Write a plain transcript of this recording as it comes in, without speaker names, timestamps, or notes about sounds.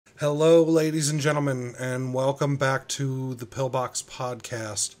Hello, ladies and gentlemen, and welcome back to the Pillbox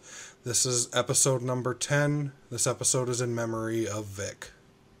Podcast. This is episode number 10. This episode is in memory of Vic.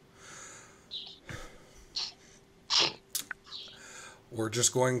 We're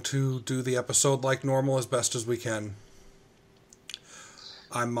just going to do the episode like normal as best as we can.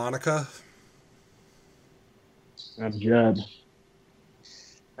 I'm Monica. I'm Judd.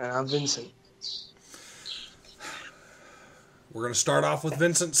 And I'm Vincent. We're going to start off with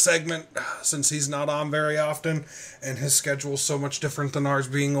Vincent's segment, since he's not on very often, and his schedule's so much different than ours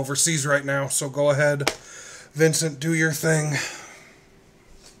being overseas right now. So go ahead, Vincent, do your thing.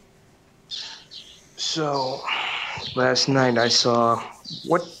 So, last night I saw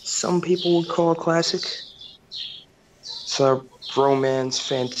what some people would call a classic. Saw a romance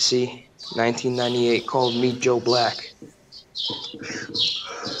fantasy, 1998, called Meet Joe Black.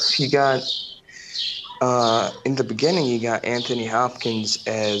 You got... in the beginning, you got Anthony Hopkins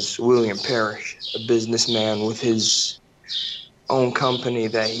as William Parrish, a businessman with his own company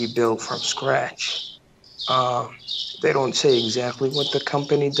that he built from scratch. They don't say exactly what the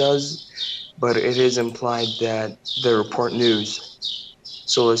company does, but it is implied that they report news.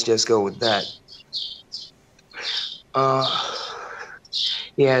 So let's just go with that.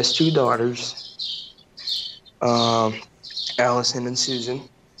 He has two daughters, Allison and Susan.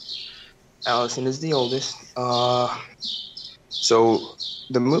 Allison is the oldest. So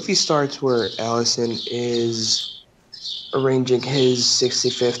the movie starts where Allison is arranging his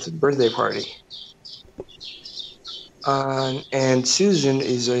 65th birthday party. And Susan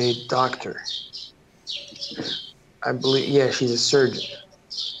is a doctor. I believe, yeah, she's a surgeon.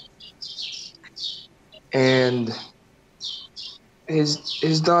 And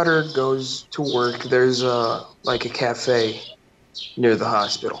his daughter goes to work. There's a cafe near the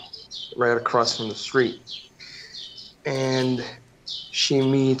hospital, right across from the street. And she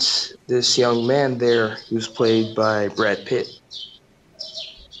meets this young man there who's played by Brad Pitt.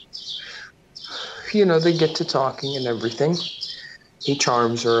 You know, they get to talking and everything. He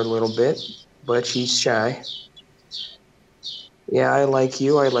charms her a little bit, but she's shy. Yeah, I like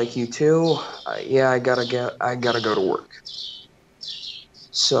you too. I gotta go to work.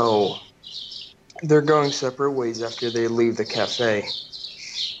 So they're going separate ways after they leave the cafe.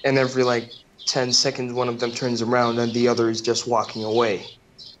 And every 10 seconds, one of them turns around and the other is just walking away.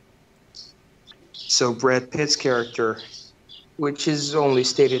 So Brad Pitt's character, which is only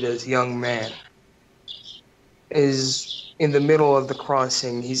stated as young man, is in the middle of the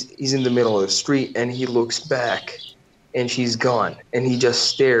crossing. He's in the middle of the street and he looks back and she's gone. And he just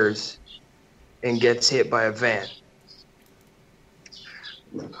stares and gets hit by a van.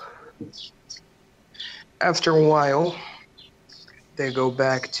 After a while, they go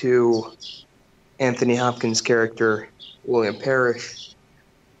back to Anthony Hopkins' character, William Parrish.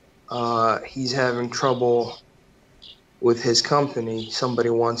 He's having trouble with his company. Somebody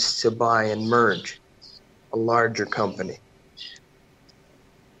wants to buy and merge a larger company.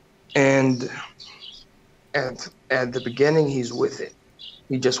 And at the beginning, he's with it.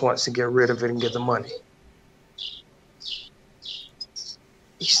 He just wants to get rid of it and get the money.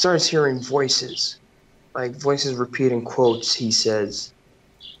 He starts hearing voices. Voices repeating quotes he says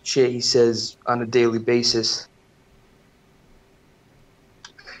on a daily basis.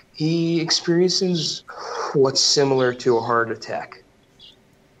 He experiences what's similar to a heart attack.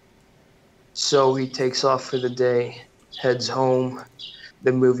 So he takes off for the day, heads home.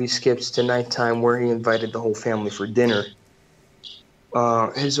 The movie skips to nighttime where he invited the whole family for dinner.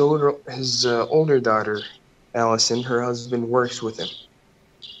 His older daughter, Allison, her husband works with him.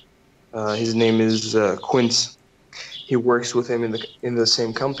 His name is Quince. He works with him in the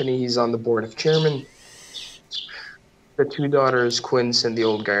same company. He's on the board of chairman. The two daughters, Quince and the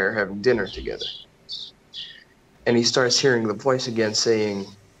old guy, are having dinner together. And he starts hearing the voice again saying,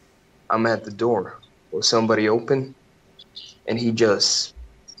 "I'm at the door. Will somebody open?" And he just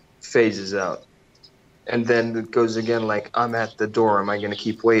phases out. And then it goes again "I'm at the door. Am I going to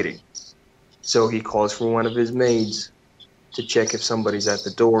keep waiting?" So he calls for one of his maids to check if somebody's at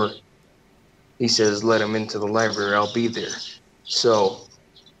the door. He says, "Let him into the library, I'll be there." So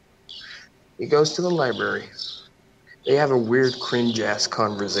he goes to the library. They have a weird cringe-ass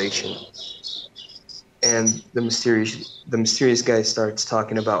conversation. And the mysterious guy starts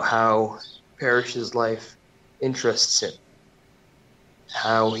talking about how Parrish's life interests him.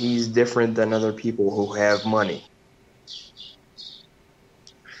 How he's different than other people who have money.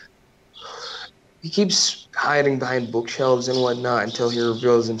 He keeps hiding behind bookshelves and whatnot until he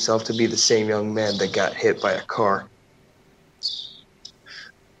reveals himself to be the same young man that got hit by a car.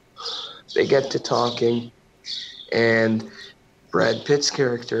 They get to talking, and Brad Pitt's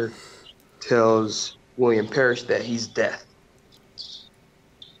character tells William Parrish that he's death.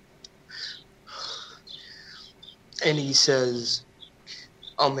 And he says,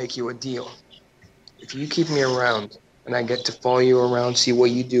 I'll make you a deal. If you keep me around and I get to follow you around, see what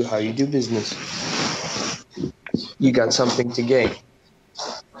you do, how you do business, you got something to gain.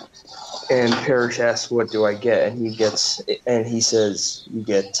 And Parrish asks, what do I get? And he says, you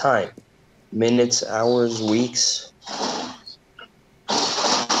get time. Minutes, hours, weeks.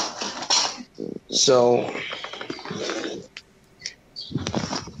 So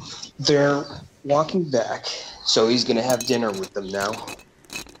they're walking back. So he's going to have dinner with them now.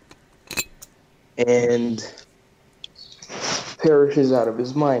 And Parrish is out of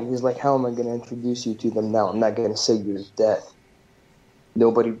his mind. He's like, how am I going to introduce you to them now? I'm not going to say you're dead.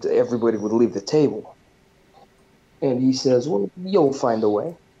 Everybody would leave the table. And he says, well, you'll find a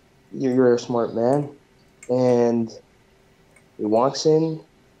way. You're a smart man. And he walks in,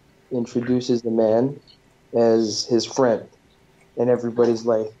 introduces the man as his friend. And everybody's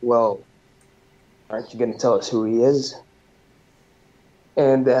like, well, aren't you going to tell us who he is?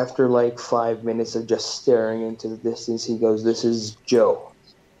 And after like 5 minutes of just staring into the distance, he goes, this is Joe.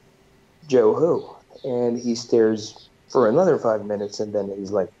 Joe who? And he stares for another 5 minutes, and then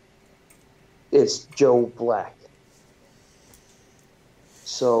he's like, it's Joe Black.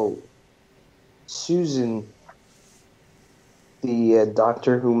 So Susan, the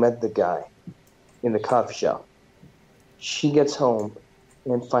doctor who met the guy in the coffee shop, she gets home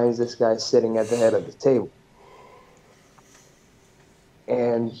and finds this guy sitting at the head of the table.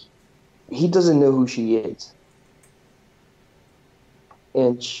 And he doesn't know who she is.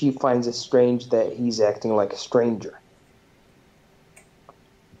 And she finds it strange that he's acting like a stranger.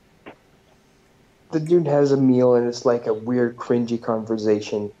 The dude has a meal, and it's like a weird, cringy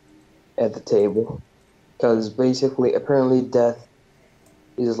conversation at the table. Because basically, apparently, Death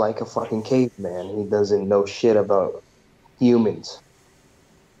is like a fucking caveman. He doesn't know shit about humans.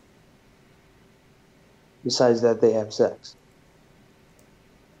 Besides that, they have sex.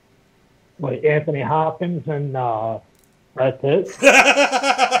 Wait, Anthony Hopkins and Brad Pitt?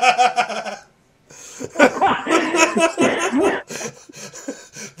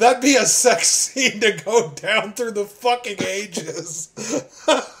 That'd be a sex scene to go down through the fucking ages.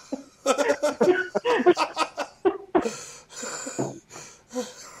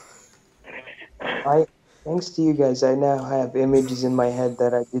 Thanks to you guys, I now have images in my head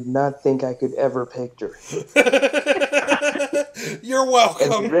that I did not think I could ever picture. You're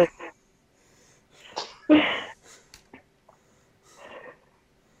welcome.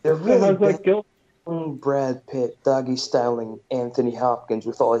 They're really Brad Pitt, doggy styling Anthony Hopkins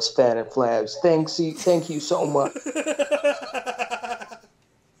with all his fat and flabs. Thank you so much.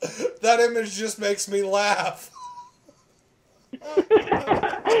 That image just makes me laugh.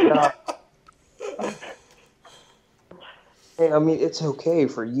 Hey, I mean, it's okay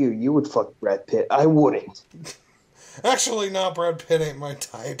for you. You would fuck Brad Pitt. I wouldn't. Actually, no, Brad Pitt ain't my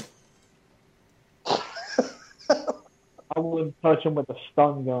type. I wouldn't touch him with a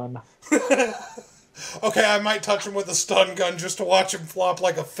stun gun. Okay, I might touch him with a stun gun just to watch him flop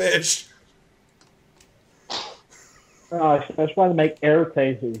like a fish. I just wanted to make air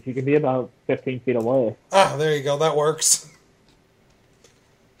tasers. You can be about 15 feet away. Ah, there you go. That works.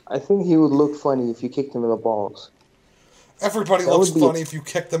 I think he would look funny if you kicked him in the balls. Everybody looks funny if you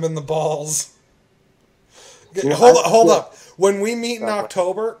kick them in the balls. Hold up. When we meet in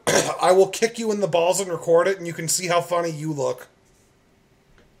October, I will kick you in the balls and record it, and you can see how funny you look.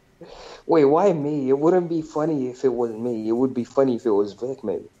 Wait, why me? It wouldn't be funny if it was me. It would be funny if it was Vic,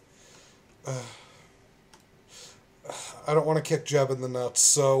 maybe. I don't want to kick Jeb in the nuts,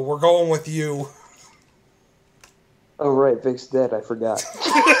 so we're going with you. Oh, right, Vic's dead. I forgot.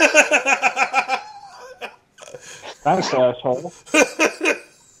 Thanks, asshole.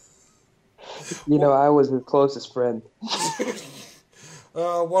 You know, I was his closest friend.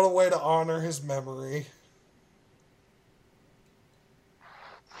 What a way to honor his memory.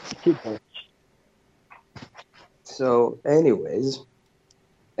 So, anyways,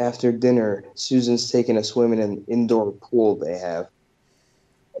 after dinner, Susan's taking a swim in an indoor pool they have.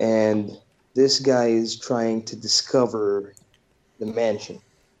 And this guy is trying to discover the mansion.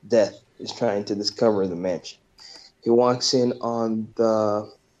 Death is trying to discover the mansion. He walks in on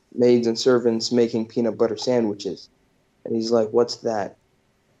the maids and servants making peanut butter sandwiches. And he's like, what's that?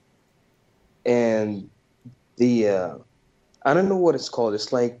 And I don't know what it's called.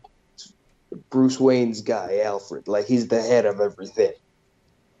 It's like Bruce Wayne's guy, Alfred. Like, he's the head of everything.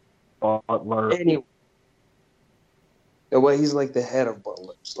 Butler. Anyway. Well, he's like the head of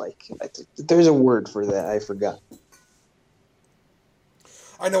butlers. Like, there's a word for that. I forgot.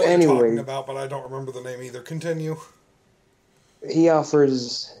 I know what you're Anyway, talking about, but I don't remember the name either. Continue. he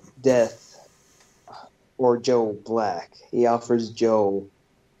offers Death, or Joe Black. He offers Joe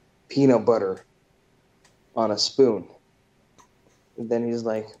peanut butter on a spoon. And then he's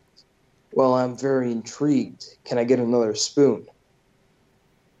like, well, I'm very intrigued. Can I get another spoon?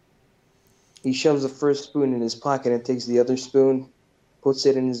 He shoves the first spoon in his pocket and takes the other spoon, puts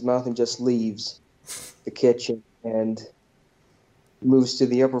it in his mouth, and just leaves the kitchen and moves to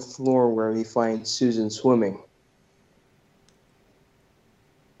the upper floor where he finds Susan swimming.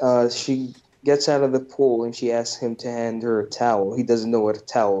 She gets out of the pool and she asks him to hand her a towel. He doesn't know what a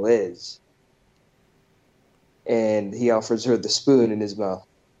towel is. And he offers her the spoon in his mouth.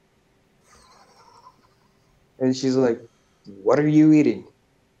 And she's like, what are you eating?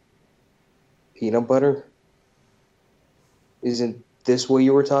 Peanut butter? Isn't this what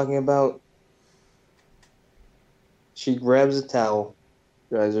you were talking about? She grabs a towel,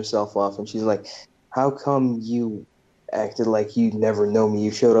 dries herself off, and she's like, how come you acted like you never know me?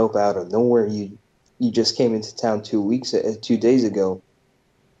 You showed up out of nowhere. You just came into town 2 days ago,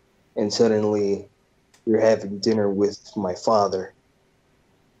 and suddenly you're having dinner with my father.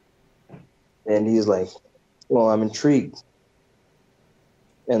 And he's like, well, I'm intrigued,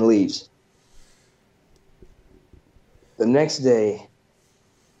 and leaves. The next day,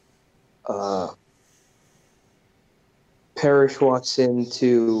 Parrish walks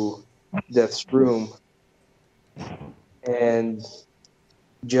into Death's room, and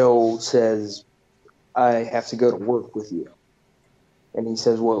Joe says, I have to go to work with you. And he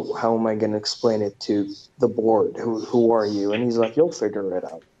says, well, how am I going to explain it to the board? Who are you? And he's like, you'll figure it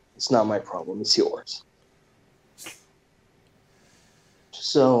out. It's not my problem. It's yours.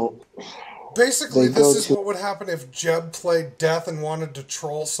 So basically, this is what would happen if Jeb played Death and wanted to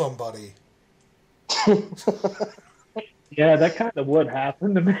troll somebody. Yeah, that kind of would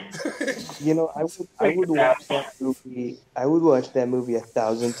happen to me. You know, I would watch that movie. I would watch that movie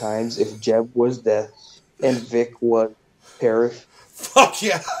 1,000 times if Jeb was Death and Vic was Parrish. Fuck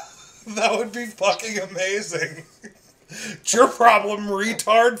yeah, that would be fucking amazing. It's your problem,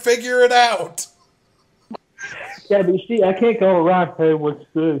 retard. Figure it out. Yeah, but you see, I can't go around, hey, what's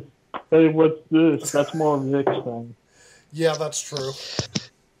this? Hey, what's this? That's more of Vic's thing. Yeah, that's true.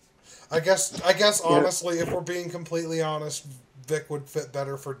 I guess honestly, if we're being completely honest, Vic would fit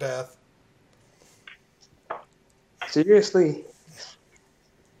better for Death. Seriously?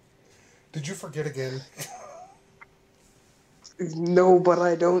 Did you forget again? No, but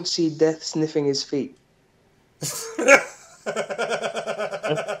I don't see Death sniffing his feet.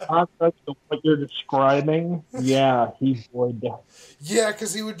 Context of what you're describing, yeah, he would. Yeah,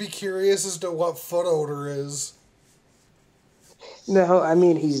 because he would be curious as to what foot odor is. No, I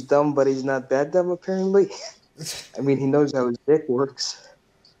mean, he's dumb, but he's not that dumb, apparently. I mean, he knows how his dick works.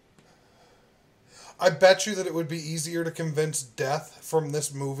 I bet you that it would be easier to convince Death from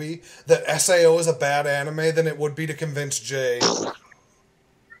this movie that SAO is a bad anime than it would be to convince Jay. Well,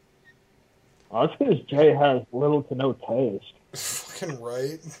 that's because Jay has little to no taste. Fucking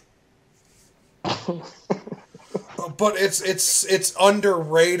right. But it's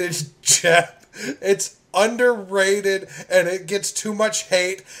underrated, Jeff. It's underrated, and it gets too much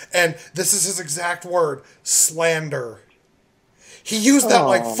hate, and this is his exact word, slander. He used that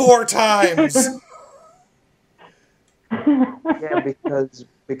like 4 times. Yeah,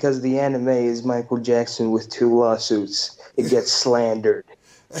 because the anime is Michael Jackson with 2 lawsuits. It gets slandered.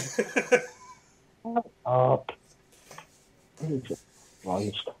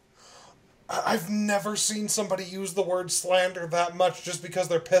 I've never seen somebody use the word slander that much just because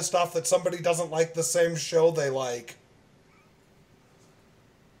they're pissed off that somebody doesn't like the same show they like.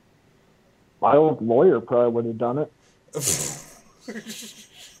 My old lawyer probably would have done it.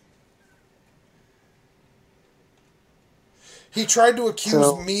 He tried to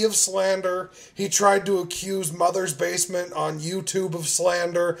accuse me of slander. He tried to accuse Mother's Basement on YouTube of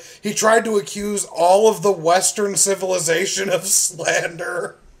slander. He tried to accuse all of the Western civilization of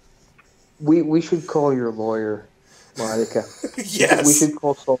slander. We should call your lawyer, Monica. Yes. We should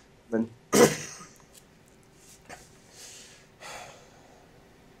call Solomon.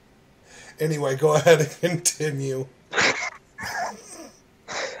 Anyway, go ahead and continue.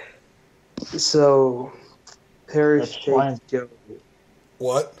 So, Parrish takes Joe.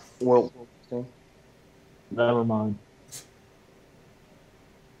 What? What was saying? Never mind.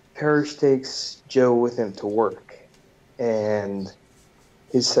 Parrish takes Joe with him to work, and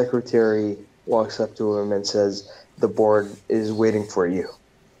his secretary walks up to him and says, the board is waiting for you.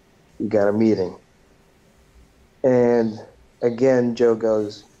 You got a meeting. And again, Joe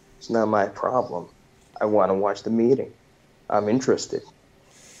goes, it's not my problem. I want to watch the meeting. I'm interested.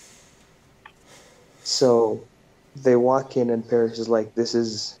 So they walk in, and Parrish is like, "This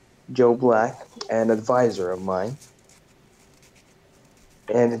is Joe Black, an advisor of mine,"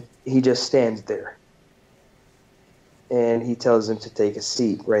 and he just stands there, and he tells him to take a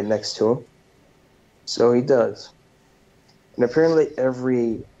seat right next to him. So he does, and apparently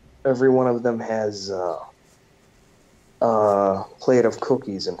every one of them has a plate of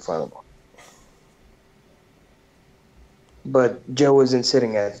cookies in front of them. But Joe isn't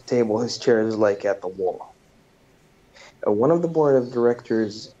sitting at the table. His chair is like at the wall. One of the board of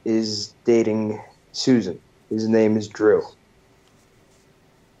directors is dating Susan. His name is Drew.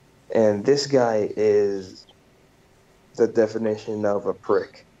 And this guy is the definition of a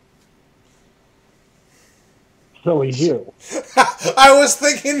prick. So is you. I was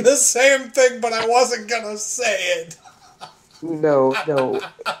thinking the same thing, but I wasn't gonna say it. No.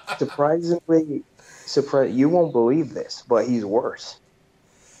 Surprisingly, you won't believe this, but he's worse.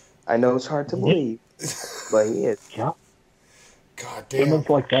 I know it's hard to believe, but he is. Yeah. God damn. Women's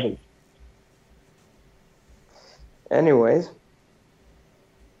like that. Anyways,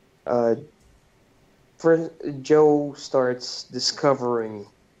 first Joe starts discovering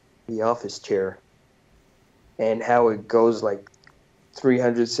the office chair and how it goes like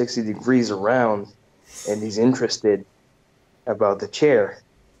 360 degrees around, and he's interested about the chair.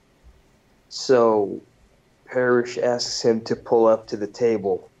 So Parrish asks him to pull up to the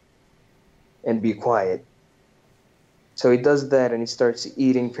table and be quiet. So he does that, and he starts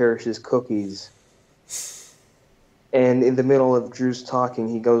eating Parrish's cookies. And in the middle of Drew's talking,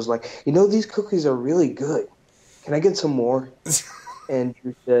 he goes like, "You know, these cookies are really good. Can I get some more?" And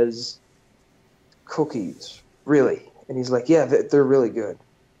Drew says, "Cookies? Really?" And he's like, "Yeah, they're really good."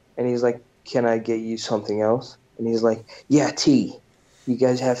 And he's like, "Can I get you something else?" And he's like, "Yeah, tea. You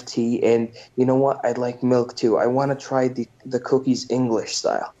guys have tea, and you know what? I'd like milk too. I want to try the cookies English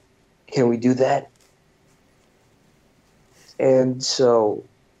style. Can we do that?" And so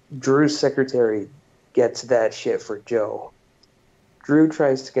Drew's secretary gets that shit for Joe. Drew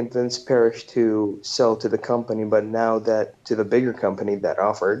tries to convince Parrish to sell to the company, but now that to the bigger company that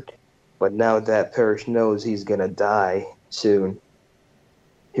offered, but now that Parrish knows he's gonna die soon,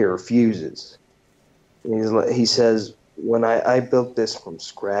 he refuses. He says, "When I built this from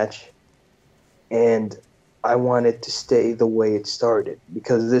scratch, and I want it to stay the way it started,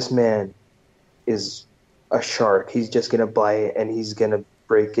 because this man is a shark. He's just going to buy it, and he's going to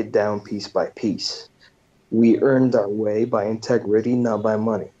break it down piece by piece. We earned our way by integrity, not by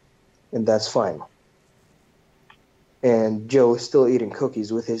money, and that's fine." And Joe is still eating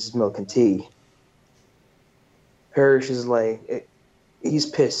cookies with his milk and tea. Parrish is like, he's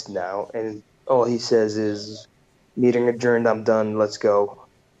pissed now, and all he says is, "Meeting adjourned, I'm done, let's go."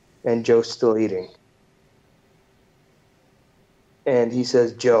 And Joe's still eating. And he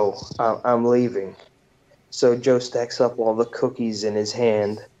says, "Joe, I'm leaving." So Joe stacks up all the cookies in his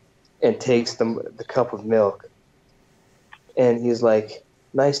hand and takes the cup of milk. And he's like,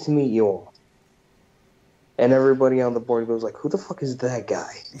 "Nice to meet you all." And everybody on the board goes like, "Who the fuck is that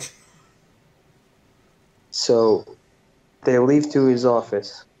guy?" So they leave to his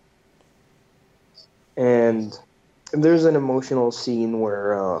office. And there's an emotional scene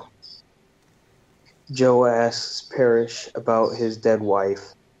where Joe asks Parrish about his dead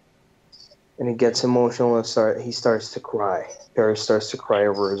wife. And he gets emotional and he starts to cry. Parrish starts to cry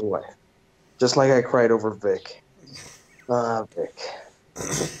over his wife. Just like I cried over Vic. Vic.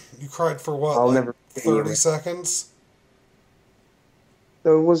 You cried for what, I'll like never 30 seconds?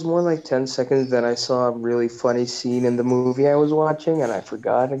 So it was more like 10 seconds. Then I saw a really funny scene in the movie I was watching, and I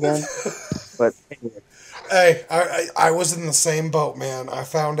forgot again. But anyway. Hey, I was in the same boat, man. I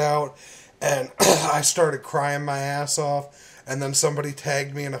found out, and I started crying my ass off, and then somebody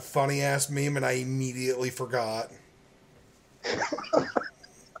tagged me in a funny-ass meme, and I immediately forgot.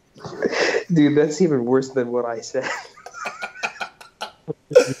 Dude, that's even worse than what I said.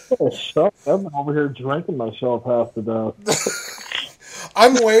 Shut up. I'm over here drinking myself half to death.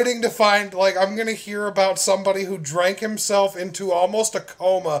 I'm waiting to find, like, I'm going to hear about somebody who drank himself into almost a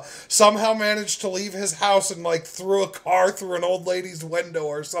coma, somehow managed to leave his house and, like, threw a car through an old lady's window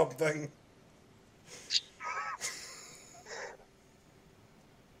or something.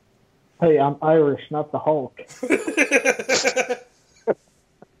 Hey, I'm Irish, not the Hulk.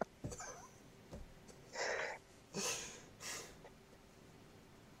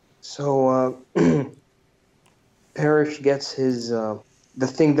 So, Parrish gets his, the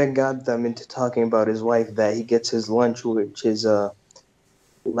thing that got them into talking about his wife, that he gets his lunch, which is a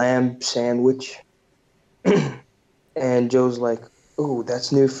lamb sandwich. And Joe's like, "Ooh,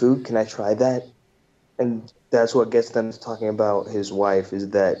 that's new food. Can I try that?" And that's what gets them to talking about his wife, is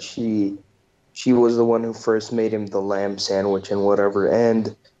that she she was the one who first made him the lamb sandwich and whatever.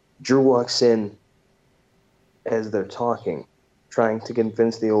 And Drew walks in as they're talking, trying to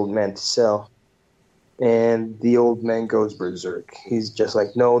convince the old man to sell. And the old man goes berserk. He's just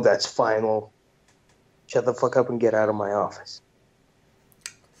like, no, that's final. Shut the fuck up and get out of my office.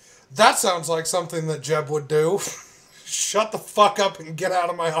 That sounds like something that Jeb would do. Shut the fuck up and get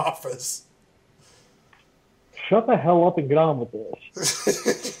out of my office. Shut the hell up and get on with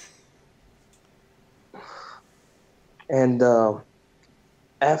this. And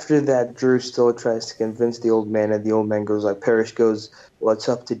after that, Drew still tries to convince the old man, and the old man goes like, Parrish goes, well, it's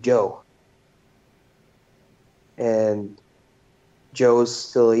up to Joe. And Joe's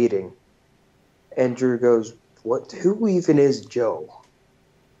still eating. And Drew goes, what? Who even is Joe?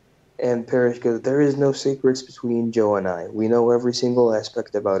 And Parrish goes, there is no secrets between Joe and I. We know every single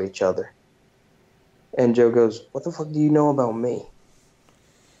aspect about each other. And Joe goes, what the fuck do you know about me?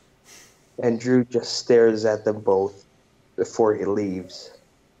 And Drew just stares at them both before he leaves.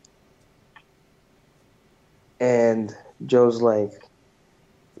 And Joe's like,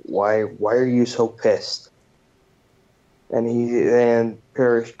 why are you so pissed? And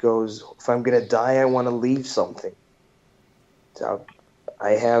Parrish goes, if I'm gonna die, I want to leave something. So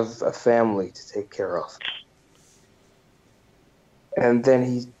I have a family to take care of. And then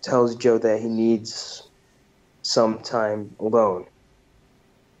he tells Joe that he needs some time alone.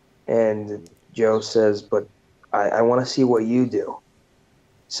 And Joe says, but I want to see what you do.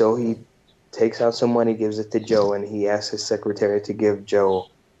 So he takes out some money, gives it to Joe, and he asks his secretary to give Joe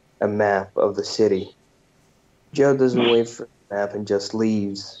a map of the city. Joe doesn't wait for the map and just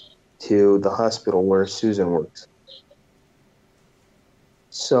leaves to the hospital where Susan works.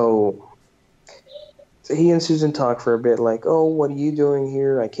 So he and Susan talk for a bit, like, oh, what are you doing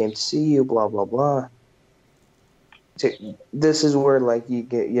here? I came to see you, blah, blah, blah. This is where, like,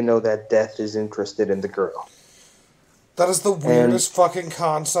 you know that Death is interested in the girl. That is the weirdest fucking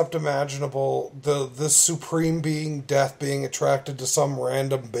concept imaginable. The supreme being Death being attracted to some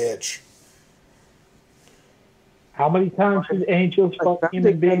random bitch. How many times did angels fuck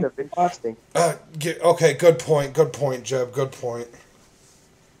human beings? Okay, good point, Jeb, good point.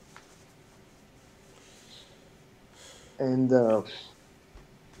 And a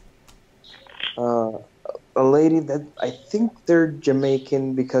lady that I think they're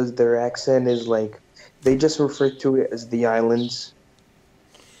Jamaican because their accent is like, they just refer to it as the islands.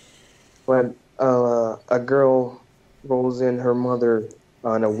 But a girl rolls in, her mother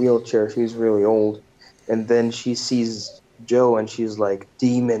on a wheelchair. She's really old. And then she sees Joe and she's like,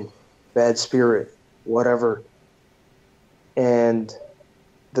 demon, bad spirit, whatever. And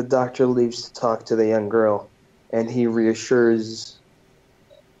the doctor leaves to talk to the young girl. And he reassures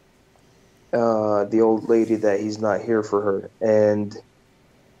the old lady that he's not here for her. And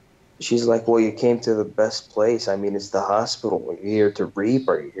she's like, well, you came to the best place. I mean, it's the hospital. Are you here to reap?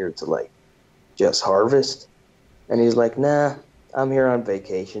 Are you here to, like, just harvest? And he's like, nah, I'm here on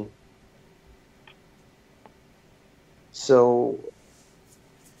vacation. So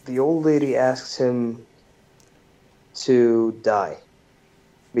the old lady asks him to die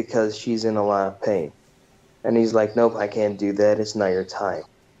because she's in a lot of pain. And he's like, nope, I can't do that. It's not your time.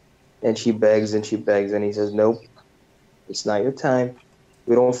 And she begs and she begs, and he says, nope, it's not your time.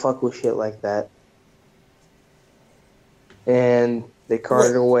 We don't fuck with shit like that. And they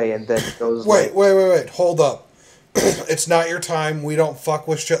carted away, and then it goes Wait, hold up. It's not your time. We don't fuck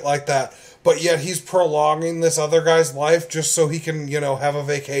with shit like that. But yet he's prolonging this other guy's life just so he can, have a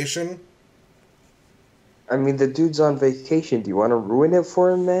vacation? I mean, the dude's on vacation. Do you want to ruin it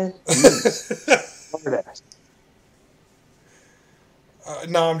for him, man? Smartass.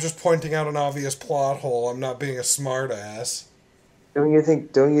 No, I'm just pointing out an obvious plot hole. I'm not being a smartass. Don't you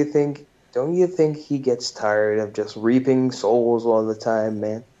think he gets tired of just reaping souls all the time,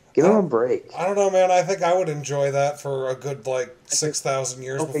 man? Give him a break. I don't know, man. I think I would enjoy that for a good, 6,000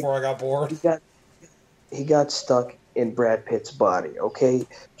 years before I got bored. He got stuck in Brad Pitt's body, okay?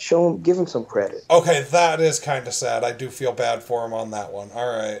 Give him some credit. Okay, that is kind of sad. I do feel bad for him on that one.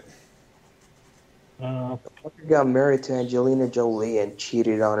 All right. He got married to Angelina Jolie and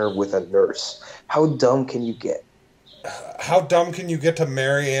cheated on her with a nurse. How dumb can you get? How dumb can you get to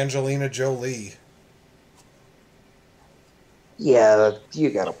marry Angelina Jolie? Yeah,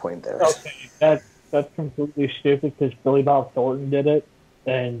 you got a point there. Okay, that's completely stupid because Billy Bob Thornton did it,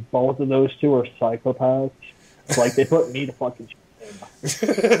 and both of those two are psychopaths. Like, they put me to fucking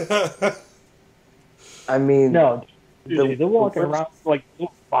shame. I mean... No, they're walking around like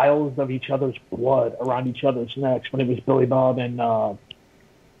vials of each other's blood around each other's necks when it was Billy Bob and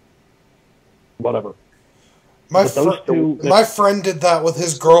whatever. But those two... My friend did that with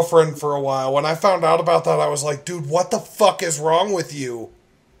his girlfriend for a while. When I found out about that, I was like, dude, what the fuck is wrong with you?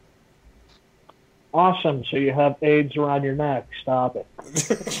 Awesome, so you have AIDS around your neck. Stop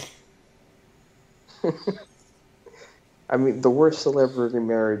it. I mean, the worst celebrity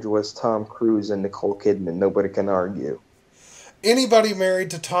marriage was Tom Cruise and Nicole Kidman. Nobody can argue. Anybody married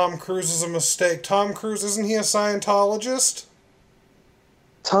to Tom Cruise is a mistake. Tom Cruise, isn't he a Scientologist?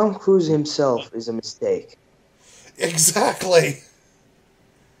 Tom Cruise himself is a mistake. Exactly.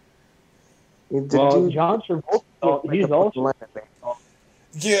 John Travolta, he's also...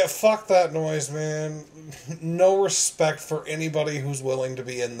 Yeah, fuck that noise, man. No respect for anybody who's willing to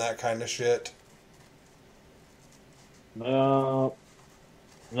be in that kind of shit. That's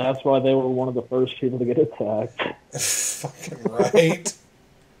why they were one of the first people to get attacked. Fucking right.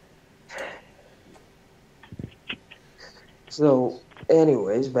 So,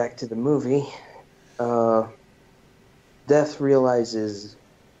 anyways, back to the movie. Death realizes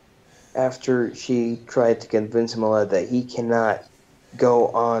after she tried to convince him that he cannot go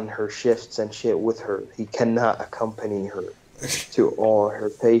on her shifts and shit with her. He cannot accompany her to all her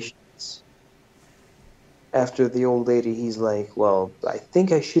patients. After the old lady, he's like, well, I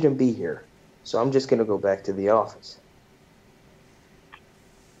think I shouldn't be here, so I'm just going to go back to the office.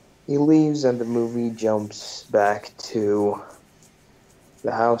 He leaves and the movie jumps back to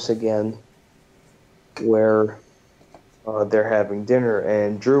the house again where they're having dinner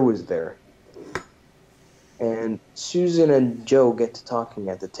and Drew is there. And Susan and Joe get to talking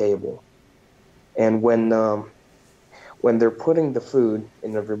at the table. And when they're putting the food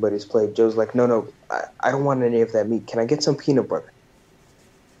in everybody's plate, Joe's like, no, I don't want any of that meat. Can I get some peanut butter?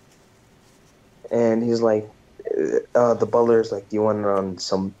 And he's like, the butler's like, do you want it on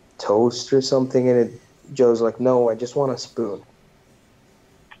some toast or something? And Joe's like, no, I just want a spoon.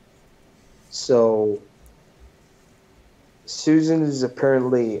 So Susan is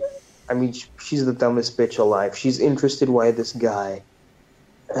apparently, I mean, she's the dumbest bitch alive. She's interested why this guy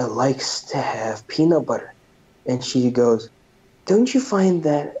likes to have peanut butter. And she goes, don't you find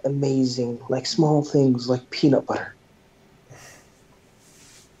that amazing? Like small things like peanut butter.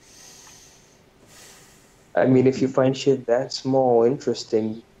 I mean, if you find shit that small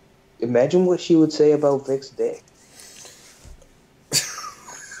interesting, imagine what she would say about Vic's dick.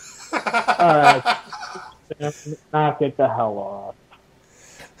 Knock it the hell off.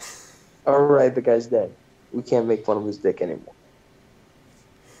 Alright, the guy's dead. We can't make fun of his dick anymore.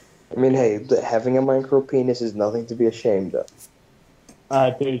 I mean, hey, having a micro penis is nothing to be ashamed of.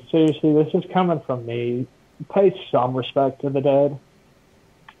 Dude, seriously, this is coming from me. Pay some respect to the dead.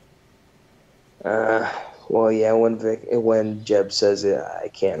 Well, yeah, when Jeb says it, I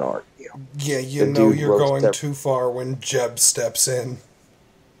can't argue. Yeah, you know you're going too far when Jeb steps in.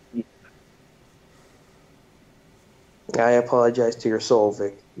 I apologize to your soul,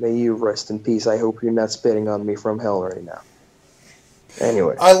 Vic. May you rest in peace. I hope you're not spitting on me from hell right now.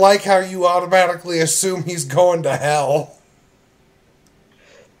 Anyway. I like how you automatically assume he's going to hell.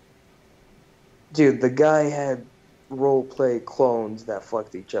 Dude, the guy had role-play clones that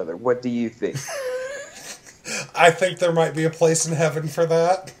fucked each other. What do you think? I think there might be a place in heaven for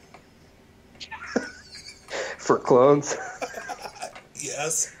that. For clones?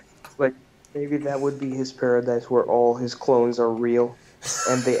 Yes. Like, maybe that would be his paradise where all his clones are real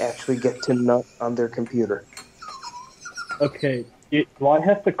and they actually get to nut on their computer. Okay, do I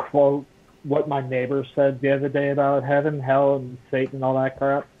have to quote what my neighbor said the other day about heaven, hell, and Satan and all that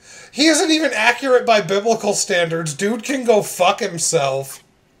crap? He isn't even accurate by biblical standards. Dude can go fuck himself.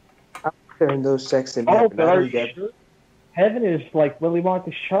 There are no sex in heaven. But are you sure? Heaven is like Willy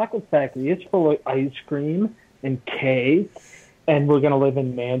Wonka's chocolate factory. It's full of ice cream and cake, and we're going to live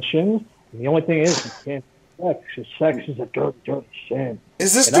in mansions. And the only thing is, you can't have sex, because sex is a dirty, dirty sin.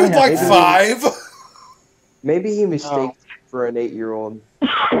 Is this dude like 5? Maybe he mistakes for an 8-year-old.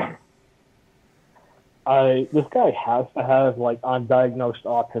 This guy has to have, like, undiagnosed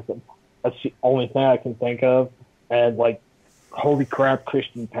autism. That's the only thing I can think of. And, like, holy crap,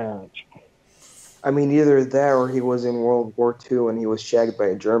 Christian parents. I mean, either that or he was in World War II and he was shagged by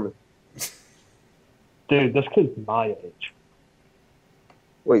a German. Dude, this kid's my age.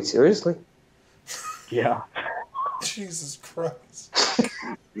 Wait, seriously? Yeah. Jesus Christ.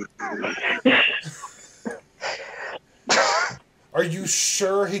 Are you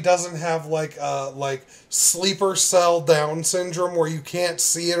sure he doesn't have like sleeper cell Down syndrome where you can't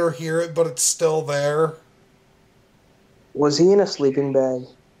see it or hear it, but it's still there? Was he in a sleeping bag?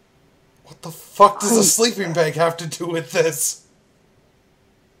 What the fuck does a sleeping bag have to do with this?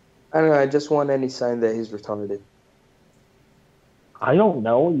 I don't know, I just want any sign that he's retarded. I don't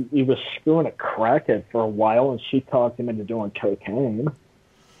know. He was screwing a crackhead for a while, and she talked him into doing cocaine,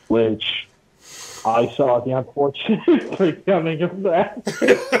 which I saw the unfortunate coming of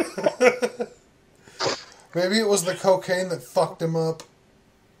that. Maybe it was the cocaine that fucked him up.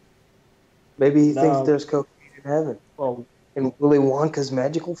 Maybe he thinks there's cocaine in heaven. Well, In Willy Wonka's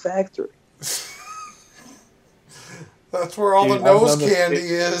magical factory. That's where all the nose candy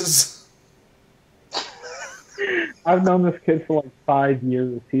is. I've known this kid for like 5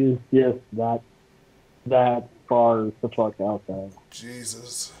 years. He's just that far the fuck out there.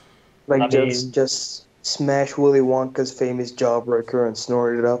 Jesus. Like, just smash Willy Wonka's famous jawbreaker and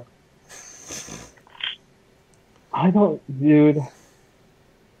snort it up. I don't, dude.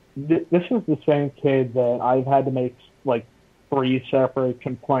 This is the same kid that I've had to make like 3 separate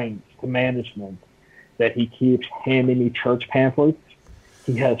complaints to management that he keeps handing me church pamphlets.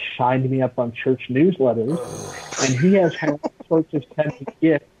 He has signed me up on church newsletters, and he has had churches send me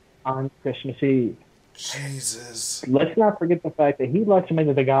gifts on Christmas Eve. Jesus. Let's not forget the fact that he lets them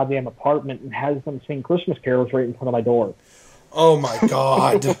into the goddamn apartment and has them sing Christmas carols right in front of my door. Oh my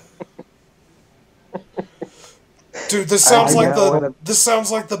God. Dude, this sounds like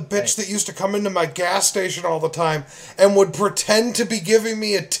the bitch that used to come into my gas station all the time and would pretend to be giving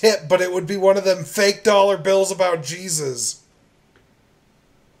me a tip, but it would be one of them fake dollar bills about Jesus.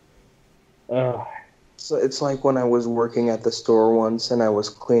 So it's like when I was working at the store once and I was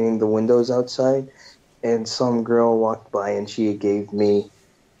cleaning the windows outside, and some girl walked by and she gave me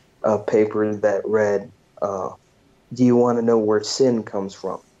a paper that read, "Do you want to know where sin comes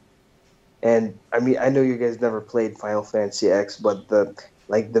from?" And I mean, I know you guys never played Final Fantasy X, but the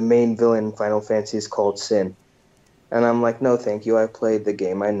main villain in Final Fantasy is called Sin. And I'm like, no, thank you. I played the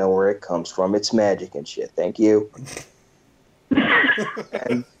game. I know where it comes from. It's magic and shit. Thank you.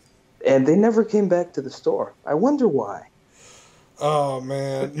 and they never came back to the store. I wonder why. Oh,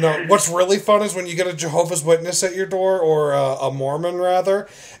 man. No, what's really fun is when you get a Jehovah's Witness at your door, or a Mormon, rather,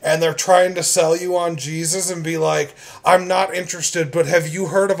 and they're trying to sell you on Jesus and be like, I'm not interested, but have you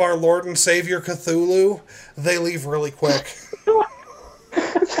heard of our Lord and Savior Cthulhu? They leave really quick.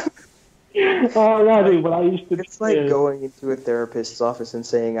 Oh, no, dude, what I used to do It's like going into a therapist's office and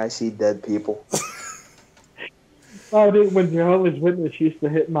saying, I see dead people. Oh, dude, when Jehovah's Witness used to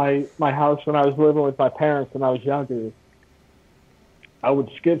hit my house when I was living with my parents when I was younger, I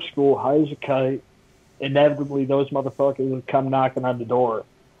would skip school high as a kite. Inevitably, those motherfuckers would come knocking on the door.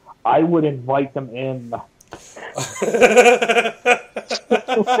 I would invite them in.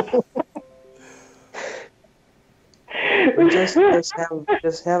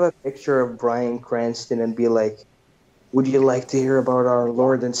 just have a picture of Bryan Cranston and be like, would you like to hear about our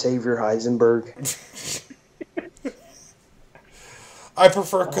Lord and Savior Heisenberg? I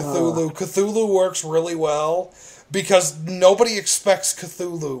prefer Cthulhu. Cthulhu works really well because nobody expects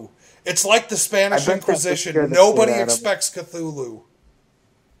Cthulhu. It's like the Spanish Inquisition. Nobody expects Cthulhu.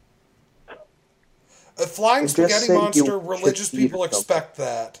 A flying spaghetti monster, religious people expect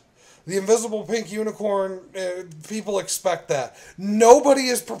that. The invisible pink unicorn, people expect that. Nobody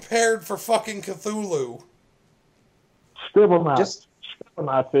is prepared for fucking Cthulhu. Scribblenauts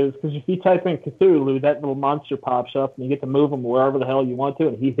is, because if you type in Cthulhu, that little monster pops up and you get to move him wherever the hell you want to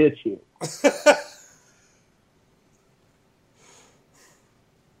and he hits you.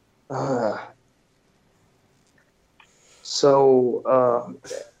 So,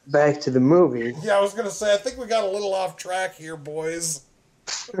 back to the movie. Yeah, I was going to say, I think we got a little off track here, boys.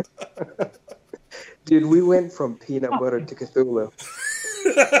 Dude, we went from peanut butter to Cthulhu.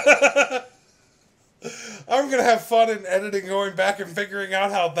 I'm going to have fun in editing, going back and figuring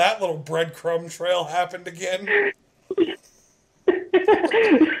out how that little breadcrumb trail happened again.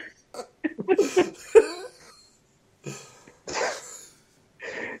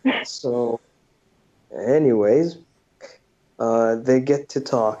 So, anyways, they get to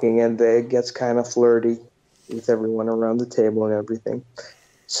talking and it gets kind of flirty with everyone around the table and everything.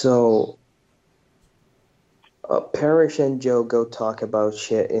 So, Parrish and Joe go talk about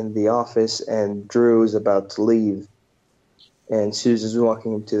shit in the office, and Drew's about to leave, and Susan's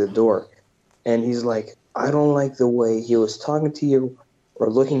walking him to the door, and he's like, I don't like the way he was talking to you or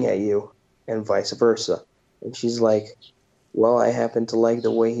looking at you, and vice versa. And she's like, well, I happen to like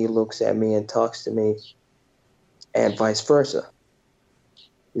the way he looks at me and talks to me, and vice versa.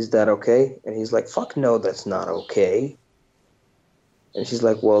 Is that okay? And he's like, fuck no, that's not okay. And she's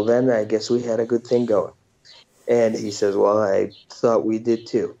like, well, then I guess we had a good thing going. And he says, well, I thought we did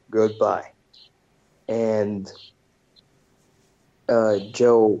too. Goodbye. And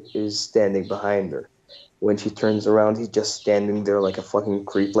Joe is standing behind her. When she turns around, he's just standing there like a fucking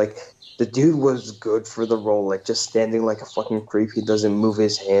creep. Like, The dude was good for the role, like just standing like a fucking creep. He doesn't move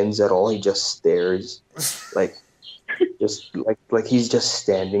his hands at all. He just stares, like he's just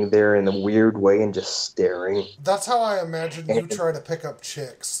standing there in a weird way and just staring. That's how I imagine you try to pick up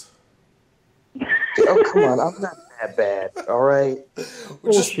chicks. Oh, come on, I'm not that bad, all right?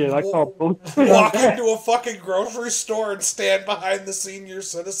 Bullshit, I call bullshit. Walk into a fucking grocery store and stand behind the senior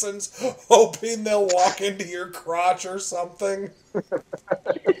citizens, hoping they'll walk into your crotch or something.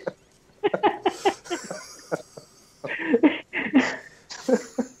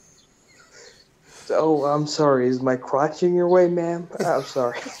 Oh, I'm sorry. Is my crotch in your way, ma'am? I'm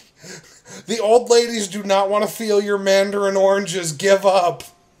sorry. The old ladies do not want to feel your mandarin oranges. Give up.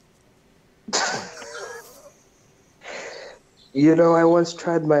 You know, I once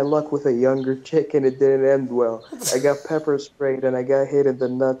tried my luck with a younger chick and it didn't end well. I got pepper sprayed and I got hit in the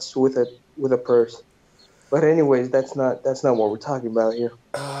nuts with a purse. But anyways, that's not what we're talking about here.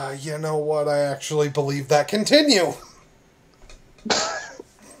 You know what? I actually believe that. Continue.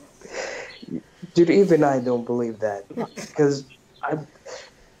 Dude, even I don't believe that. Because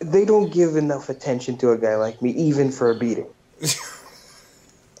they don't give enough attention to a guy like me, even for a beating.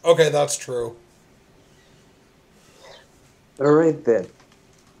 Okay, that's true. All right, then.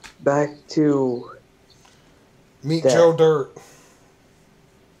 Back to... Meet Joe Dirt.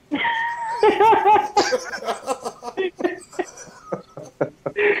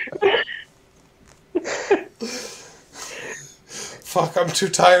 Fuck, I'm too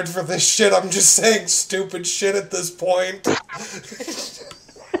tired for this shit. I'm just saying stupid shit at this point.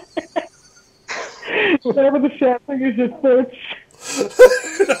 Whatever the chat thing is, just search.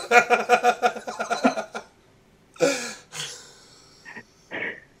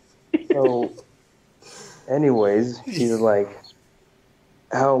 So, anyways, he's like,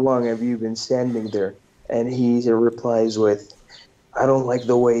 how long have you been standing there? And he replies with, I don't like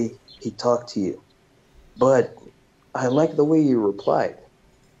the way he talked to you, but I like the way you replied.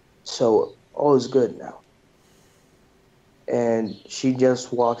 So, all is good now. And she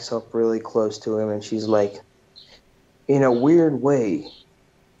just walks up really close to him and she's like, in a weird way,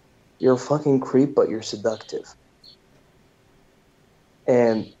 you're a fucking creep, but you're seductive.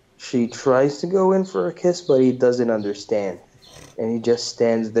 And she tries to go in for a kiss, but he doesn't understand. And he just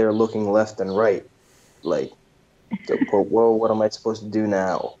stands there looking left and right. Like, whoa, what am I supposed to do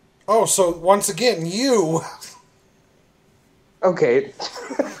now? Oh, so once again, you... Okay.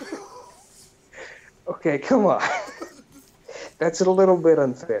 Okay, come on. That's a little bit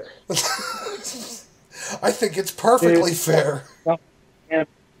unfair. I think it's perfectly fair. Let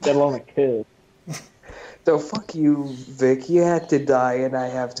alone a kiss. So fuck you, Vic. You had to die, and I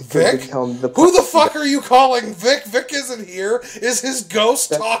have to Vic? become the... Who the fuck are you calling Vic? Vic isn't here. Is his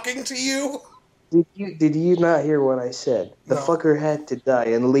ghost talking to you? Did you not hear what I said? The fucker had to die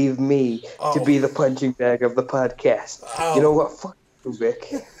and leave me to be the punching bag of the podcast. Oh. You know what? Fuck you,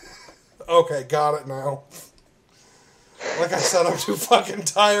 Vic. Okay, got it now. Like I said, I'm too fucking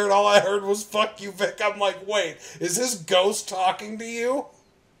tired. All I heard was fuck you, Vic. I'm like, wait, is his ghost talking to you?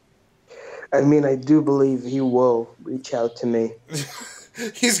 I mean, I do believe he will reach out to me.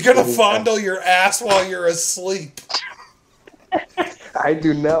 He's gonna fondle your ass while you're asleep. I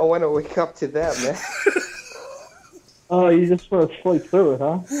do not want to wake up to that, man. Oh, you just want to sleep through it,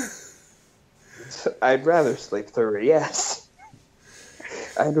 huh? I'd rather sleep through it, yes.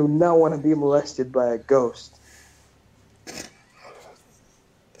 I do not want to be molested by a ghost.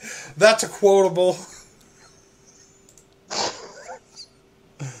 That's a quotable.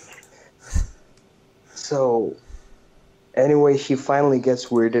 So, anyway, she finally gets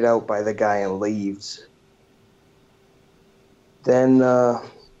weirded out by the guy and leaves. Then, the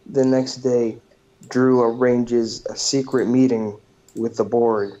next day, Drew arranges a secret meeting with the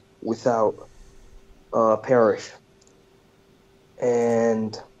board without Parrish.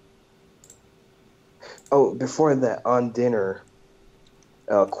 And, before that, on dinner,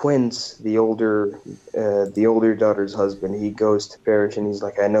 Quince, the older daughter's husband, he goes to Parrish and he's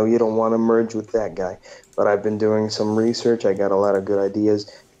like, I know you don't want to merge with that guy, but I've been doing some research. I got a lot of good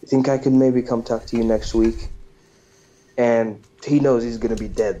ideas. You think I could maybe come talk to you next week? And he knows he's going to be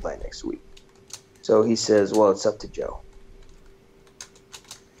dead by next week. So he says, well, it's up to Joe.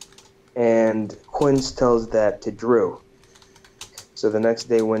 And Quince tells that to Drew. So the next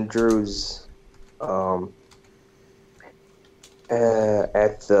day when Drew's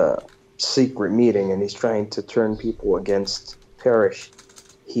at the secret meeting and he's trying to turn people against Parrish,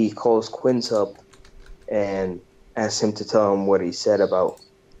 he calls Quince up and asks him to tell him what he said about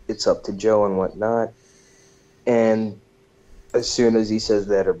it's up to Joe and whatnot. And as soon as he says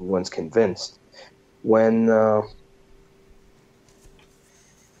that, everyone's convinced. When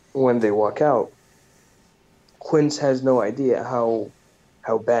when they walk out, Quince has no idea how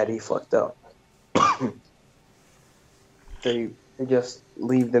bad he fucked up. They just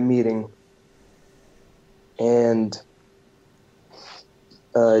leave the meeting, and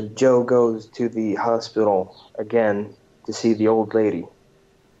Joe goes to the hospital again to see the old lady.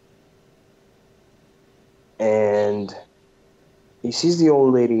 And he sees the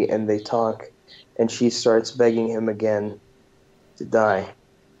old lady, and they talk, and she starts begging him again to die.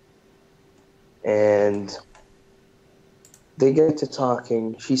 And they get to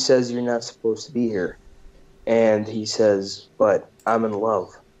talking. She says, "You're not supposed to be here." And he says, "But I'm in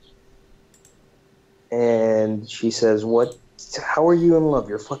love." And she says, "What? How are you in love?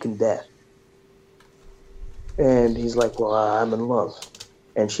 You're fucking dead." And he's like, "Well, I'm in love.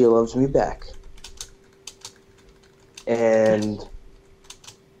 And she loves me back." And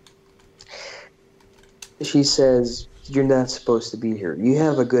she says, "You're not supposed to be here. You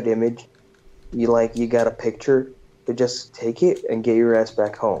have a good image. You got a picture, but just take it and get your ass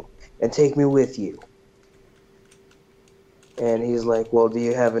back home. And take me with you." And he's like, "Well, do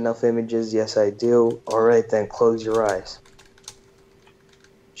you have enough images?" "Yes, I do." "All right, then close your eyes."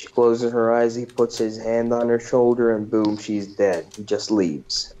 She closes her eyes, he puts his hand on her shoulder, and boom, she's dead. He just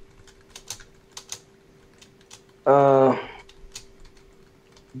leaves.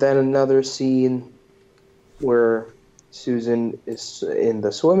 Then another scene where Susan is in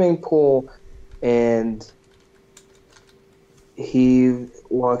the swimming pool, and he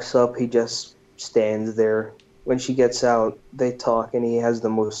walks up, he just stands there. When she gets out, they talk, and he has the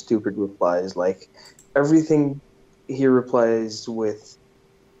most stupid replies. Like, everything he replies to with,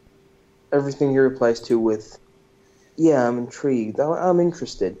 "Yeah, I'm intrigued. I'm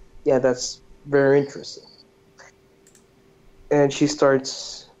interested. Yeah, that's very interesting." And she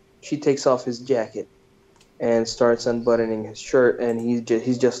takes off his jacket and starts unbuttoning his shirt, and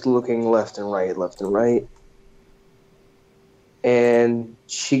he's just looking left and right. And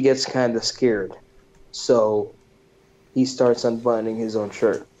she gets kind of scared. So he starts unbuttoning his own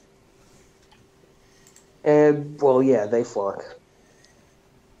shirt. And, well, yeah, they fuck.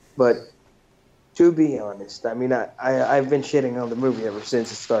 But to be honest, I mean, I've been shitting on the movie ever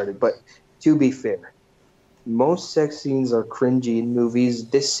since it started, but to be fair, most sex scenes are cringy in movies.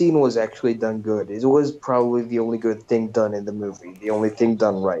 This scene was actually done good. It was probably the only good thing done in the movie. The only thing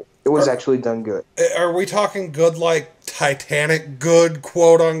done right. It was actually done good. Are we talking good like Titanic good,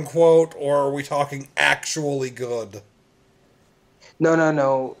 quote unquote, or are we talking actually good?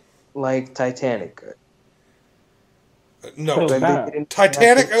 No. Like Titanic good. No, bad.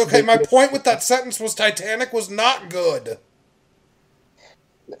 Titanic. Okay, my point with that sentence was Titanic was not good.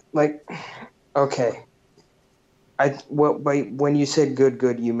 Like, okay. When you said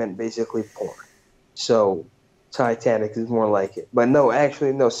good, you meant basically porn. So, Titanic is more like it. But no,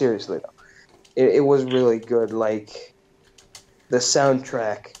 actually, no, seriously, no. It was really good. Like, the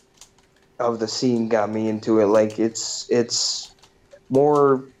soundtrack of the scene got me into it. Like, it's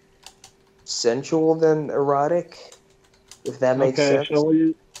more sensual than erotic, if that makes sense.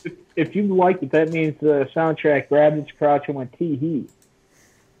 Okay, so if you like it, that means the soundtrack grabbed its crotch and went tee-hee.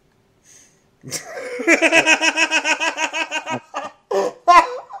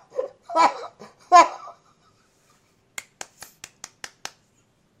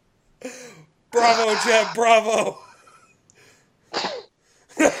 Bravo, Jeb, bravo.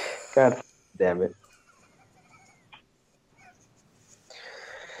 God damn it.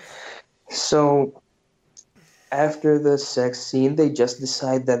 So, after the sex scene, they just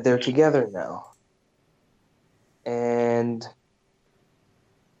decide that they're together now. And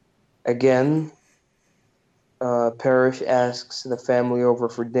again, Parrish asks the family over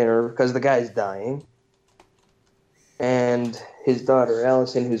for dinner because the guy's dying. And his daughter,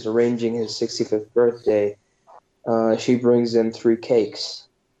 Allison, who's arranging his 65th birthday, she brings in 3 cakes.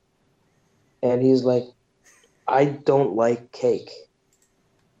 And he's like, "I don't like cake."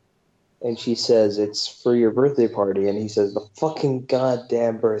 And she says, "It's for your birthday party." And he says, "The fucking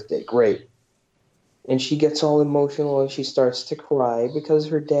goddamn birthday. Great." And she gets all emotional and she starts to cry because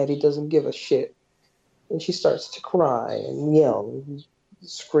her daddy doesn't give a shit. And she starts to cry and yell and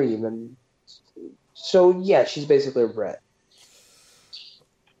scream. And so, yeah, she's basically a brat.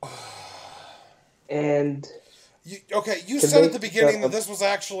 And you said at the beginning that this was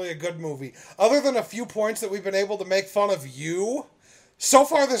actually a good movie. Other than a few points that we've been able to make fun of you, so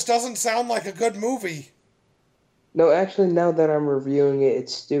far this doesn't sound like a good movie. No, actually, now that I'm reviewing it,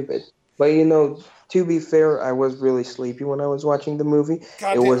 it's stupid. But, to be fair, I was really sleepy when I was watching the movie.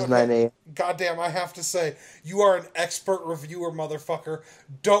 It was 9 a.m. Goddamn, I have to say, you are an expert reviewer, motherfucker.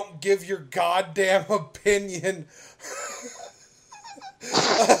 Don't give your goddamn opinion.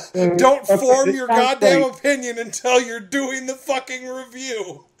 Don't form this your sounds goddamn like- opinion until you're doing the fucking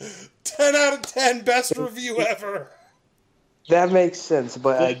review. 10 out of 10, best review ever. That makes sense,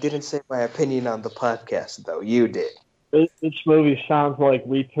 but I didn't say my opinion on the podcast, though. You did. This movie sounds like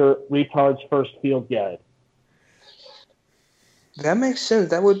retard's first field guide. That makes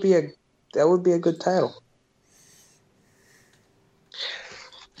sense. That would be a good title.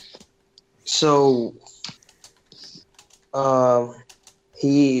 So,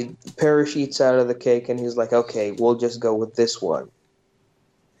 Parrish eats out of the cake, and he's like, "Okay, we'll just go with this one."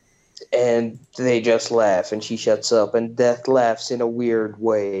 And they just laugh, and she shuts up, and Death laughs in a weird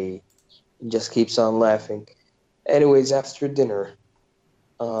way, and just keeps on laughing. Anyways, after dinner,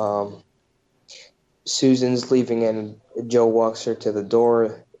 Susan's leaving, and Joe walks her to the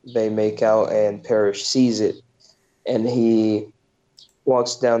door. They make out, and Parrish sees it, and he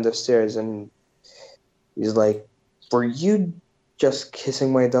walks down the stairs, and he's like, "Were you just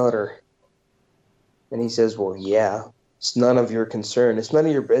kissing my daughter?" And he says, "Well, yeah. It's none of your concern. It's none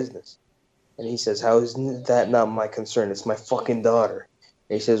of your business." And he says, "How is that not my concern? It's my fucking daughter."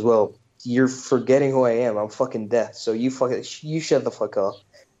 And he says, "Well, you're forgetting who I am. I'm fucking Death. So you shut the fuck up.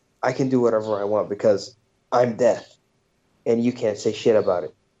 I can do whatever I want because I'm Death, and you can't say shit about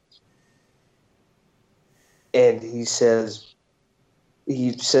it." And he says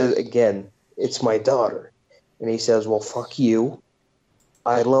again, "It's my daughter." And he says, "Well, fuck you.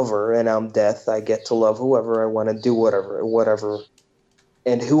 I love her, and I'm Death. I get to love whoever I want to do whatever,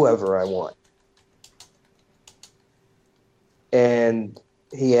 and whoever I want." And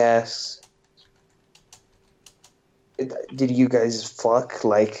he asks, "Did you guys fuck?"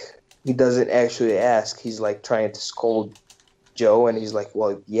 Like, he doesn't actually ask. He's like trying to scold Joe, and he's like,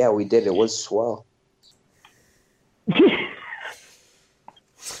 "Well, yeah, we did. It was swell."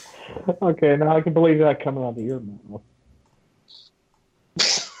 Okay, now I can believe that coming out of your mouth.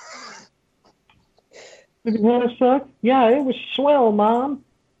 Did you want to suck? Yeah, it was swell, Mom.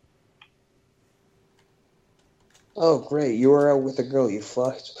 "Oh, great. You were out with a girl you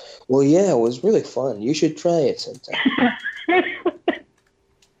fucked." "Well, yeah, it was really fun. You should try it sometime."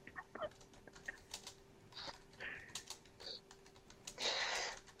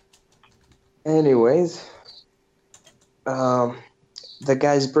 Anyways, the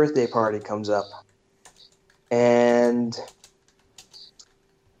guy's birthday party comes up, and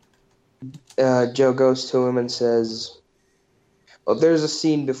Joe goes to him and says, "Oh, there's a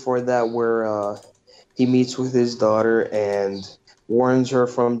scene before that where he meets with his daughter and warns her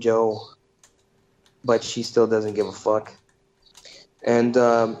from Joe, but she still doesn't give a fuck." And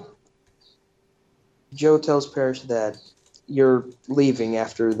Joe tells Parrish that you're leaving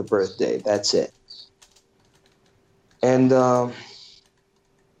after the birthday. That's it. And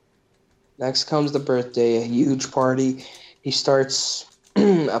next comes the birthday, a huge party. He starts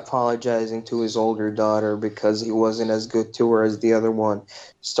apologizing to his older daughter because he wasn't as good to her as the other one.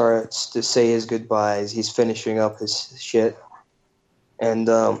 Starts to say his goodbyes. He's finishing up his shit. And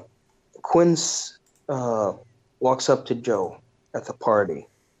Quince walks up to Joe at the party.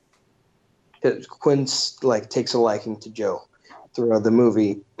 Quince takes a liking to Joe throughout the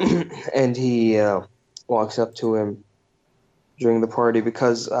movie, and he walks up to him during the party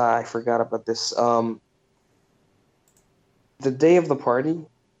because I forgot about this. The day of the party,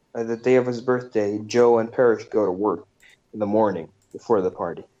 the day of his birthday, Joe and Parrish go to work in the morning before the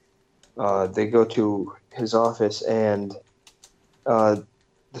party. They go to his office, and the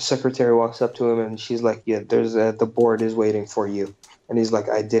secretary walks up to him, and she's like, "Yeah, there's the board is waiting for you." And he's like,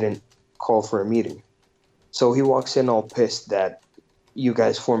 "I didn't call for a meeting." So he walks in all pissed that you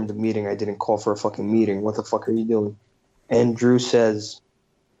guys formed a meeting. I didn't call for a fucking meeting. What the fuck are you doing? And Drew says,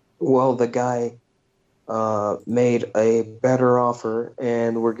 "Well, the guy made a better offer,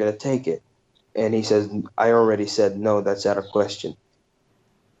 and we're going to take it." And he says, "I already said no, that's out of question."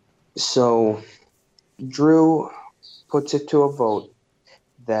 So Drew puts it to a vote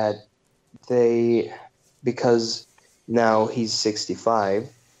that because now he's 65,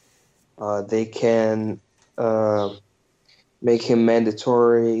 they can make him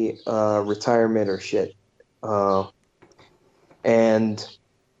mandatory retirement or shit. And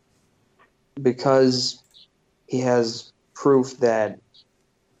because he has proof that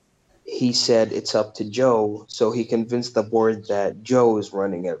he said it's up to Joe, so he convinced the board that Joe is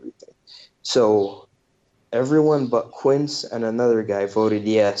running everything. So everyone but Quince and another guy voted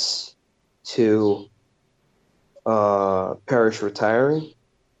yes to Parrish retiring.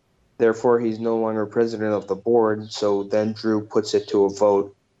 Therefore, he's no longer president of the board. So then Drew puts it to a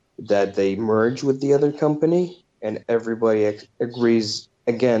vote that they merge with the other company, and everybody agrees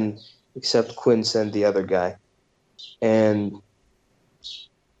again, except Quince and the other guy. And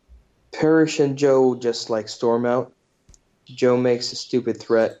Parrish and Joe just like storm out. Joe makes a stupid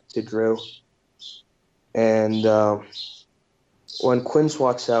threat to Drew, and when Quince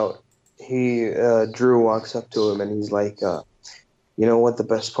walks out, Drew walks up to him and he's like, "You know what the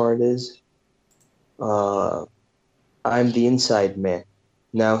best part is? Uh, I'm the inside man.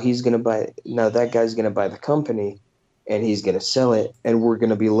 Now he's gonna buy. Now that guy's gonna buy the company, and he's gonna sell it, and we're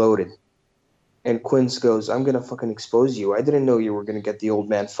gonna be loaded." And Quince goes, "I'm gonna fucking expose you. I didn't know you were gonna get the old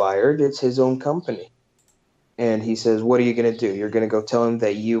man fired. It's his own company." And he says, "What are you gonna do? You're gonna go tell him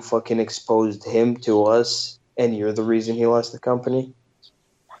that you fucking exposed him to us, and you're the reason he lost the company?"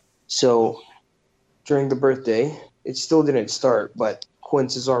 So during the birthday, it still didn't start, but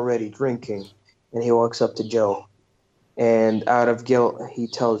Quince is already drinking, and he walks up to Joe. And out of guilt, he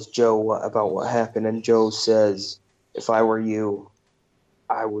tells Joe about what happened, and Joe says, "If I were you,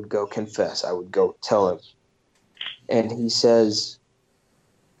 I would go confess. I would go tell him." And he says,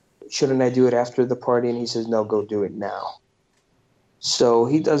 "Shouldn't I do it after the party?" And he says, "No, go do it now." So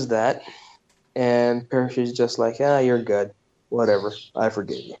he does that, and Parrish is just like, "You're good. Whatever. I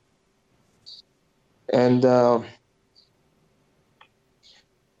forgive you." And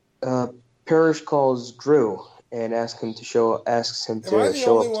Parrish calls Drew and asks him to show Am I the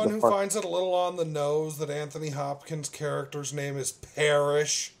show only up to one the who party. finds it a little on the nose that Anthony Hopkins' character's name is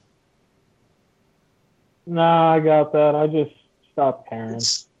Parrish? Nah, I got that. I just stopped caring.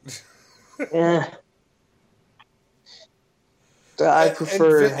 Yeah. I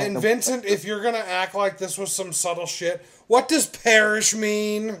prefer. And Vincent, if you're gonna act like this was some subtle shit, what does Parrish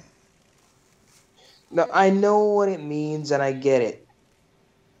mean? No, I know what it means and I get it.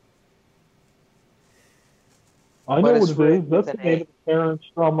 I know what it is. That's the name of the parents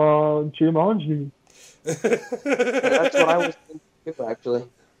from Jumanji. That's what I was thinking too, actually.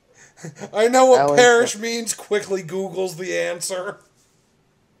 I know what Parrish means. Quickly Googles the answer.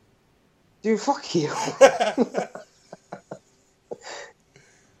 Dude, fuck you.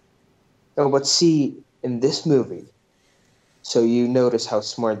 No, but see, in this movie, so you notice how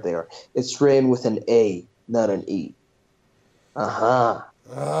smart they are. It's written with an A, not an E. Uh-huh.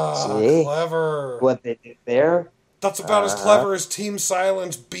 See? Clever. What they did there? That's about as clever as Team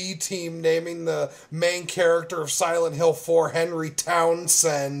Silent's B Team naming the main character of Silent Hill 4 Henry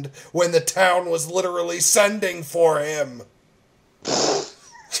Townsend when the town was literally sending for him.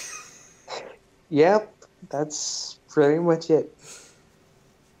 Yep, that's pretty much it.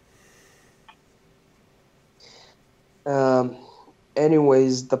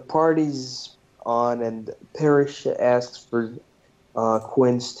 Anyways, the party's on, and Parrish asks for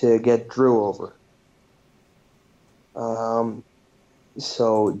Quince to get Drew over.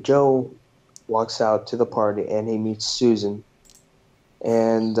 So Joe walks out to the party, and he meets Susan.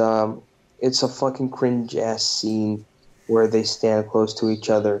 And it's a fucking cringe-ass scene where they stand close to each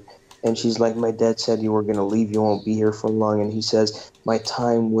other. And she's like, "My dad said you were going to leave. You won't be here for long." And he says, "My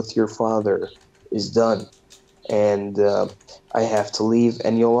time with your father is done. And I have to leave,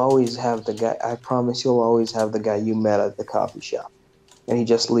 and you'll always have the guy. I promise you'll always have the guy you met at the coffee shop." And he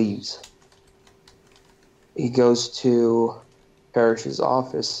just leaves. He goes to Parrish's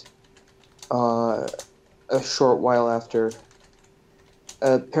office. A short while after,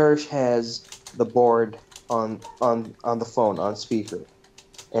 Parrish has the board on the phone on speaker,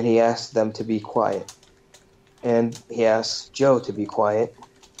 and he asks them to be quiet. And he asks Joe to be quiet.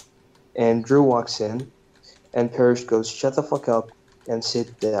 And Drew walks in. And Parrish goes, "Shut the fuck up and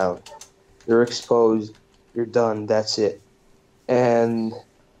sit down. You're exposed. You're done. That's it." And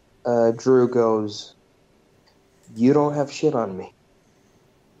Drew goes, "You don't have shit on me.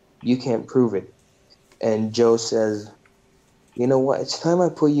 You can't prove it." And Joe says, "You know what? It's time I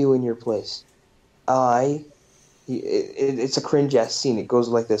put you in your place. It's a cringe-ass scene. It goes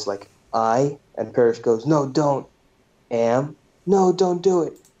like this, like, and Parrish goes, "No, don't. No, don't do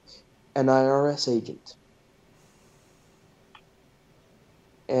it. An IRS agent."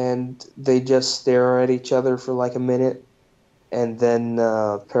 And they just stare at each other for like a minute. And then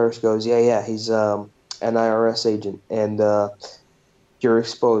Parrish goes, yeah, he's an IRS agent. And you're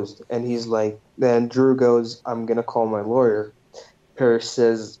exposed. And he's like, then Drew goes, "I'm going to call my lawyer." Parrish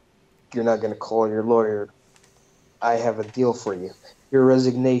says, "You're not going to call your lawyer. I have a deal for you. Your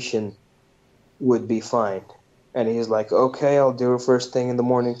resignation would be fine." And he's like, "Okay, I'll do it first thing in the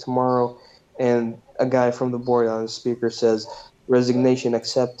morning tomorrow." And a guy from the board on the speaker says, "Resignation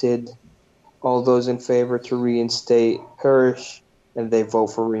accepted. All those in favor to reinstate Parrish," and they vote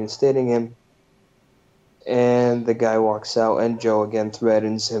for reinstating him. And the guy walks out, and Joe again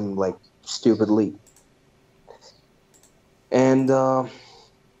threatens him like stupidly. And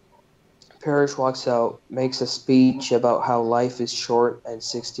Parrish walks out, makes a speech about how life is short and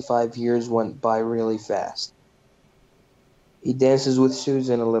 65 years went by really fast. He dances with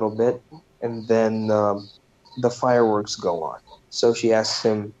Susan a little bit, and then the fireworks go on. So she asks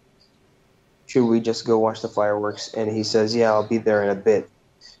him, should we just go watch the fireworks? And he says, yeah, I'll be there in a bit.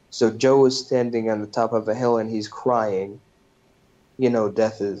 So Joe is standing on the top of a hill and he's crying. You know,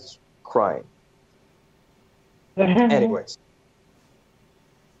 death is crying. Anyways,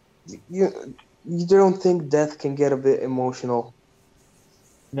 you don't think death can get a bit emotional?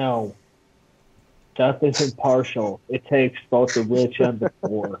 No. Death is impartial. It takes both the rich and the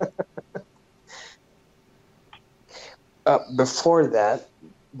poor.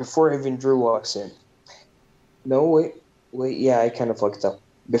 Before even Drew walks in. No, wait, yeah, I kind of fucked up.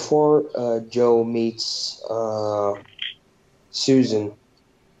 Before Joe meets Susan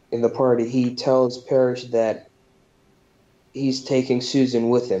in the party, he tells Parrish that he's taking Susan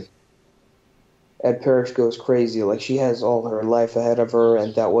with him. And Parrish goes crazy, like she has all her life ahead of her,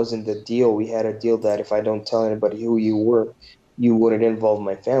 and that wasn't the deal. We had a deal that if I don't tell anybody who you were, you wouldn't involve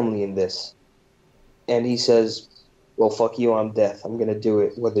my family in this. And he says, well, fuck you, I'm death. I'm gonna do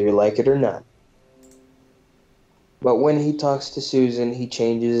it, whether you like it or not. But when he talks to Susan, he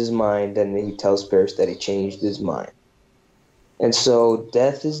changes his mind, and he tells Parrish that he changed his mind. And so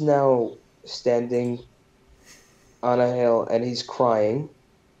Death is now standing on a hill, and he's crying.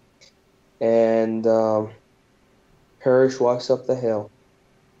 And Parrish walks up the hill,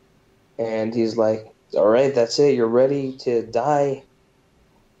 and he's like, all right, that's it. You're ready to die?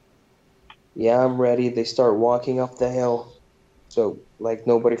 Yeah, I'm ready. They start walking up the hill. So, like,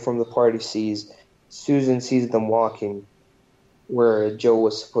 nobody from the party sees. Susan sees them walking where Joe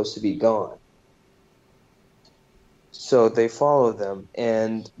was supposed to be gone. So they follow them,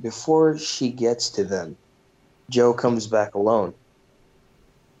 and before she gets to them, Joe comes back alone.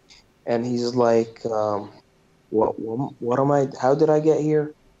 And he's like, what am I, how did I get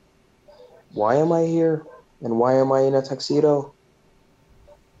here? Why am I here? And why am I in a tuxedo?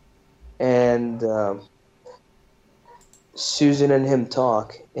 And Susan and him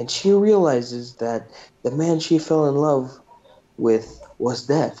talk, and she realizes that the man she fell in love with was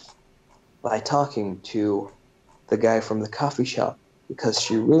Death by talking to the guy from the coffee shop, because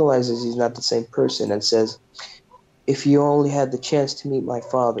she realizes he's not the same person, and says, if you only had the chance to meet my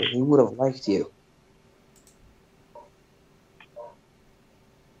father, he would have liked you.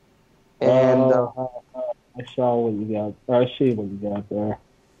 And I saw what you got. Or I see what you got there.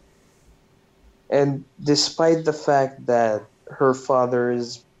 And despite the fact that her father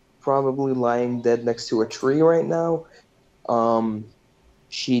is probably lying dead next to a tree right now,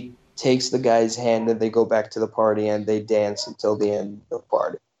 she takes the guy's hand and they go back to the party and they dance until the end of the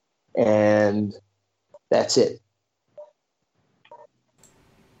party. And that's it.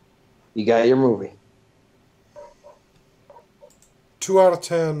 You got your movie. 2 out of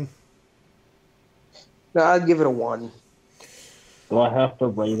 10. No, I'd give it a 1. Do I have to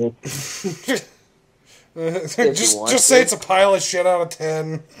rate it? just say it's a pile of shit out of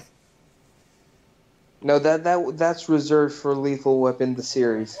 10. No, that's reserved for Lethal Weapon, the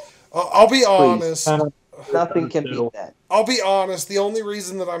series. I'll be honest. Nothing can beat that. I'll be honest. The only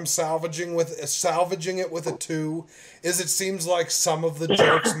reason that I'm salvaging it with a 2 is it seems like some of the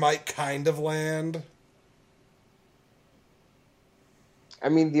jokes might kind of land. I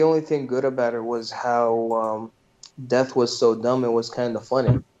mean, the only thing good about it was how Death was so dumb. It was kind of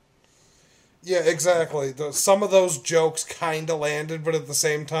funny. Yeah, exactly. Some of those jokes kind of landed, but at the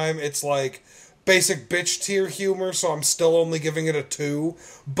same time, it's like basic bitch tier humor, so I'm still only giving it a 2.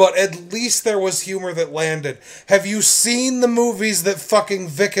 But at least there was humor that landed. Have you seen the movies that fucking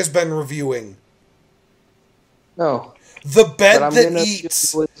Vic has been reviewing? No. The Bed That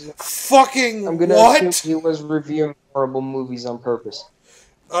Eats. Fucking I'm gonna what? assume he was reviewing horrible movies on purpose.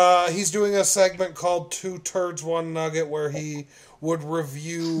 He's doing a segment called 2 Turds, 1 Nugget, where he would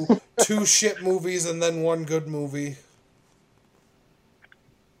review 2 shit movies and then 1 good movie.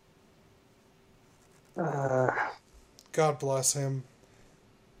 God bless him.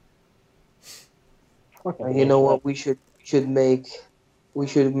 You know what? We should make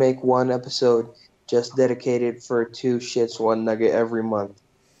 1 episode just dedicated for 2 shits, 1 nugget every month,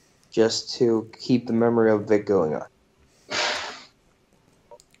 just to keep the memory of Vic going on.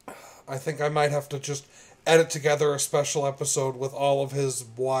 I think I might have to just edit together a special episode with all of his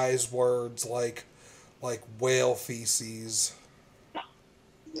wise words, like whale feces.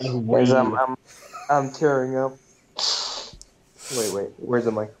 Guys, I'm tearing up. Wait, where's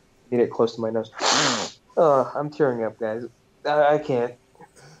the mic? Get it close to my nose. I'm tearing up, guys. I can't.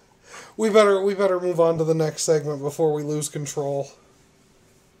 We better move on to the next segment before we lose control.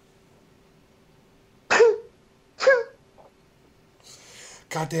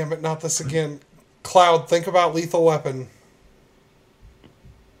 God damn it, not this again. Cloud, think about Lethal Weapon.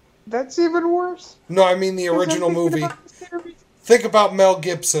 That's even worse. No, I mean the original movie. Think about Mel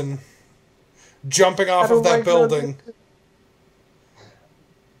Gibson jumping off of that building.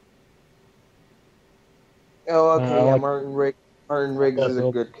 Oh, okay, yeah, Martin Riggs is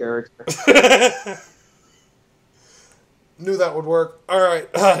a good character. Knew that would work. Alright,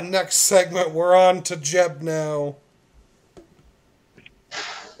 next segment, we're on to Jeb now.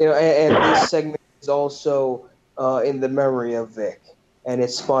 And this segment is also in the memory of Vic, and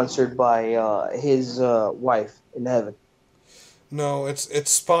it's sponsored by his wife in heaven. No,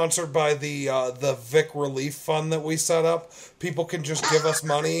 it's sponsored by the Vic Relief Fund that we set up. People can just give us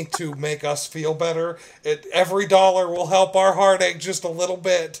money to make us feel better. Every dollar will help our heartache just a little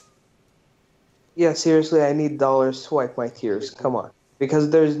bit. Yeah, seriously, I need dollars to wipe my tears. Come on,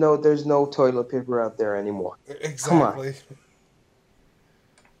 because there's no toilet paper out there anymore. Exactly.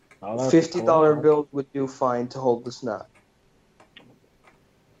 Come on. $50 bills would do fine to hold the snot.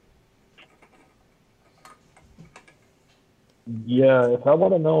 Yeah, if I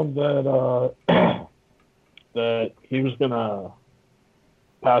would have known that that he was gonna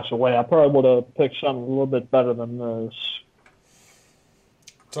pass away, I probably would have picked something a little bit better than this.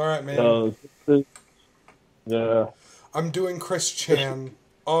 It's all right, man. Yeah. I'm doing Chris Chan.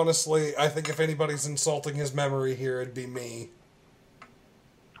 Honestly, I think if anybody's insulting his memory here, it'd be me.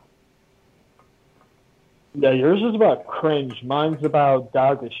 Yeah, yours is about cringe. Mine's about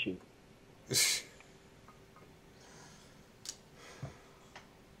dog issue.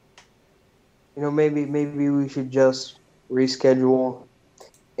 Maybe we should just reschedule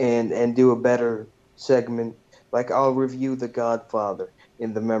and do a better segment. Like, I'll review The Godfather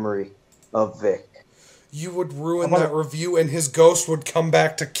in the memory of Vic. You would ruin that review and his ghost would come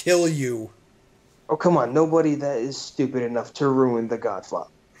back to kill you. Oh, come on. Nobody that is stupid enough to ruin The Godfather.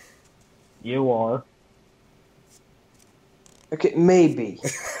 You are. Okay, maybe.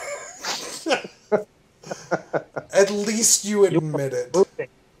 At least you admit it.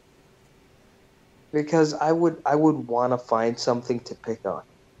 Because I would want to find something to pick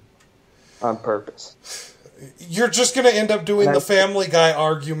on purpose. You're just going to end up doing the Family Guy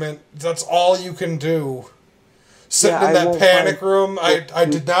argument. That's all you can do. Sitting in that panic room. I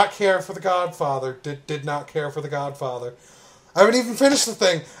did not care for The Godfather. Did not care for The Godfather. I haven't even finished the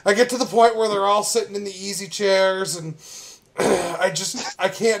thing. I get to the point where they're all sitting in the easy chairs and I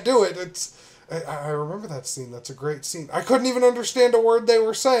can't do it. I remember that scene. That's a great scene. I couldn't even understand a word they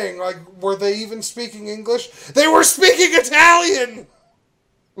were saying. Like, were they even speaking English? They were speaking Italian!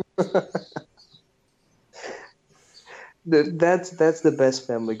 That's the best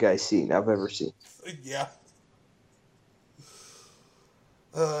Family Guy scene I've ever seen. Yeah.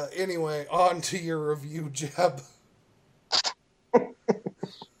 Anyway, on to your review, Jeb.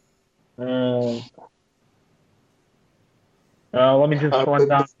 Let me just run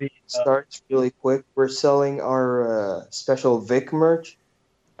down the... Starts really quick. We're selling our special Vic merch.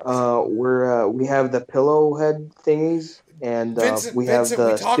 We have the pillow head thingies, and we have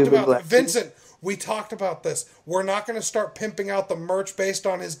the stupid black... Vincent, we talked about this. We're not going to start pimping out the merch based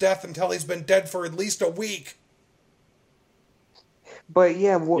on his death until he's been dead for at least a week. But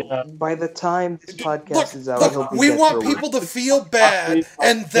by the time this podcast is out, we want people to feel bad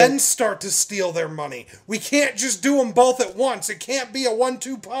and then start to steal their money. We can't just do them both at once. It can't be a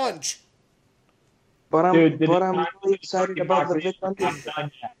 1-2 punch. But I'm really excited about the Vic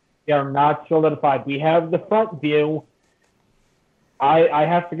Underground. They are not solidified. We have the front view. I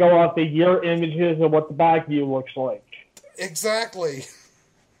have to go off the year images of what the back view looks like. Exactly.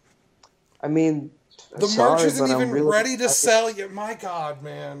 I mean... The merch isn't even ready to sell yet. My God,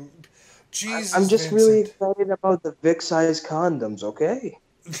 man. Jesus, I'm just Vincent. really excited about the Vic-size condoms, okay?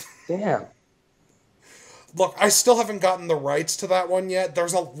 Damn. Look, I still haven't gotten the rights to that one yet.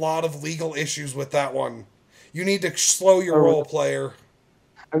 There's a lot of legal issues with that one. You need to slow your role player.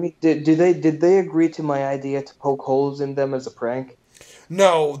 I mean, did they agree to my idea to poke holes in them as a prank?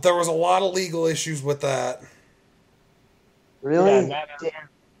 No, there was a lot of legal issues with that. Really? Yeah, that's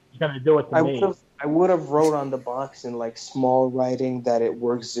going to do it to me. I would have wrote on the box in like small writing that it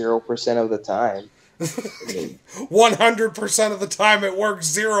works 0% of the time. 100% of the time it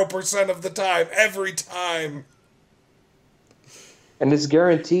works 0% of the time, every time. And it's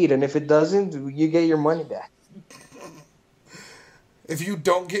guaranteed, and if it doesn't, you get your money back. If you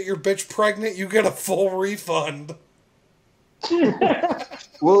don't get your bitch pregnant, you get a full refund.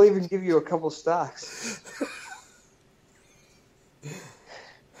 We'll even give you a couple stocks.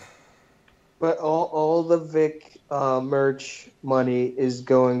 But all the Vic merch money is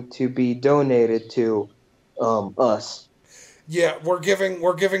going to be donated to us. Yeah, we're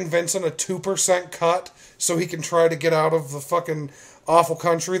giving Vincent a 2% cut so he can try to get out of the fucking awful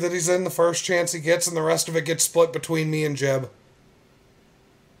country that he's in the first chance he gets, and the rest of it gets split between me and Jeb.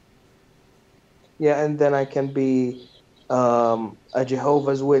 Yeah, and then I can be a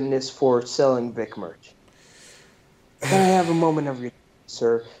Jehovah's Witness for selling Vic merch. Can I have a moment of your time,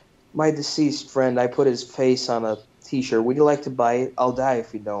 sir? My deceased friend, I put his face on a T-shirt. Would you like to buy it? I'll die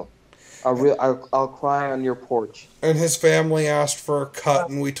if you don't. I'll cry on your porch. And his family asked for a cut,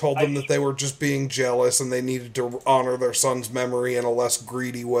 and we told them that they were just being jealous and they needed to honor their son's memory in a less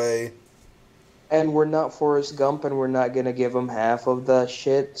greedy way. And we're not Forrest Gump, and we're not gonna give him half of the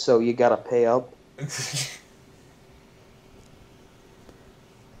shit, so you gotta pay up.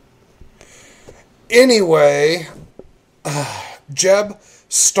 Anyway, Jeb,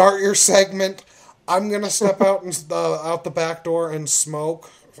 start your segment. I'm gonna step out out the back door and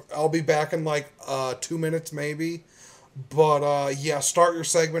smoke. I'll be back in like 2 minutes maybe. But yeah, start your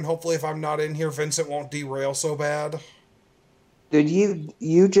segment. Hopefully, if I'm not in here, Vincent won't derail so bad. Dude,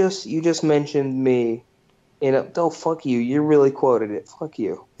 you just mentioned me. Oh, fuck you. You really quoted it. Fuck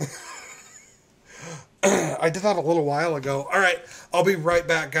you. I did that a little while ago. All right, I'll be right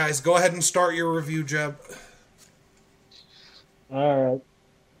back, guys. Go ahead and start your review, Jeb. All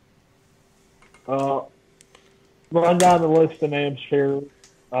right. Run down the list of names here.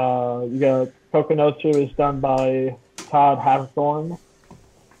 You got Kokonotsu is done by Todd Haverthorne.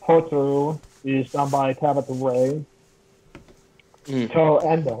 Hotaru is done by Tabitha Ray. Toe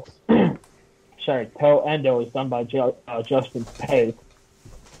Endo. Toe Endo is done by Justin Pate.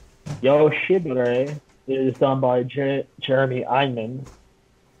 Yoshibare is done by Jeremy Einman.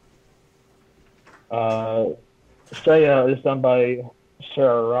 Seiya is done by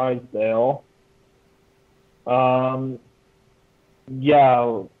Sarah Rydell.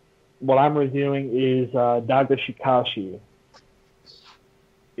 Yeah, what I'm reviewing is Dagashikashi.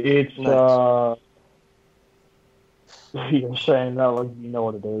 It's nice. You're saying that like you know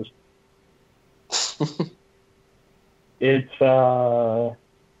what it is. It's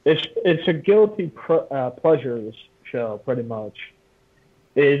a guilty pleasures show, pretty much.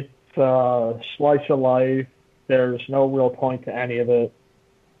 It's slice of life. There's no real point to any of it.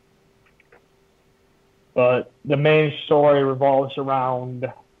 But the main story revolves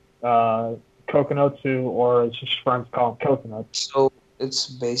around Kokonotsu, or as his friends call him, Coconut. So it's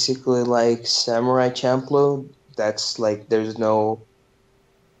basically like Samurai Champloo. That's like there's no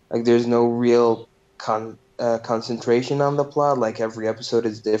real concentration on the plot. Like every episode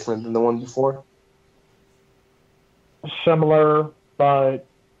is different than the one before. Similar, but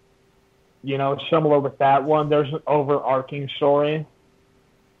similar with that one. There's an overarching story.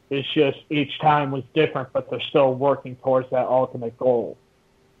 It's just each time was different, but they're still working towards that ultimate goal.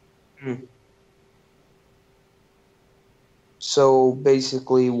 So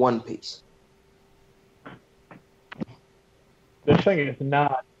basically, One Piece. This thing is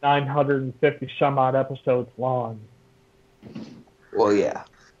not 950 some odd episodes long. Well, yeah.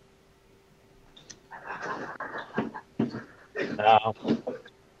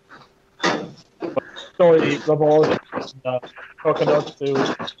 Story revolves around Kokonotsu,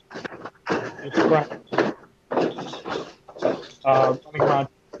 his friends, running around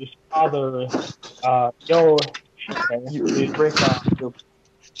his father,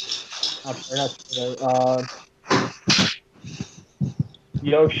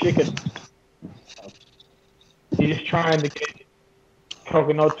 Yoshika. He's trying to get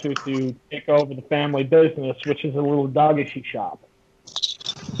Kokonotsu to take over the family business, which is a little doggishi shop.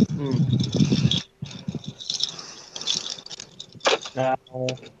 Now,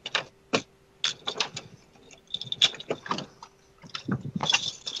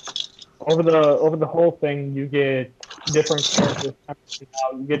 over the whole thing, you get different characters.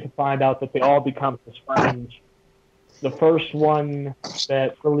 You get to find out that they all become his friends. The first one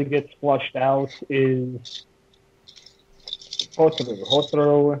that really gets flushed out is Hotaru.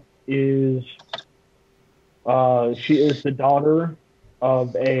 Hotaru is she is the daughter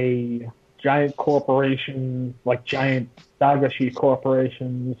of a giant corporation, like giant Dagashi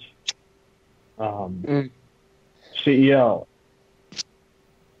Corporation's CEO.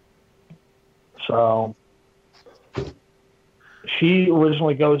 So she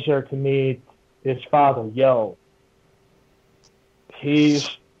originally goes there to meet his father, Yo. Yo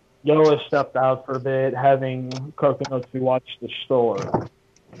has stepped out for a bit, having Kokonotsu watch the store.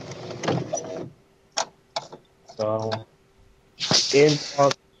 So,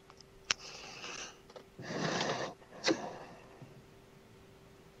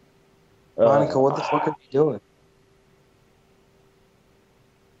 Monica, what the fuck are you doing?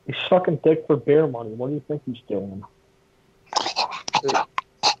 He's sucking dick for beer money. What do you think he's doing?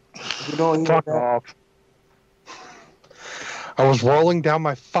 You don't hear Fuck that? off. I was rolling down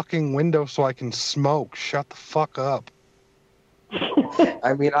my fucking window so I can smoke. Shut the fuck up.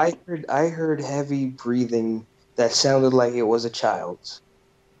 I mean, I heard heavy breathing that sounded like it was a child's.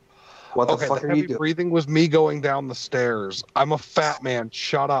 What the Okay, fuck the are heavy you doing? breathing was me going down the stairs. I'm a fat man.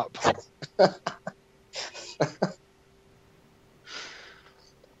 Shut up.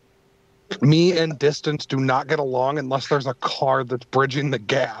 Me and distance do not get along unless there's a car that's bridging the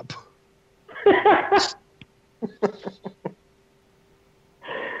gap.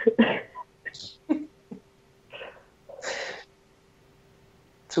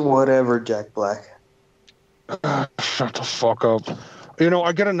 To whatever, Jack Black. Shut the fuck up. You know,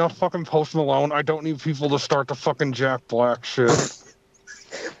 I get enough fucking Post Malone. I don't need people to start the fucking Jack Black shit.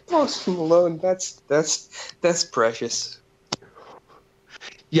 Post Malone, that's precious.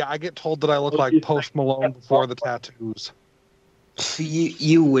 Yeah, I get told that I look like Post Malone before the tattoos.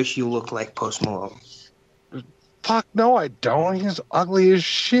 You wish you looked like Post Malone. Fuck no, I don't. He's ugly as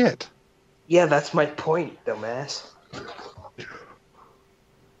shit. Yeah, that's my point, dumbass.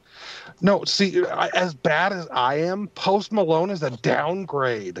 No, see, as bad as I am, Post Malone is a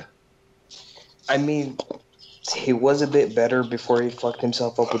downgrade. I mean, he was a bit better before he fucked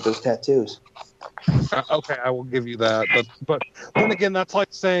himself up with those tattoos. Okay, I will give you that. But then again, that's like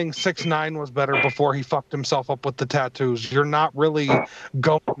saying 6ix9ine was better before he fucked himself up with the tattoos. You're not really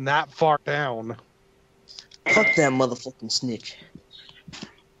going that far down. Fuck that motherfucking snitch.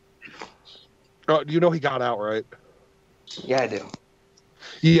 You know he got out, right? Yeah, I do.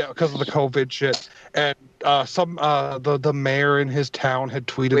 Yeah, because of the COVID shit. And the mayor in his town had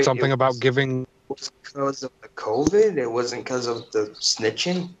tweeted something about giving. It was because of the COVID? It wasn't because of the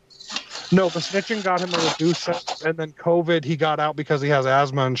snitching? No, the snitching got him a reduced sentence, and then COVID, he got out because he has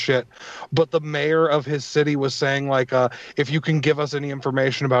asthma and shit. But the mayor of his city was saying, like, if you can give us any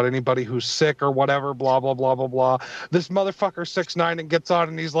information about anybody who's sick or whatever, blah, blah, blah, blah, blah. This motherfucker 6ix9ine and gets on,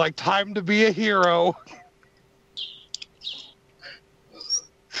 and he's like, time to be a hero.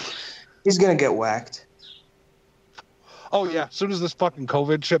 He's gonna get whacked. Oh, yeah, as soon as this fucking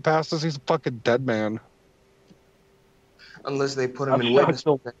COVID shit passes, he's a fucking dead man. Unless they put him in witness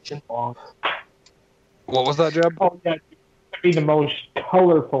protection. What was that, Jeb? Oh, yeah, be the most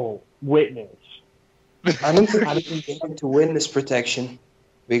colorful witness. I don't think get him to witness protection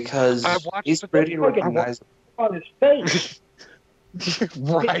because he's pretty recognizable. On his face.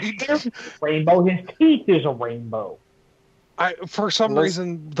 Right? His hair's a rainbow. His teeth is a rainbow. For some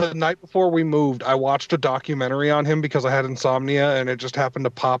reason, the night before we moved, I watched a documentary on him because I had insomnia, and it just happened to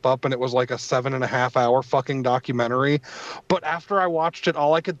pop up, and it was like a 7.5-hour fucking documentary. But after I watched it,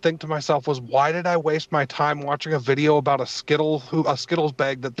 all I could think to myself was, why did I waste my time watching a video about a Skittles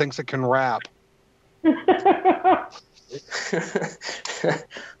bag that thinks it can rap?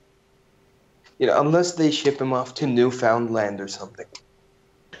 Unless they ship him off to Newfoundland or something.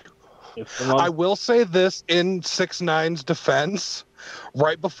 I will say this in 6ix9ine's defense.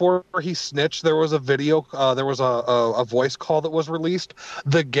 Right before he snitched, there was a video, there was a voice call that was released.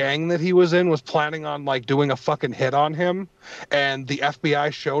 The gang that he was in was planning on, like, doing a fucking hit on him, and the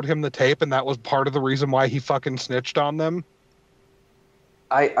FBI showed him the tape, and that was part of the reason why he fucking snitched on them.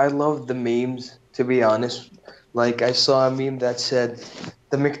 I love the memes, to be honest. Like, I saw a meme that said,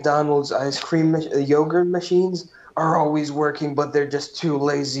 the McDonald's ice cream yogurt machines are always working, but they're just too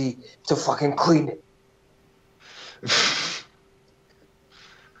lazy to fucking clean it.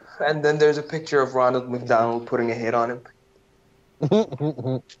 And then there's a picture of Ronald McDonald putting a hit on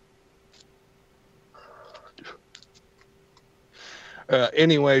him.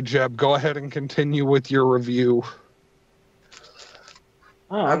 Anyway, Jeb, go ahead and continue with your review.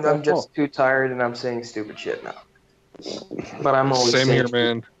 I'm just too tired and I'm saying stupid shit now. But I'm always Same saying here,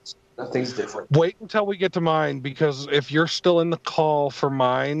 man. Nothing's different. Wait until we get to mine, because if you're still in the call for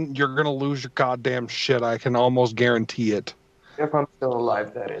mine, you're going to lose your goddamn shit. I can almost guarantee it. If I'm still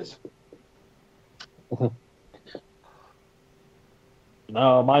alive, that is.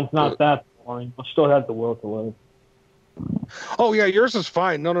 No, mine's not that boring. I still have the will to live. Oh, yeah, yours is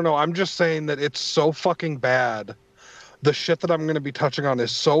fine. No. I'm just saying that it's so fucking bad. The shit that I'm going to be touching on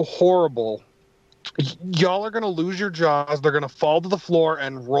is so horrible. Y'all are going to lose your jaws. They're going to fall to the floor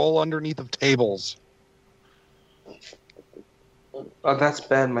and roll underneath of tables. Oh, that's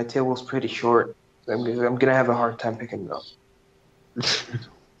bad. My table's pretty short. I'm going to have a hard time picking it up.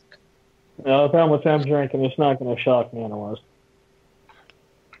 No, if I'm with I'm drinking, it's not going to shock me otherwise.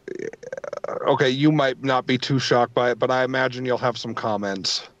 Okay, you might not be too shocked by it, but I imagine you'll have some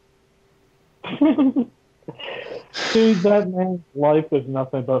comments. Dude, that man's life is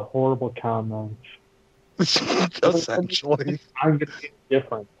nothing but horrible comments. Essentially. I'm going to be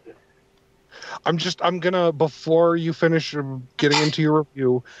different. I'm gonna, before you finish getting into your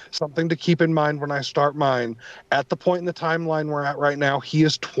review, something to keep in mind when I start mine. At the point in the timeline we're at right now, he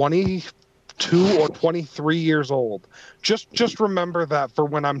is 22 or 23 years old. Just remember that for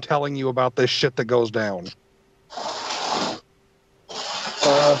when I'm telling you about this shit that goes down.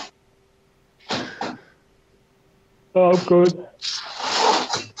 Oh, good.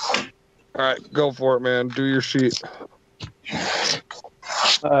 All right, go for it, man. Do your sheet.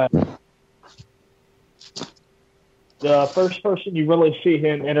 The first person you really see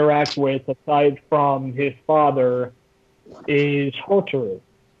him interact with, aside from his father, is Hotaru.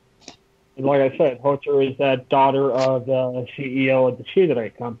 And like I said, Hotaru is that daughter of the CEO of the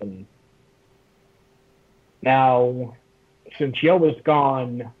Chidare company. Now, since Yo is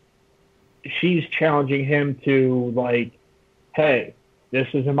gone, she's challenging him to, like, hey, this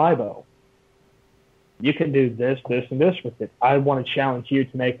is a Maibo. You can do this, this, and this with it. I want to challenge you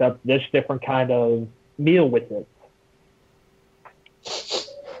to make up this different kind of meal with it.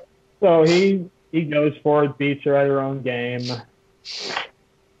 So he goes for it, beats her at her own game.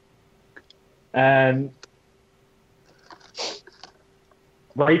 And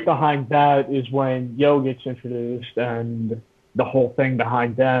right behind that is when Yo gets introduced and the whole thing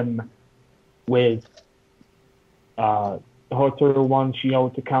behind them with Hotaru wants Yo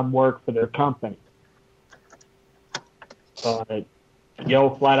to come work for their company. But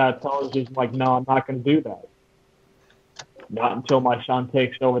Yo flat out tells him, like, no, I'm not going to do that. Not until my son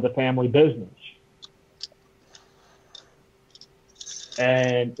takes over the family business.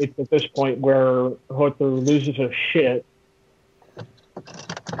 And it's at this point where Hotaru loses her shit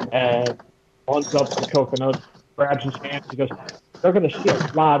and runs up to Coconut, grabs his hand, and goes, they're going to see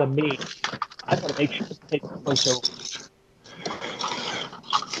a lot of me. I got to make sure to take the place over.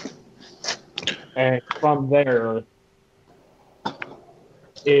 And from there,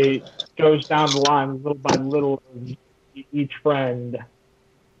 it goes down the line little by little. Each friend,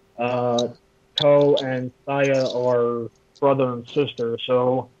 Ko and Saya are brother and sister,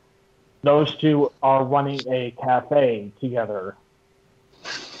 so those two are running a cafe together.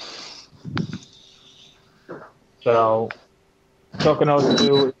 So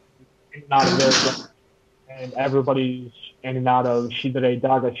Tokunosu is in and out of there, and everybody's in and out of Shidare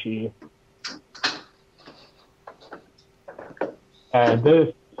Dagashi. And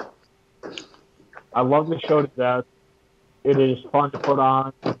this, I love the show to death. It is fun to put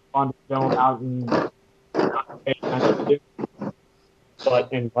on, fun to film out and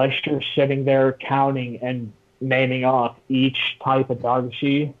but unless you're sitting there counting and naming off each type of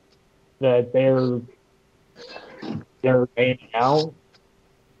dagashi that they're naming out,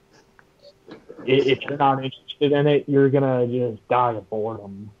 if you're not interested in it, you're gonna just die of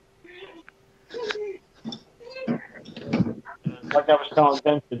boredom. Like I was telling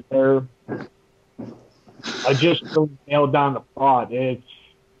Vincent, I just really nailed down the plot. It's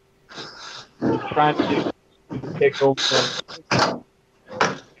trying to take over, and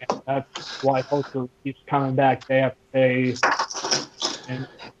that's why Hotaru keeps coming back day after day and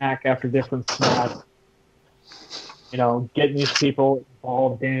snack after different snack. You know, getting these people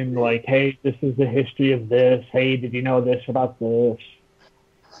involved in, like, hey, this is the history of this. Hey, did you know this about this?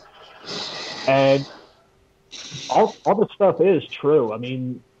 And all the stuff is true. I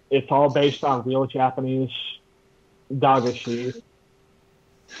mean, it's all based on real Japanese dagashi.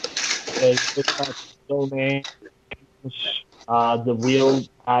 It's got still names, the real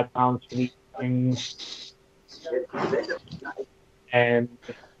backgrounds for these things, and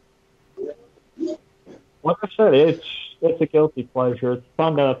like I said, it's a guilty pleasure. It's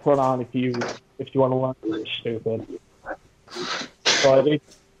fun to put on if you want to learn something stupid. But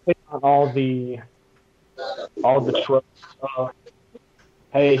it's on all the tropes.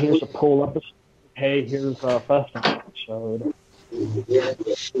 Hey, here's a pool episode. Hey, here's a festival episode.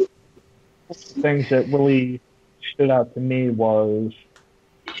 Things that really stood out to me was,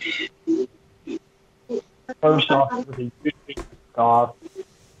 first off, the YouTube off,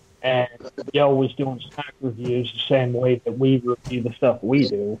 and Yo was doing snack reviews the same way that we review the stuff we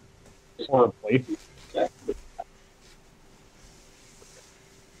do, horribly.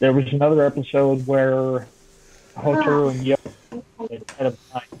 There was another episode where Hotaru and Yo had a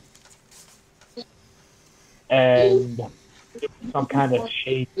night, and it was some kind of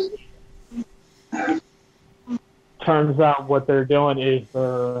shade. Turns out what they're doing is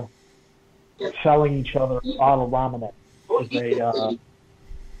they're selling each other bottle ramen as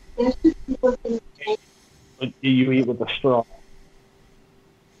what you eat with a straw.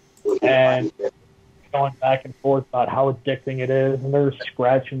 And going back and forth about how addicting it is, and they're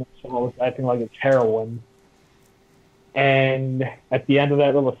scratching themselves, acting like it's heroin. And at the end of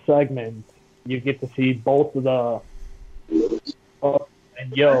that little segment, you get to see both of the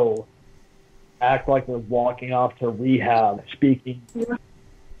and Yo act like they're walking off to rehab, speaking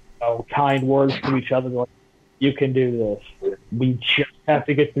kind words to each other, like, you can do this. We just have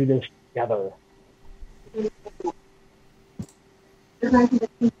to get through this together. One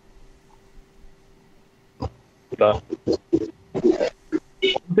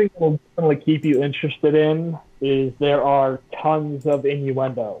thing that will definitely keep you interested in is there are tons of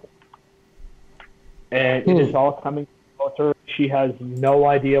innuendo. And it is all coming closer. She has no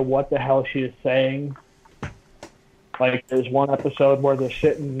idea what the hell she is saying. Like, there's one episode where they're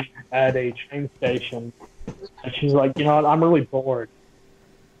sitting at a train station, and she's like, you know what, I'm really bored.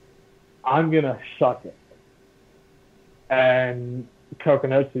 I'm going to suck it. And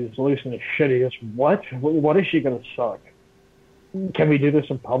Coconutsu is losing his shit. He goes, what? What is she going to suck? Can we do this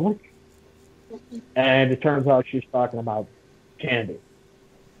in public? And it turns out she's talking about candy.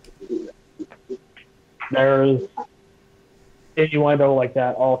 There's innuendo like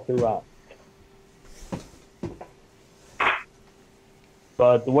that all throughout.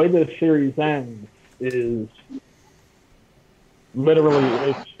 But the way this series ends is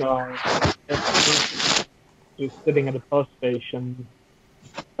literally it's sitting at a bus station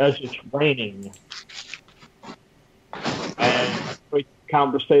as it's raining. And quick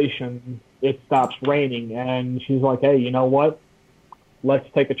conversation, it stops raining, and she's like, hey, you know what? Let's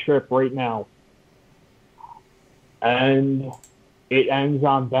take a trip right now. And it ends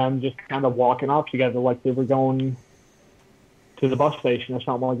on them just kind of walking off together like they were going to the bus station or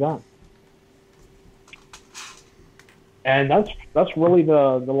something like that. And that's really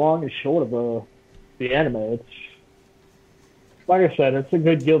the long and short of the anime. It's, like I said, it's a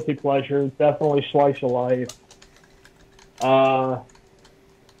good guilty pleasure. Definitely slice of life.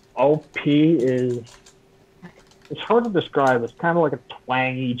 OP is, it's hard to describe. It's kind of like a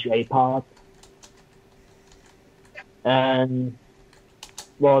twangy J-pop. And,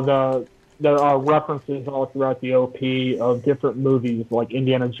 well, there are references all throughout the OP of different movies like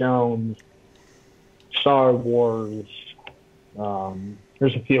Indiana Jones, Star Wars,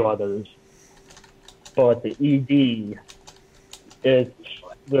 there's a few others. But the ED,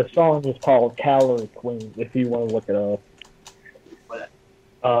 the song is called Calorie Queen, if you want to look it up.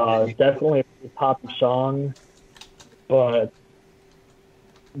 Definitely a pretty popular song, but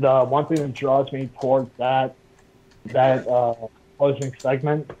the one thing that draws me towards that closing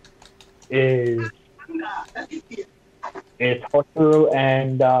segment is Hotaru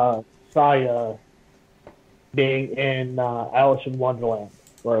and Saya being in Alice in Wonderland,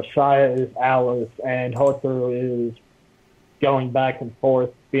 where Saya is Alice and Hotaru is going back and forth,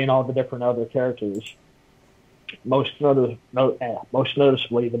 being all the different other characters. Most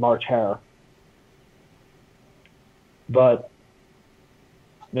noticeably the March Hare. But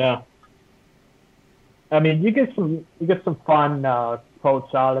yeah, I mean, you get some fun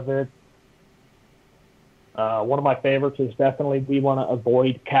quotes out of it. One of my favorites is definitely we want to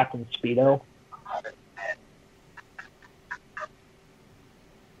avoid Captain Speedo.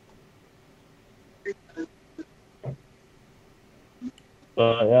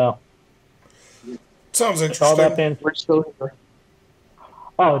 Yeah. Sounds interesting. We're still here.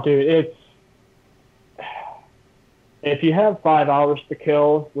 Oh, dude, if you have 5 hours to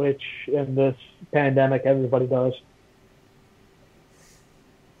kill, which in this pandemic everybody does,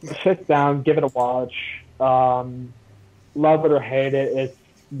 sit down, give it a watch. Love it or hate it, it's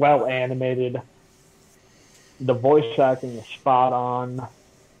well animated. The voice acting is spot on.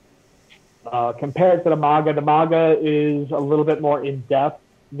 Compared to the manga is a little bit more in depth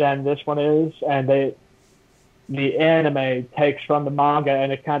than this one is, and the anime takes from the manga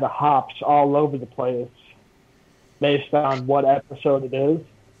and it kind of hops all over the place based on what episode it is.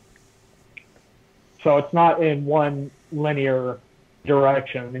 So it's not in one linear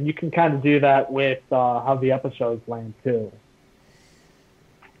direction, and you can kind of do that with how the episodes land too.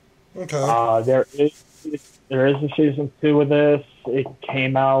 Okay. There is a season 2 of this. It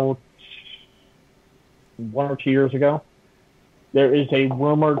came out 1 or 2 years ago. There is a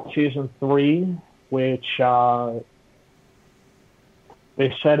rumored season 3, which they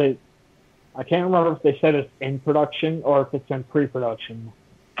said it. I can't remember if they said it's in production or if it's in pre-production.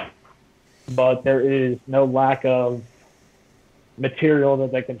 But there is no lack of material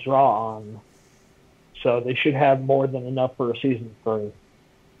that they can draw on. So they should have more than enough for a season 3.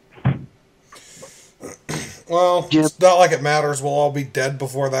 Well, it's not like it matters. We'll all be dead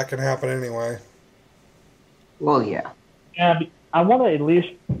before that can happen anyway. Well, yeah. Yeah, I want to at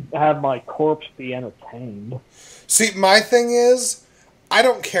least have my corpse be entertained. See, my thing is, I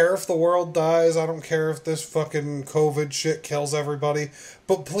don't care if the world dies. I don't care if this fucking COVID shit kills everybody.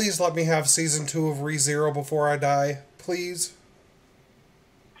 But please let me have season 2 of ReZero before I die. Please.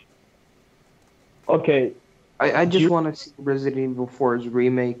 Okay. I just want to see Resident Evil 4's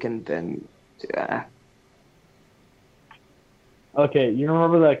remake and then... Okay, you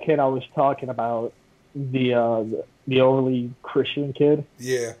remember that kid I was talking about? The overly Christian kid?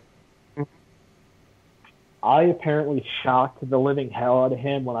 Yeah. I apparently shocked the living hell out of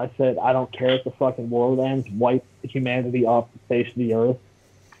him when I said, I don't care if the fucking world ends, wipe humanity off the face of the earth.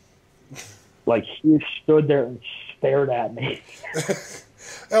 Like, he stood there and stared at me.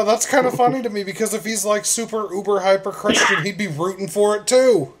 Oh, that's kind of funny to me, because if he's like super uber hyper Christian, he'd be rooting for it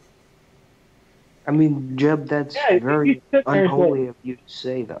too. I mean, Jeb, that's very unholy of you to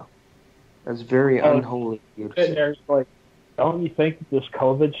say, though. That's very unholy of you to say. Like, don't you think that this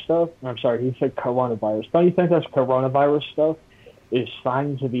COVID stuff, I'm sorry, he said coronavirus, don't you think this coronavirus stuff is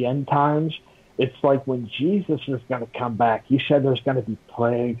signs of the end times? It's like when Jesus is going to come back, he said there's going to be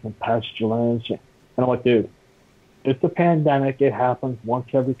plagues and pestilence. And I'm like, dude, it's a pandemic. It happens once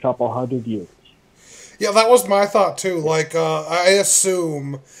every couple 100 years. Yeah, that was my thought too. Like, I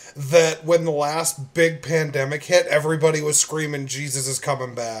assume that when the last big pandemic hit, everybody was screaming, Jesus is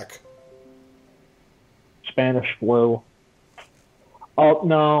coming back. Spanish flu. Oh,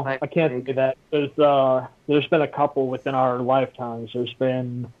 no, I can't say that. There's been a couple within our lifetimes. There's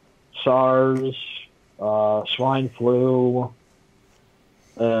been SARS, swine flu,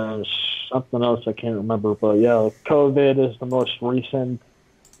 something else I can't remember. But yeah, COVID is the most recent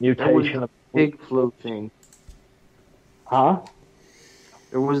mutation of pig flu thing. Huh?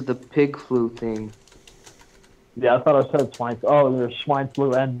 There was the pig flu thing. Yeah, I thought I said swine flu. Oh, there's swine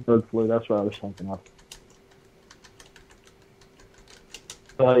flu and bird flu. That's what I was thinking of.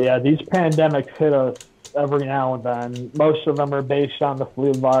 But yeah, these pandemics hit us every now and then. Most of them are based on the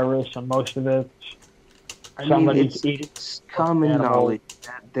flu virus, and most of it's common knowledge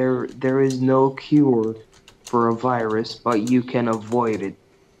that there is no cure for a virus, but you can avoid it.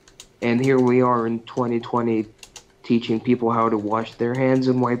 And here we are in 2020 teaching people how to wash their hands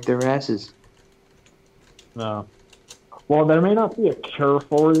and wipe their asses. No. Well, there may not be a cure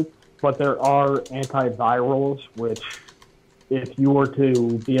for it, but there are antivirals, which, if you were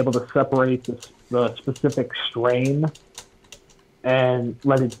to be able to separate the specific strain and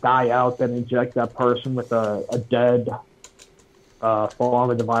let it die out, then inject that person with a dead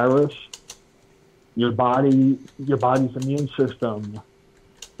form of the virus, your body's immune system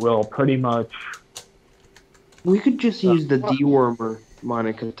will pretty much... We could just use the dewormer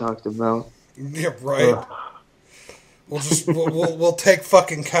Monica talked about. Yeah, right. We'll take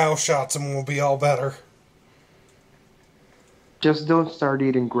fucking cow shots and we'll be all better. Just don't start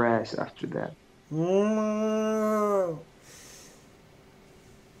eating grass after that. Oh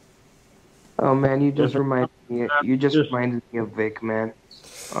man, you just reminded me of Vic, man.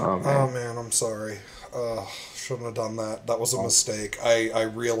 Oh man, I'm sorry. Shouldn't have done that. That was a mistake. I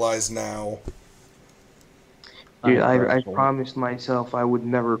realize now. Dude, I promised myself I would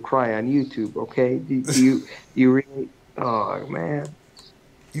never cry on YouTube, okay? Do you really... Oh, man.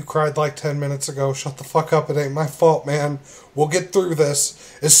 You cried like 10 minutes ago. Shut the fuck up. It ain't my fault, man. We'll get through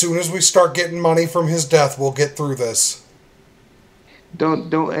this. As soon as we start getting money from his death, we'll get through this.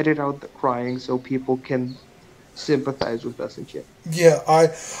 Don't edit out the crying so people can sympathize with us and shit. Yeah,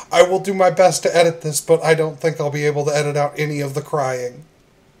 I will do my best to edit this, but I don't think I'll be able to edit out any of the crying.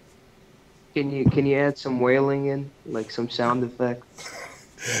 Can you add some wailing in, like some sound effects?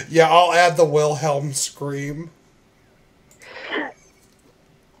 Yeah, I'll add the Wilhelm scream.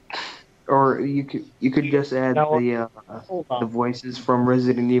 Or you could just add the voices from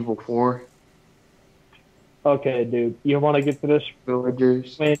Resident Evil 4. Okay, dude, you want to get to this?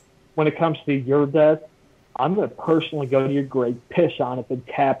 Villagers. When it comes to your death, I'm going to personally go to your grave, piss on it, and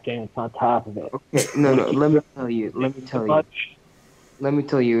tap dance on top of it. Okay, no, let me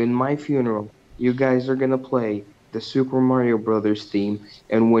tell you, in my funeral, you guys are going to play the Super Mario Brothers theme,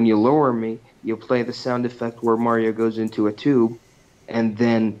 and when you lower me, you'll play the sound effect where Mario goes into a tube, and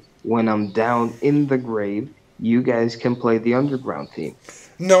then when I'm down in the grave, you guys can play the underground theme.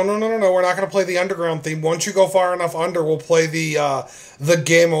 No, we're not going to play the underground theme. Once you go far enough under, we'll play the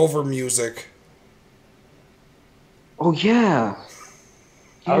game over music. Oh, yeah.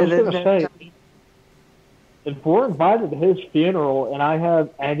 I was going to say, if we're invited to his funeral and I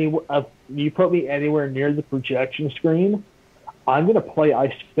have you put me anywhere near the projection screen, I'm going to play I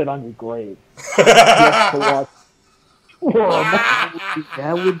Spit on Your Grave. Just to watch.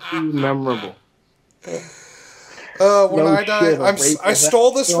 That would be memorable. When I die, I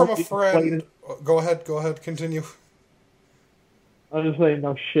stole this from a friend. Go ahead, continue. I was saying,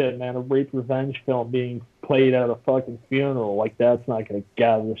 no shit, man. A rape revenge film being played at a fucking funeral, like, that's not going to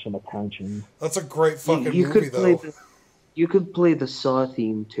gather some attention. That's a great fucking you movie, could play though. You could play the Saw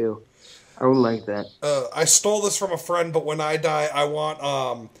theme, too. I would like that. I stole this from a friend, but when I die, I want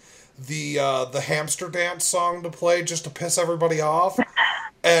the hamster dance song to play just to piss everybody off.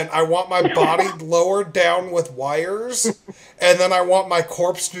 And I want my body lowered down with wires. And then I want my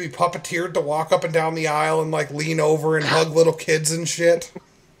corpse to be puppeteered to walk up and down the aisle and, like, lean over and hug little kids and shit.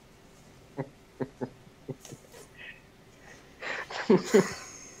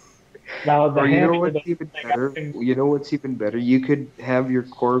 Now, or you know what's even better? You know what's even better? You could have your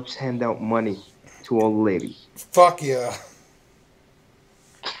corpse hand out money to old lady. Fuck yeah.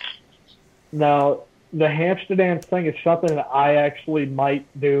 Now, the hamster dance thing is something that I actually might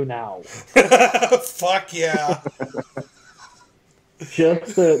do now. Fuck yeah.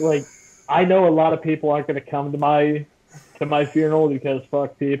 Just to, like, I know a lot of people aren't going to come to my funeral because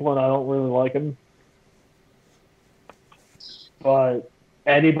fuck people and I don't really like them. But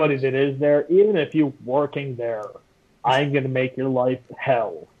anybody that is there, even if you're working there, I'm going to make your life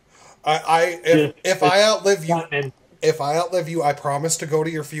hell. If I outlive you, I promise to go to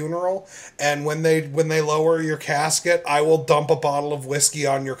your funeral, and when they lower your casket, I will dump a bottle of whiskey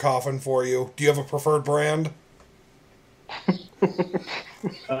on your coffin for you. Do you have a preferred brand?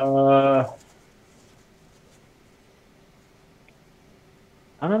 I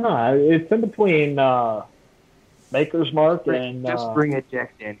don't know. It's in between Maker's Mark and... Just bring a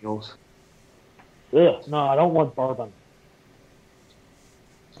Jack Daniels. Ugh, no, I don't want bourbon.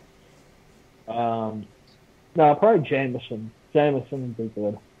 No, probably Jameson. Jameson would be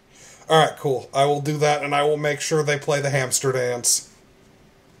good. Alright, cool. I will do that, and I will make sure they play the hamster dance.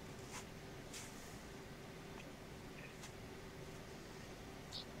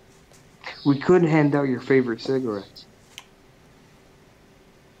 We could hand out your favorite cigarettes.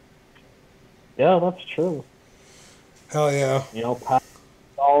 Yeah, that's true. Hell yeah. You know, pack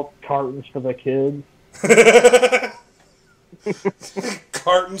all cartons for the kids.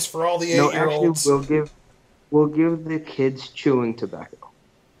 Cartons for all the 8-year-olds. No, actually, we'll give the kids chewing tobacco.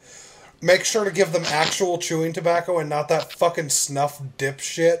 Make sure to give them actual chewing tobacco and not that fucking snuff dip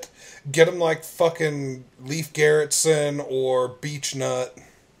shit. Get them like fucking Leaf Garretson or Beech Nut.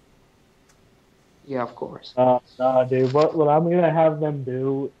 Yeah, of course. Dude, what I'm going to have them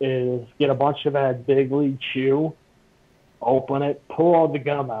do is get a bunch of that Big League Chew, open it, pull all the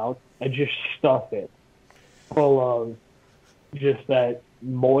gum out, and just stuff it full of just that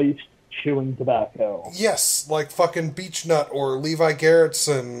moist chewing tobacco. Yes, like fucking Beech Nut or Levi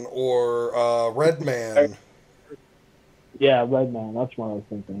Garretson or Redman. Yeah, Redman, that's what I was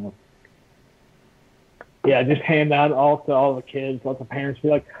thinking of. Yeah, just hand that all to all the kids, let the parents be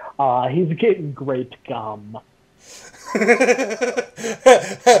like, he's getting grape gum.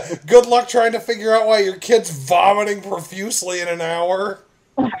 Good luck trying to figure out why your kid's vomiting profusely in an hour.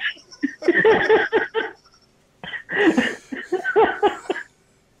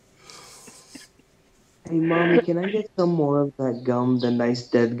 Hey, Mommy, can I get some more of that gum the nice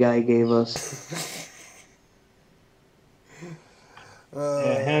dead guy gave us?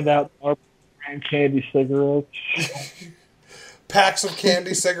 Hand out our candy cigarettes. Packs of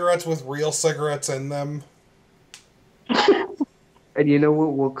candy cigarettes with real cigarettes in them. And you know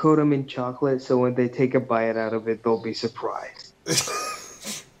what? We'll coat them in chocolate so when they take a bite out of it, they'll be surprised.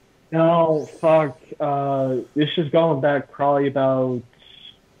 No, fuck. This is going back probably about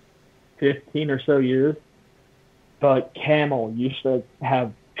 15 or so years. But Camel used to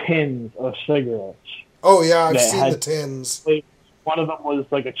have tins of cigarettes. Oh, yeah, I've seen the tins. One of them was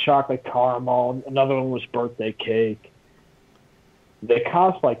like a chocolate caramel. Another one was birthday cake. They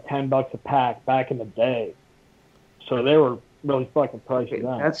cost like $10 a pack back in the day. So they were really fucking pricey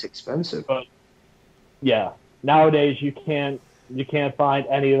then. That's expensive. But, yeah. Nowadays, you can't find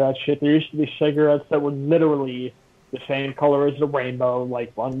any of that shit. There used to be cigarettes that were literally the same color as the rainbow.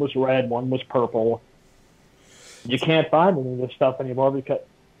 Like, one was red, one was purple. You can't find any of this stuff anymore because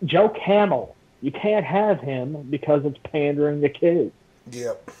Joe Camel, you can't have him because it's pandering to kids.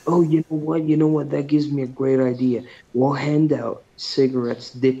 Yep. Oh, you know what? That gives me a great idea. We'll hand out cigarettes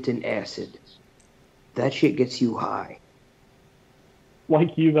dipped in acid. That shit gets you high.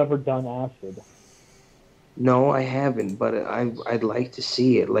 Like you've ever done acid. No, I haven't, but I'd like to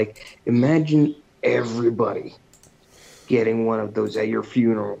see it. Like, imagine everybody getting one of those at your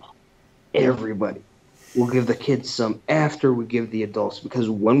funeral. Everybody. We'll give the kids some after we give the adults, because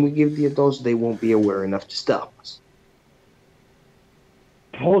when we give the adults, they won't be aware enough to stop us.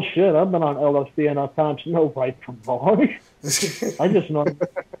 Bullshit, I've been on LSD enough times to know right from wrong. I just know.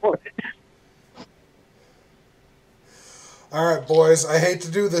 Alright, boys, I hate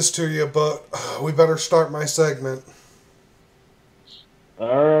to do this to you, but we better start my segment.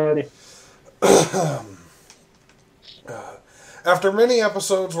 Alrighty. After many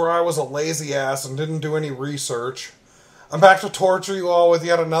episodes where I was a lazy ass and didn't do any research, I'm back to torture you all with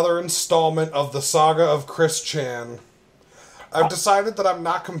yet another installment of the saga of Chris Chan. I've decided that I'm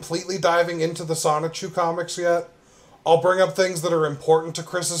not completely diving into the Sonichu comics yet. I'll bring up things that are important to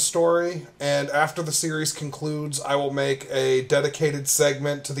Chris's story, and after the series concludes, I will make a dedicated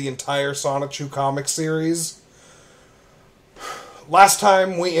segment to the entire Sonichu comic series. Last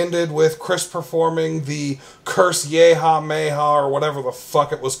time we ended with Chris performing the Curse Yeha Meha, or whatever the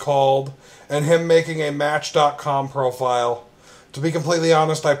fuck it was called, and him making a Match.com profile. To be completely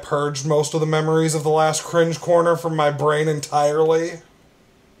honest, I purged most of the memories of the last Cringe Corner from my brain entirely.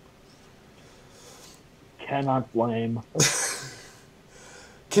 Cannot blame.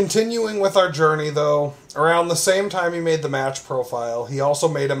 Continuing with our journey, though, around the same time he made the Match profile, he also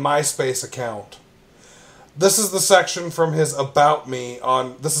made a MySpace account. This is the section from his About Me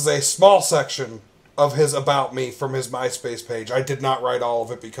this is a small section of his About Me from his MySpace page. I did not write all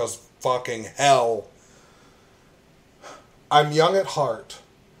of it because fucking hell. I'm young at heart.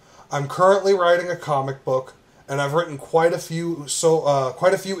 I'm currently writing a comic book, and I've written quite a few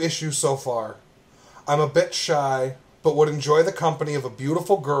issues so far. I'm a bit shy, but would enjoy the company of a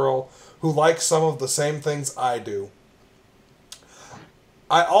beautiful girl who likes some of the same things I do.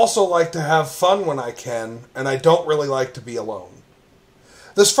 I also like to have fun when I can, and I don't really like to be alone.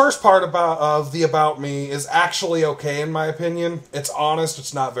 This first part of the About Me is actually okay in my opinion. It's honest,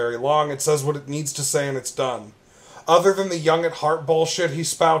 it's not very long, it says what it needs to say and it's done. Other than the young at heart bullshit he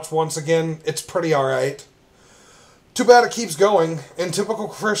spouts once again, it's pretty alright. Too bad it keeps going. In typical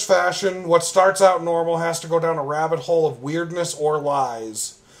Chris fashion, what starts out normal has to go down a rabbit hole of weirdness or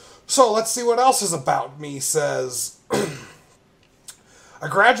lies. So let's see what else his About Me says. I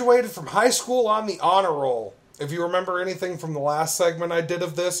graduated from high school on the honor roll. If you remember anything from the last segment I did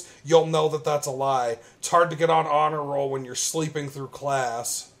of this, you'll know that that's a lie. It's hard to get on honor roll when you're sleeping through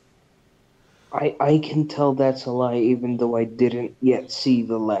class. I can tell that's a lie, even though I didn't yet see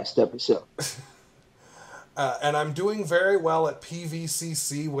the last episode. And I'm doing very well at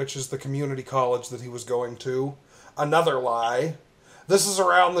PVCC, which is the community college that he was going to. Another lie. This is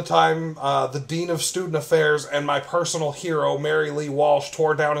around the time the Dean of Student Affairs and my personal hero, Mary Lee Walsh,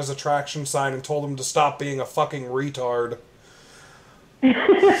 tore down his attraction sign and told him to stop being a fucking retard.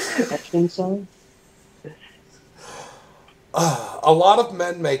 Attraction sign? A lot of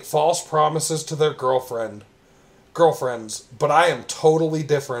men make false promises to their girlfriends, but I am totally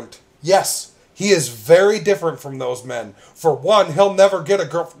different. Yes, he is very different from those men. For one, he'll never get a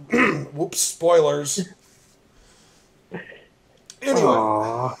girlfriend. Whoops, spoilers.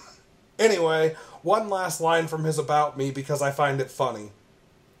 Anyway, one last line from his About Me because I find it funny.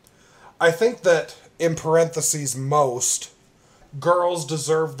 I think that, in parentheses, most girls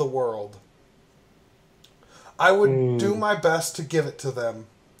deserve the world. I would do my best to give it to them.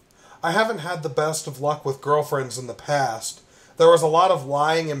 I haven't had the best of luck with girlfriends in the past. There was a lot of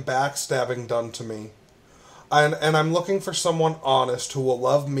lying and backstabbing done to me. And I'm looking for someone honest who will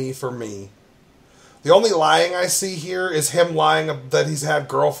love me for me. The only lying I see here is him lying that he's had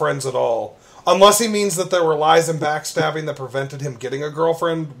girlfriends at all. Unless he means that there were lies and backstabbing that prevented him getting a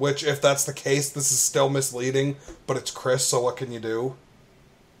girlfriend, which, if that's the case, this is still misleading, but it's Chris, so what can you do?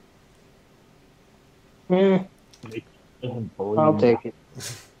 I'll take it.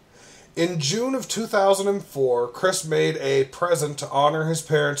 In June of 2004, Chris made a present to honor his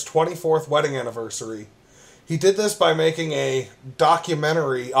parents' 24th wedding anniversary. He did this by making a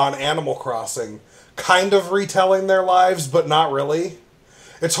documentary on Animal Crossing, kind of retelling their lives, but not really.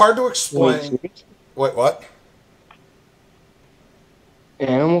 It's hard to explain. Wait, what?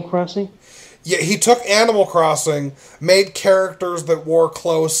 Animal Crossing? Yeah, he took Animal Crossing, made characters that wore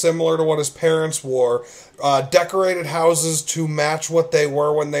clothes similar to what his parents wore, decorated houses to match what they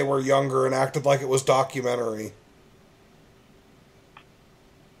were when they were younger, and acted like it was documentary.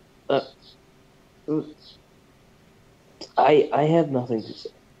 I have nothing to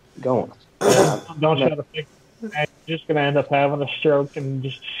say. Go on. Don't shut up. You're just going to end up having a stroke and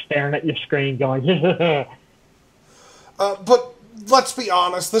just staring at your screen going, But let's be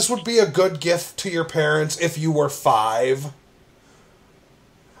honest, this would be a good gift to your parents if you were 5.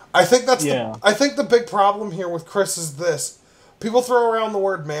 I think that's I think the big problem here with Chris is this. People throw around the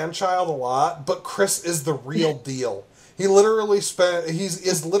word man-child a lot, but Chris is the real deal. He literally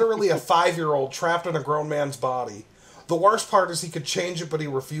is literally a 5-year-old trapped in a grown man's body. The worst part is he could change it, but he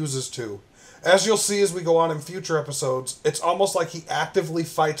refuses to. As you'll see as we go on in future episodes, it's almost like he actively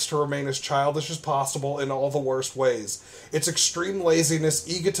fights to remain as childish as possible in all the worst ways. It's extreme laziness,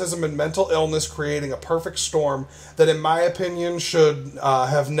 egotism, and mental illness creating a perfect storm that, in my opinion, should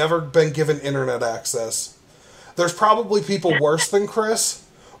have never been given internet access. There's probably people worse than Chris,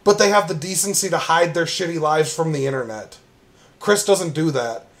 but they have the decency to hide their shitty lives from the internet. Chris doesn't do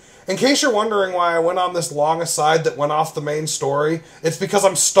that. In case you're wondering why I went on this long aside that went off the main story, it's because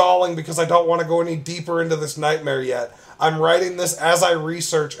I'm stalling because I don't want to go any deeper into this nightmare yet. I'm writing this as I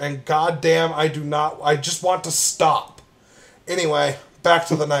research, and goddamn, I just want to stop. Anyway, back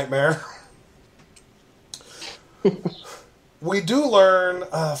to the nightmare. We do learn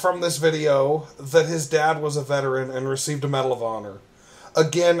from this video that his dad was a veteran and received a Medal of Honor.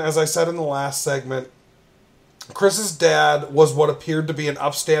 Again, as I said in the last segment, Chris's dad was what appeared to be an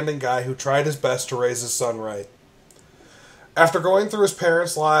upstanding guy who tried his best to raise his son right. After going through his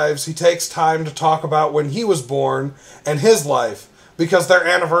parents' lives, he takes time to talk about when he was born and his life, because their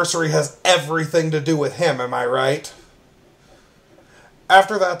anniversary has everything to do with him, am I right?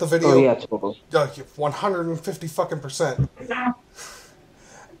 After that, the video... Oh, yeah, totally. 150 fucking %.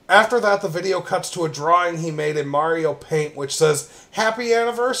 After that, the video cuts to a drawing he made in Mario Paint, which says, "Happy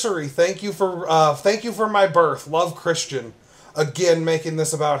anniversary! Thank you for my birth. Love, Christian." Again, making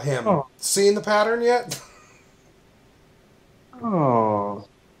this about him. Oh. Seeing the pattern yet? Oh,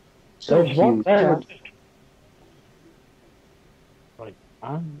 so there's cute. one there. Like,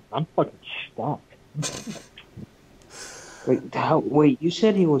 I'm fucking stuck. Wait, you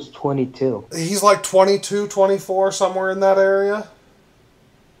said he was 22. He's like 22, 24, somewhere in that area.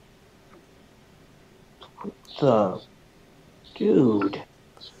 Dude.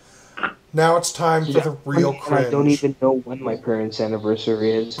 Now it's time for the real cringe. I don't even know when my parents'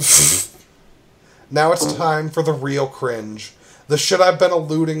 anniversary is. Now it's time for the real cringe. The shit I've been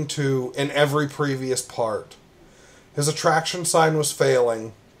alluding to in every previous part. His attraction sign was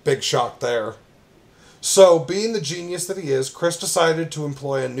failing. Big shock there. So, being the genius that he is, Chris decided to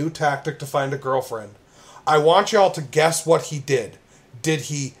employ a new tactic to find a girlfriend. I want y'all to guess what he did. Did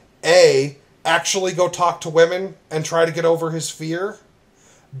he, A, actually go talk to women and try to get over his fear?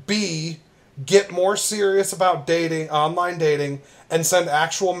 B, get more serious about dating, online dating, and send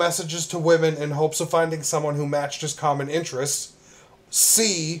actual messages to women in hopes of finding someone who matched his common interests?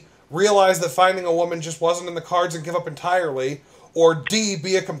 C, realize that finding a woman just wasn't in the cards and give up entirely? Or D,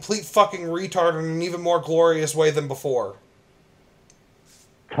 be a complete fucking retard in an even more glorious way than before?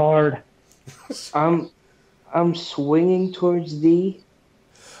 Card. I'm swinging towards D.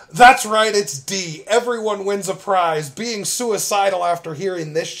 That's right, it's D. Everyone wins a prize. Being suicidal after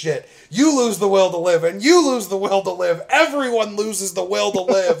hearing this shit. You lose the will to live, and you lose the will to live. Everyone loses the will to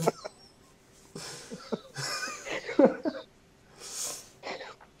live.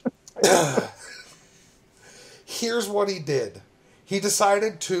 Here's what he did. He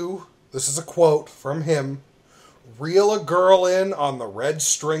decided to, this is a quote from him, reel a girl in on the red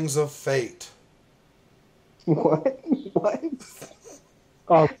strings of fate. What? What?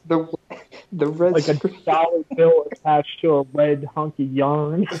 Oh, the red like a dollar bill attached to a red hunky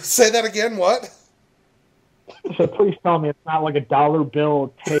yarn. Say that again, what? So please tell me it's not like a dollar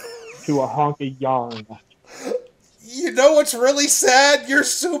bill taped to a hunky yarn. You know what's really sad? You're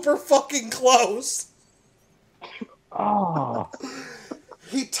super fucking close. Oh.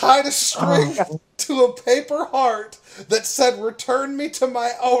 He tied a string to a paper heart that said, "Return me to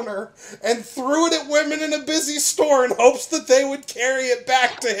my owner," and threw it at women in a busy store in hopes that they would carry it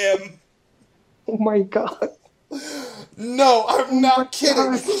back to him. Oh my god. No, I'm not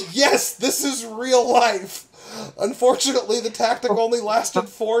kidding. Yes, this is real life. Unfortunately, the tactic only lasted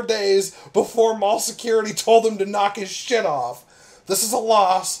 4 days before mall security told him to knock his shit off. This is a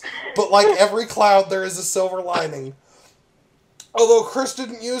loss, but like every cloud, there is a silver lining. Although Chris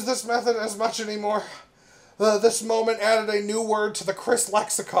didn't use this method as much anymore, this moment added a new word to the Chris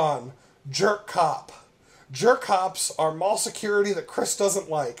lexicon: jerk cop. Jerk cops are mall security that Chris doesn't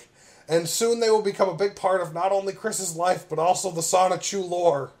like, and soon they will become a big part of not only Chris's life, but also the Sonichu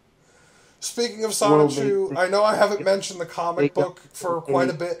lore. Speaking of Sonichu, I know I haven't mentioned the comic book for quite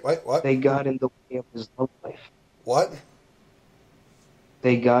a bit. Wait, what? They got in the way of his love life. What?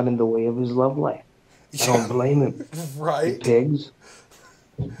 They got in the way of his love life. I don't blame him. Right. The pigs.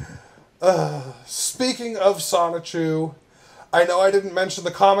 Speaking of Sonichu, I know I didn't mention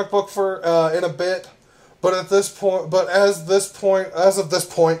the comic book for in a bit, but as of this point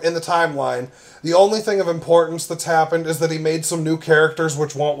in the timeline, the only thing of importance that's happened is that he made some new characters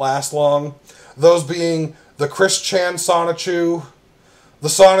which won't last long. Those being the Chris Chan Sonichu, The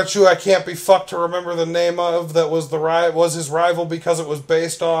Sonichu I can't be fucked to remember the name of that was his rival because it was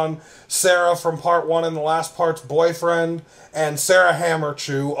based on Sarah from part 1 and the last part's boyfriend, and Sarah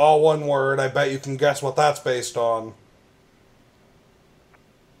Hammerchew, all one word. I bet you can guess what that's based on.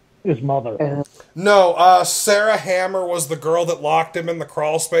 His mother. No, Sarah Hammer was the girl that locked him in the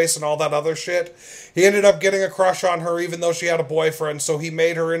crawl space and all that other shit. He ended up getting a crush on her even though she had a boyfriend, so he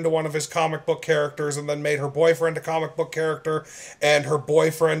made her into one of his comic book characters and then made her boyfriend a comic book character, and her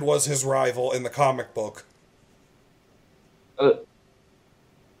boyfriend was his rival in the comic book.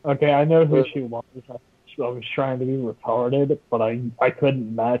 Okay, I know who she was. I was trying to be retarded, but I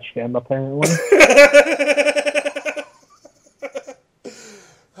couldn't match him, apparently.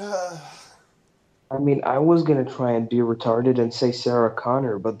 I mean, I was going to try and be retarded and say Sarah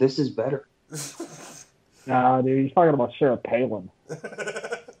Connor, but this is better. Nah, dude, he's talking about Sarah Palin.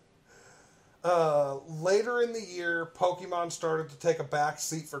 Later in the year, Pokemon started to take a back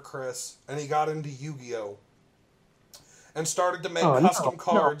seat for Chris, and he got into Yu-Gi-Oh! And started to make custom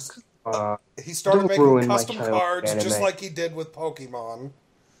cards. He started making custom cards just like he did with Pokemon.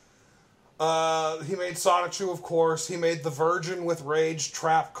 He made Sonichu, of course. He made the Virgin with Rage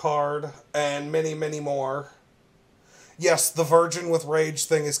trap card, and many, many more. Yes, the Virgin with Rage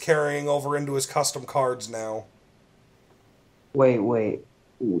thing is carrying over into his custom cards now. Wait.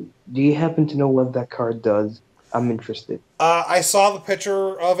 Do you happen to know what that card does? I'm interested. I saw the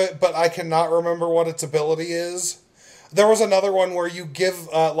picture of it, but I cannot remember what its ability is. There was another one where you give,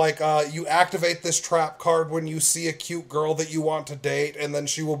 you activate this trap card when you see a cute girl that you want to date, and then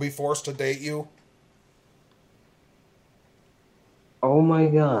she will be forced to date you. Oh my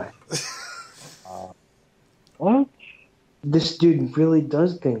god. What? This dude really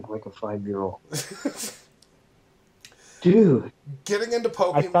does think like a 5-year-old. Dude. Getting into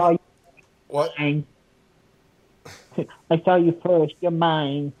Pokemon... I saw you. What? I saw you first. You're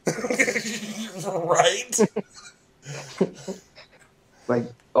mine. Right? Like,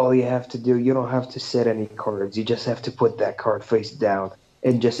 all you have to do, you don't have to set any cards. You just have to put that card face down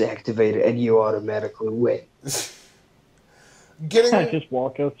and just activate it, and you automatically win. I just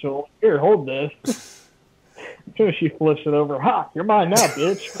walk up to her. Here, hold this. As soon as she flips it over, ha, you're mine now,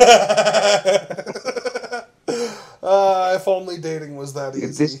 bitch. If only dating was that easy.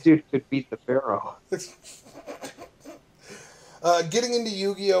 This dude could beat the Pharaoh. Getting into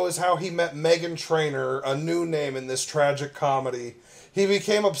Yu-Gi-Oh! Is how he met Megan Trainor, a new name in this tragic comedy. He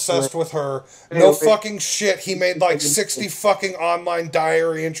became obsessed with her. No fucking shit, he made like 60 fucking online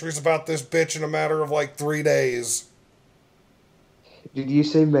diary entries about this bitch in a matter of like 3 days. Did you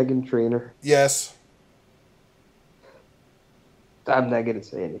say Megan Trainor? Yes. I'm not going to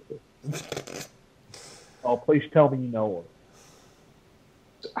say anything. Oh, please tell me you know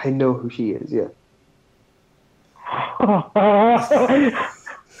her. I know who she is, yeah.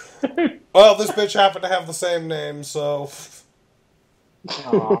 Well, this bitch happened to have the same name, so...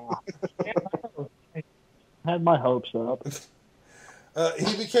 I had my hopes up.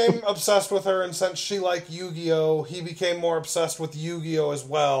 He became obsessed with her, and since she liked Yu-Gi-Oh!, he became more obsessed with Yu-Gi-Oh! As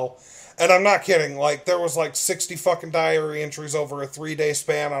well. And I'm not kidding, like, there was like 60 fucking diary entries over a 3-day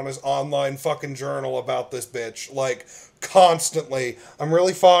span on his online fucking journal about this bitch. Like, constantly. I'm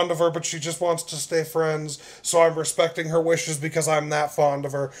really fond of her, but she just wants to stay friends, so I'm respecting her wishes because I'm that fond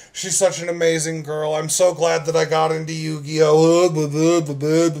of her. She's such an amazing girl. I'm so glad that I got into Yu-Gi-Oh!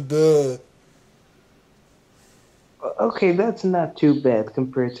 Okay, that's not too bad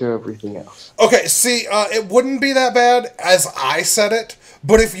compared to everything else. Okay, see, it wouldn't be that bad as I said it,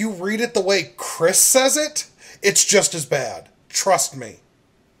 but if you read it the way Chris says it, it's just as bad. Trust me.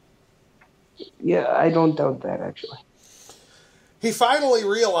 Yeah, I don't doubt that, actually. He finally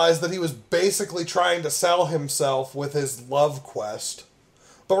realized that he was basically trying to sell himself with his love quest.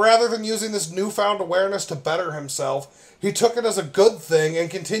 But rather than using this newfound awareness to better himself, he took it as a good thing and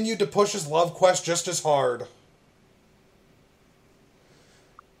continued to push his love quest just as hard.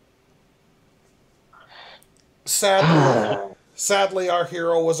 Sadly, our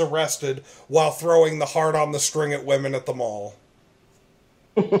hero was arrested while throwing the heart on the string at women at the mall.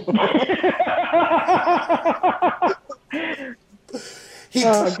 Good.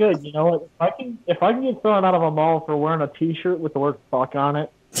 You know what? If I can get thrown out of a mall for wearing a T-shirt with the word "fuck" on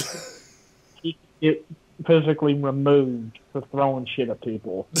it, he can get physically removed for throwing shit at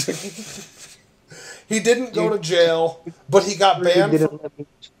people. He didn't go to jail, but he got banned. Didn't let me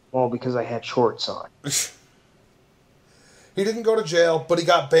to the mall because I had shorts on. He didn't go to jail, but he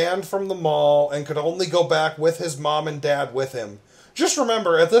got banned from the mall and could only go back with his mom and dad with him. Just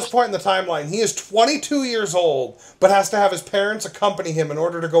remember, at this point in the timeline, he is 22 years old, but has to have his parents accompany him in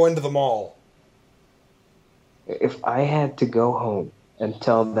order to go into the mall. If I had to go home and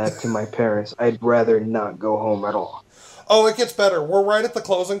tell that to my parents. I'd rather not go home at all. Oh, it gets better. We're right at the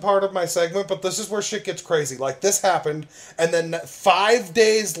closing part of my segment, but this is where shit gets crazy. Like, this happened, and then 5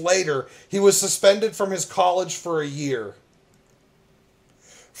 days later, he was suspended from his college for a year.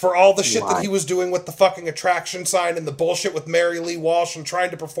 For all the shit that he was doing with the fucking attraction sign and the bullshit with Mary Lee Walsh and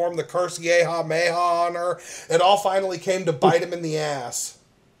trying to perform the curse Yeha Meha on her. It all finally came to bite him in the ass.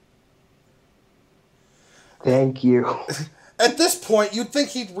 Thank you. At this point, you'd think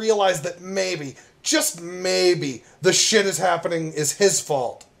he'd realize that maybe, just maybe, the shit is happening is his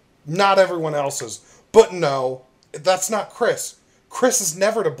fault, not everyone else's. But no, that's not Chris. Chris is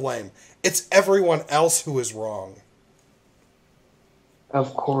never to blame. It's everyone else who is wrong.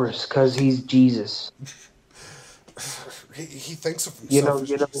 Of course, because he's Jesus. He thinks of himself as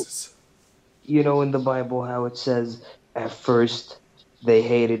Jesus. You know in the Bible how it says, at first they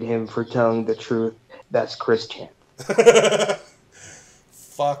hated him for telling the truth. That's Christian.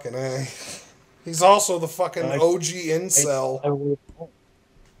 Fucking A. He's also the fucking OG incel.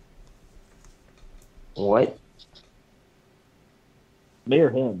 What? Me or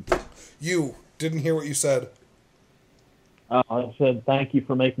him? You didn't hear what you said. I said, thank you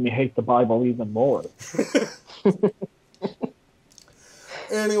for making me hate the Bible even more.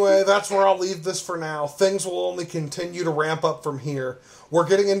 Anyway, that's where I'll leave this for now. Things will only continue to ramp up from here. We're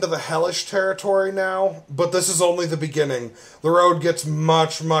getting into the hellish territory now, but this is only the beginning. The road gets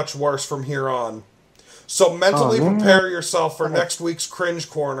much, much worse from here on. So mentally prepare yourself for next week's Cringe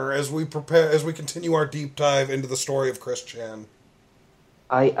Corner as we continue our deep dive into the story of Chris Chan.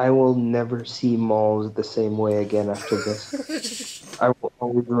 I will never see malls the same way again after this. I will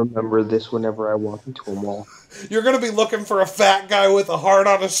always remember this whenever I walk into a mall. You're going to be looking for a fat guy with a heart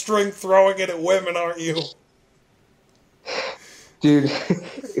on a string throwing it at women, aren't you? Dude,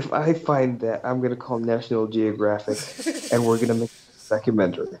 if I find that, I'm going to call National Geographic and we're going to make a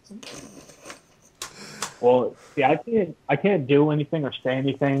documentary. Well, see, I can't do anything or say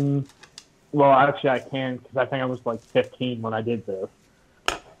anything. Well, actually, I can because I think I was like 15 when I did this.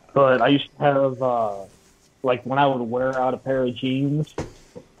 But I used to have, like, when I would wear out a pair of jeans,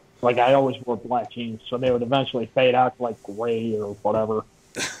 like, I always wore black jeans, so they would eventually fade out to, like, gray or whatever.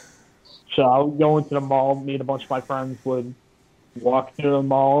 So I would go into the mall, me and a bunch of my friends would walk through the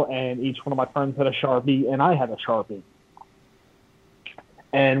mall, and each one of my friends had a Sharpie, and I had a Sharpie.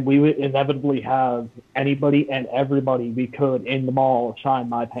 And we would inevitably have anybody and everybody we could in the mall shine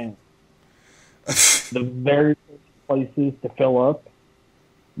my pants. The very first places to fill up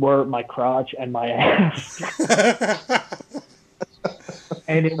were my crotch and my ass.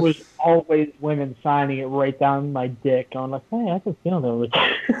 And it was always women signing it right down my dick. I'm like, hey, I can feel that.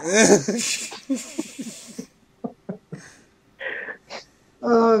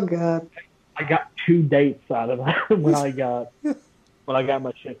 Oh, God. I got 2 dates out of that when I got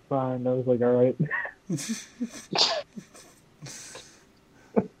my shit signed. I was like, all right.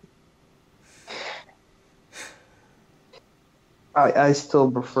 I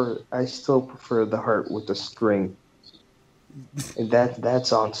still prefer the heart with the string. And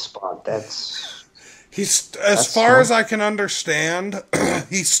that's on spot. As far as I can understand,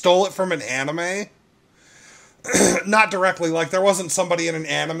 he stole it from an anime. Not directly, like there wasn't somebody in an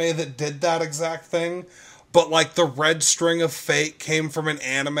anime that did that exact thing, but like the red string of fate came from an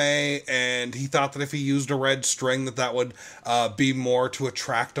anime, and he thought that if he used a red string that would be more to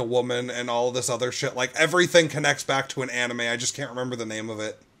attract a woman and all of this other shit. Like everything connects back to an anime. I just can't remember the name of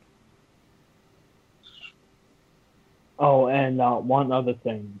it. Oh, and one other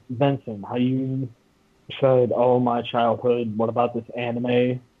thing. Vincent, how you said, oh, my childhood, what about this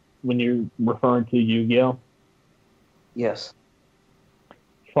anime when you're referring to Yu-Gi-Oh? Yes.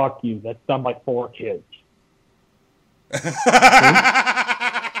 Fuck you. That's done by 4Kids.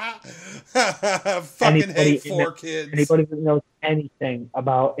 Fucking hate 4Kids. Anybody that knows anything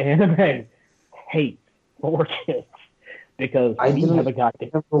about anime hates 4Kids because we have a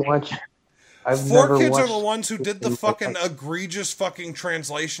goddamn watch. 4Kids are the ones who did the fucking egregious fucking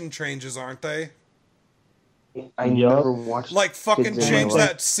translation changes, aren't they? I never watched. Like fucking changed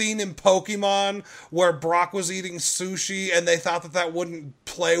that scene in Pokemon where Brock was eating sushi and they thought that wouldn't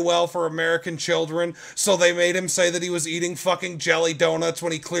play well for American children, so they made him say that he was eating fucking jelly donuts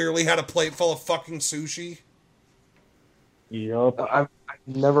when he clearly had a plate full of fucking sushi. Yup. I've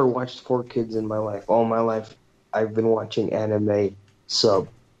never watched 4Kids in my life. All my life, I've been watching anime sub.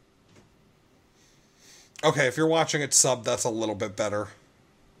 Okay, if you're watching it sub, that's a little bit better.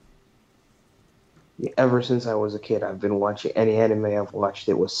 Ever since I was a kid, I've been watching any anime I've watched.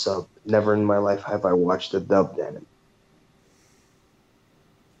 It was sub. Never in my life have I watched a dubbed anime.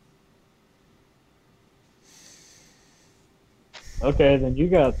 Okay, then you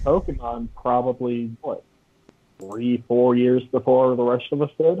got Pokemon probably, what, 3, 4 years before the rest of us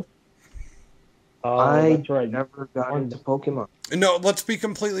did? I never got into Pokemon. No, let's be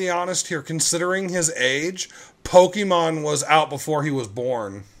completely honest here. Considering his age, Pokemon was out before he was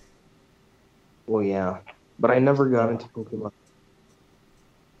born. Well, yeah. But I never got into Pokemon.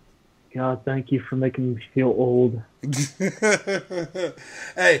 God, thank you for making me feel old.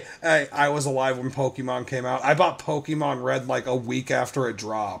 Hey, I was alive when Pokemon came out. I bought Pokemon Red like a week after it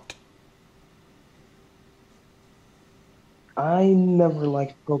dropped. I never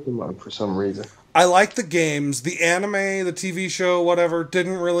liked Pokemon for some reason. I like the games. The anime, the TV show, whatever,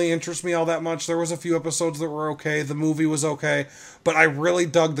 didn't really interest me all that much. There was a few episodes that were okay. The movie was okay. But I really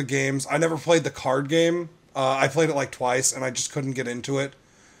dug the games. I never played the card game. I played it like twice, and I just couldn't get into it.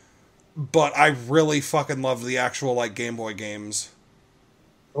 But I really fucking loved the actual like Game Boy games.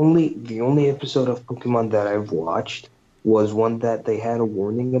 The only episode of Pokemon that I've watched was one that they had a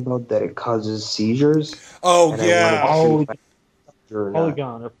warning about that it causes seizures. Oh, yeah. Polygon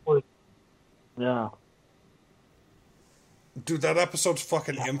or Polygon. Yeah. Dude, that episode's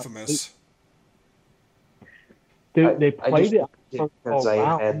fucking infamous. Dude, they played it because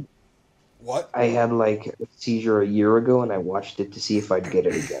What? I had like a seizure a year ago, and I watched it to see if I'd get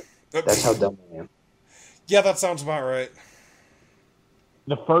it again. That's how dumb I am. Yeah, that sounds about right.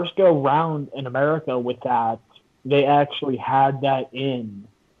 The first go round in America with that, they actually had that in.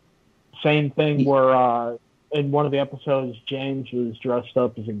 Same thing where in one of the episodes, James was dressed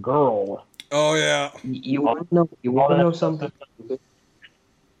up as a girl. Oh yeah. You want to know something?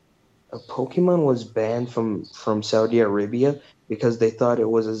 A Pokemon was banned from Saudi Arabia because they thought it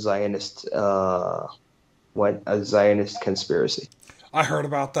was a Zionist Zionist conspiracy. I heard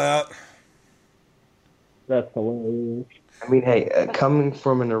about that. That's hilarious. I mean, hey, coming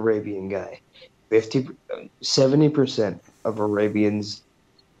from an Arabian guy, 70% of Arabians.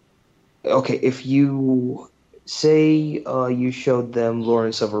 Okay, if you say you showed them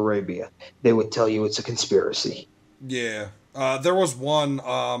Lawrence of Arabia, they would tell you it's a conspiracy. Yeah. There was one,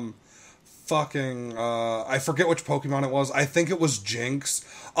 I forget which Pokemon it was. I think it was Jinx.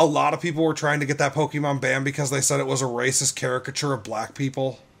 A lot of people were trying to get that Pokemon banned because they said it was a racist caricature of black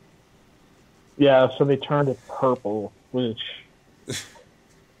people. Yeah, so they turned it purple, which...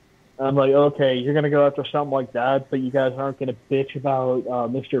 I'm like, okay, you're going to go after something like that, but you guys aren't going to bitch about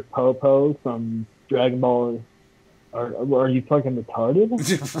Mr. Popo from Dragon Ball. Are you fucking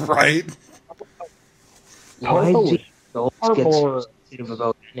retarded? Right. Why do adults get so sensitive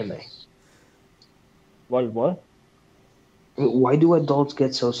about anime? What? Why do adults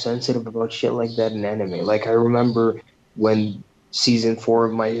get so sensitive about shit like that in anime? Like, I remember when season 4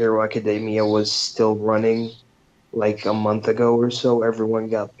 of My Hero Academia was still running, like a month ago or so, everyone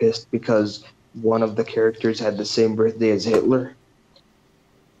got pissed because one of the characters had the same birthday as Hitler.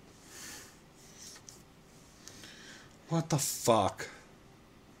 What the fuck?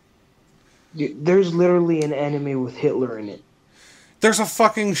 There's literally an anime with Hitler in it. There's a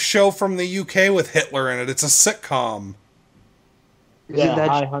fucking show from the UK with Hitler in it. It's a sitcom. Yeah,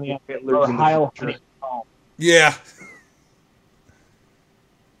 Hi, Honey, Hitler's in the future. Yeah.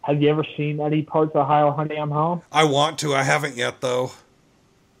 Have you ever seen any parts of Hi, Honey, I'm Home? I want to. I haven't yet, though.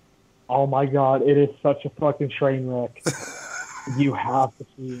 Oh my god, it is such a fucking train wreck. You have to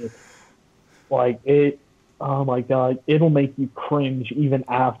see it. Like, oh my god, it'll make you cringe even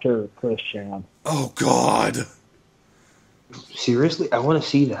after Christian. Oh god. Seriously? I want to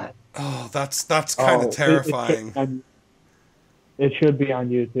see that. Oh, that's kind of terrifying. It should be on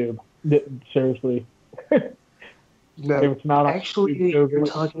YouTube. Seriously. No, if it's not actually, you're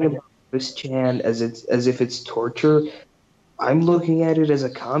talking about Chris Chan as if it's torture. I'm looking at it as a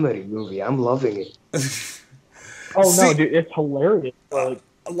comedy movie. I'm loving it. No, dude, it's hilarious.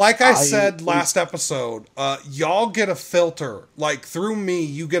 Like I said last episode, y'all get a filter. Like, through me,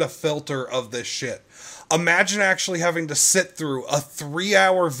 you get a filter of this shit. Imagine actually having to sit through a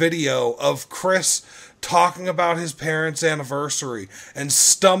 3-hour video of Chris talking about his parents' anniversary and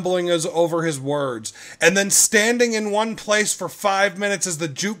stumbling over his words, and then standing in one place for 5 minutes as the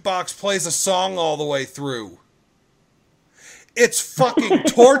jukebox plays a song all the way through. It's fucking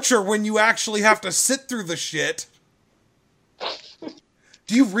torture when you actually have to sit through the shit.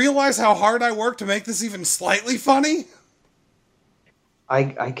 Do you realize how hard I work to make this even slightly funny?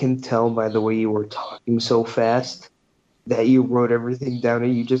 I can tell by the way you were talking so fast that you wrote everything down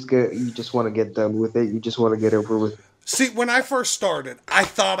and you just want to get done with it. You just want to get over with it. See, when I first started, I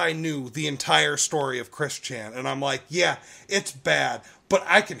thought I knew the entire story of Chris Chan, and I'm like, yeah, it's bad, but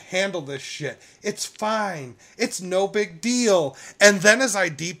I can handle this shit. It's fine. It's no big deal. And then as I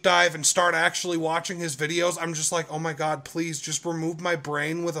deep dive and start actually watching his videos, I'm just like, oh my God, please just remove my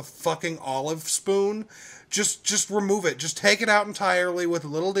brain with a fucking olive spoon. Just remove it. Just take it out entirely with a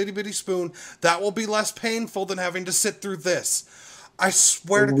little itty bitty spoon. That will be less painful than having to sit through this. I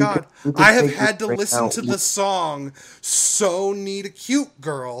swear to God, I have had to listen to the song So Need a Cute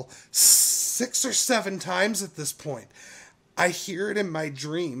Girl 6 or 7 times at this point. I hear it in my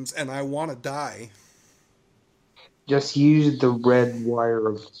dreams and I want to die. Just use the red wire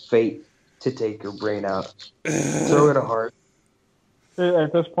of fate to take your brain out. Throw it a heart.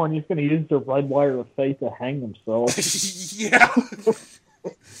 At this point, he's going to use the red wire of fate to hang himself. Yeah.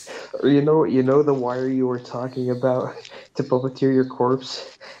 You know the wire you were talking about to puppeteer your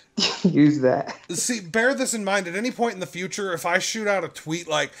corpse? Use that. See, bear this in mind. At any point in the future, if I shoot out a tweet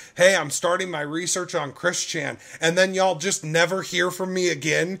like, hey, I'm starting my research on Chris Chan, and then y'all just never hear from me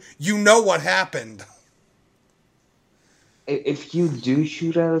again, you know what happened. If you do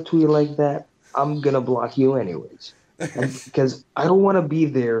shoot out a tweet like that, I'm going to block you anyways. Because I don't want to be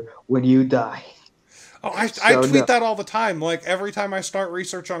there when you die. Oh, I tweet that all the time. Like, every time I start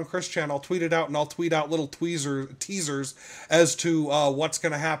research on Chris Chan, I'll tweet it out, and I'll tweet out little teasers as to what's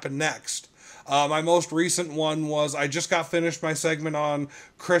going to happen next. My most recent one was, I just got finished my segment on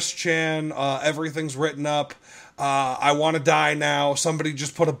Chris Chan, everything's written up, I want to die now, somebody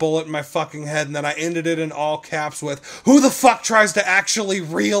just put a bullet in my fucking head, and then I ended it in all caps with, who the fuck tries to actually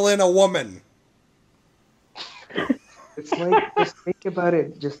reel in a woman? It's like, just think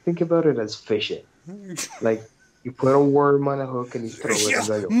about it as fishing. Like, you put a worm on a hook and you throw it. Yeah,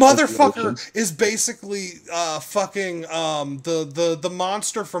 like motherfucker is basically fucking the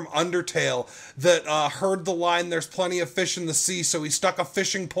monster from Undertale that heard the line, there's plenty of fish in the sea, so he stuck a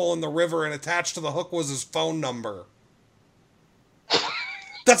fishing pole in the river and attached to the hook was his phone number.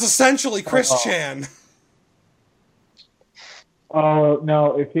 That's essentially Chris Chan. Oh,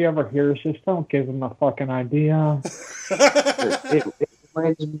 no, if he ever hears this, don't give him a fucking idea.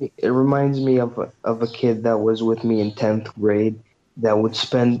 It reminds me of a kid that was with me in 10th grade that would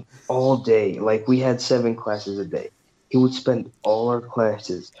spend all day, like we had 7 classes a day. He would spend all our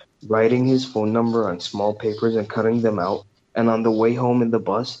classes writing his phone number on small papers and cutting them out. And on the way home in the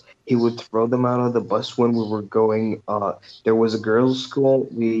bus, he would throw them out of the bus when we were going. There was a girls' school.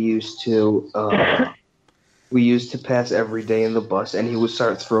 We used to pass every day in the bus, and he would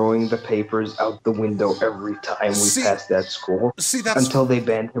start throwing the papers out the window every time we passed that school until they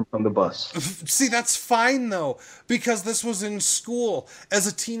banned him from the bus. See, that's fine, though, because this was in school. As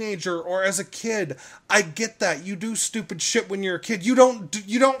a teenager or as a kid, I get that. You do stupid shit when you're a kid. You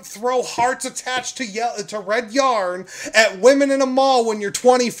don't throw hearts attached to red yarn at women in a mall when you're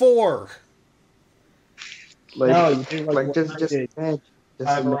 24.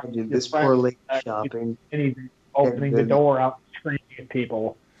 Just imagine this poor lady shopping. Opening the door out and screaming at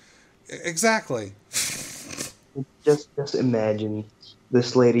people. Exactly. Just imagine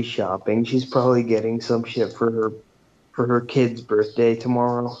this lady shopping. She's probably getting some shit for her kid's birthday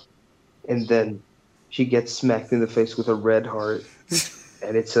tomorrow. And then she gets smacked in the face with a red heart.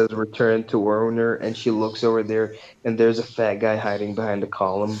 And it says return to owner. And she looks over there and there's a fat guy hiding behind a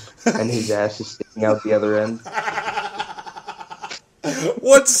column. And his ass is sticking out the other end.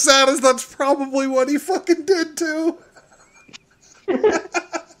 What's sad is that's probably what he fucking did too.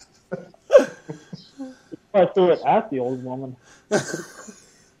 I threw it at the old woman.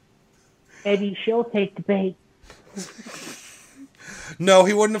 Maybe she'll take the bait. No,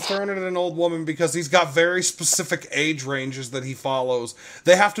 he wouldn't have thrown it at an old woman because he's got very specific age ranges that he follows.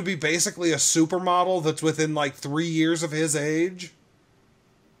 They have to be basically a supermodel that's within like 3 years of his age.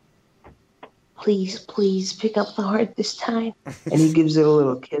 Please pick up the heart this time. And he gives it a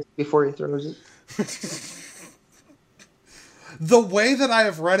little kiss before he throws it. The way that I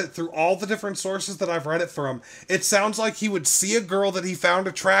have read it through all the different sources that I've read it from, it sounds like he would see a girl that he found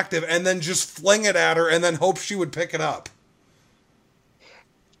attractive and then just fling it at her and then hope she would pick it up.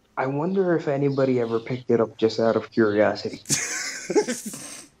 I wonder if anybody ever picked it up just out of curiosity.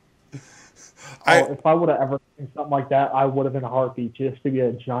 If I would have ever seen something like that, I would have in a heartbeat just to be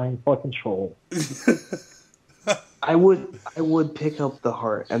a giant fucking troll. I would pick up the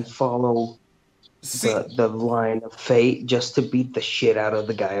heart and follow the line of fate just to beat the shit out of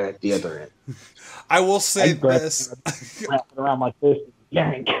the guy at the other end. I will say this. Wrapping around my fist,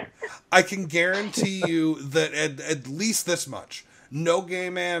 yank. I can guarantee you that at least this much, no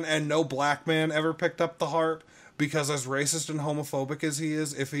gay man and no black man ever picked up the heart. Because as racist and homophobic as he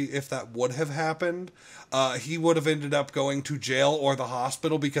is, if that would have happened, he would have ended up going to jail or the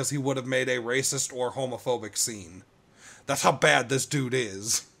hospital because he would have made a racist or homophobic scene. That's how bad this dude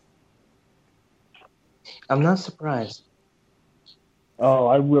is. I'm not surprised. Oh,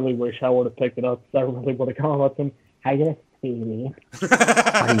 I really wish I would have picked it up, because I really would have gone with him. Hi there, Stevie.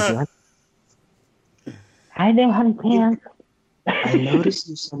 How you doing? Hi there, honey pants. I noticed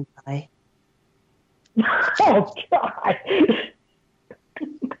you sometime. Oh, God!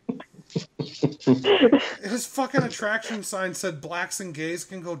 His fucking attraction sign said blacks and gays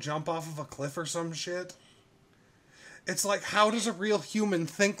can go jump off of a cliff or some shit. It's like, how does a real human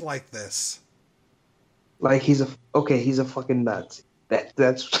think like this? Like he's a fucking Nazi.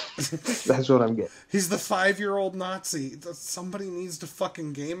 That's what I'm getting. He's the 5-year-old Nazi. Somebody needs to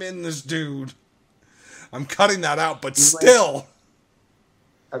fucking game in this dude. I'm cutting that out, but still.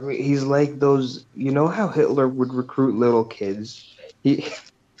 I mean, he's like those. You know how Hitler would recruit little kids? The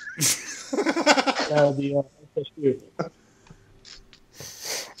FSU.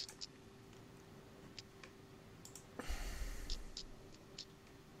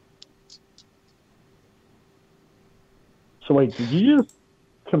 So wait, did you just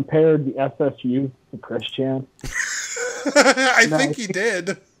compare the FSU to Christian? I think he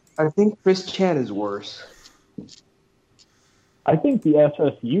did. I think Chris Chan is worse. I think the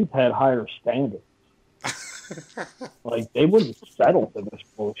FSU had higher standards. Like, they wouldn't settle for this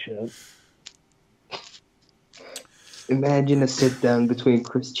bullshit. Imagine a sit down between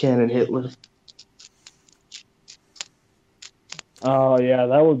Chris Chan and Hitler. Oh yeah,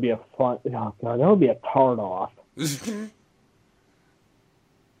 that would be a fun. Oh god, that would be a tart off.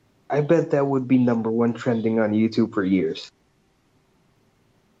 I bet that would be #1 trending on YouTube for years.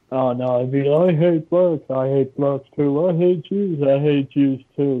 Oh no, it'd be I hate blacks too. I hate Jews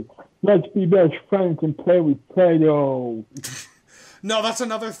too. Let's be best friends and play with Play-Doh. No, that's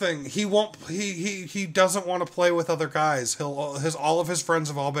another thing. He won't. He doesn't want to play with other guys. All of his friends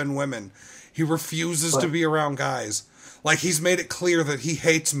have all been women. He refuses to be around guys. Like, he's made it clear that he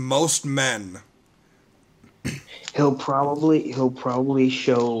hates most men. He'll probably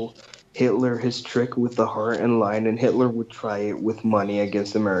show Hitler his trick with the heart and line, and Hitler would try it with money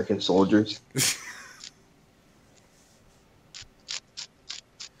against American soldiers.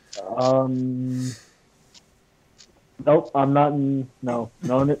 Nope, I'm not.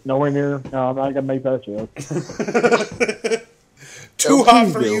 Nowhere near. No, I'm not gonna make that joke. Too hot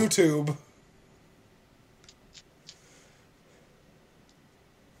for YouTube.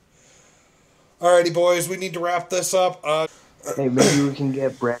 Alrighty, boys, we need to wrap this up. Hey, maybe we can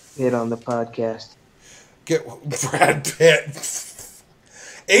get Brad Pitt on the podcast. Get Brad Pitt.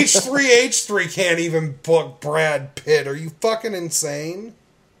 H3H3 can't even book Brad Pitt. Are you fucking insane?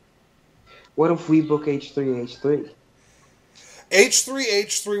 What if we book H3H3?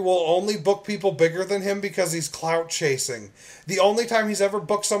 H3H3 will only book people bigger than him because he's clout chasing. The only time he's ever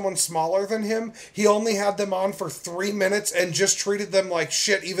booked someone smaller than him, he only had them on for 3 minutes and just treated them like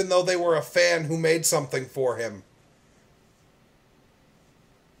shit even though they were a fan who made something for him.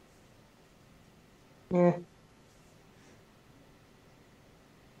 Yeah.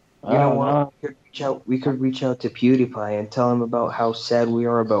 You know what? We could reach out to PewDiePie and tell him about how sad we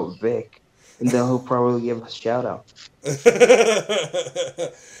are about Vic, and then he'll probably give us a shout out.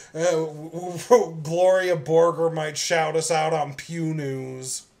 Gloria Borger might shout us out on Pew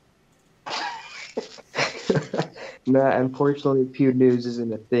News. Nah, unfortunately, Pew News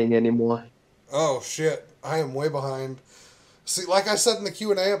isn't a thing anymore. Oh shit, I am way behind. See, like I said in the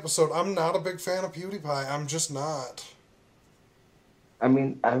Q&A episode, I'm not a big fan of PewDiePie. I'm just not. I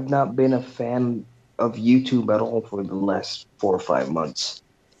mean, I've not been a fan of YouTube at all for the last 4 or 5 months.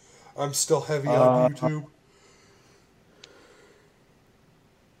 I'm still heavy on YouTube.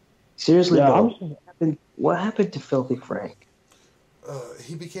 Seriously, what happened to Filthy Frank?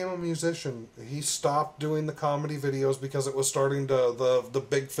 He became a musician. He stopped doing the comedy videos because it was starting to... The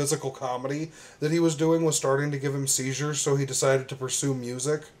big physical comedy that he was doing was starting to give him seizures, so he decided to pursue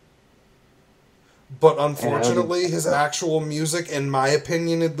music. But unfortunately, his actual music, in my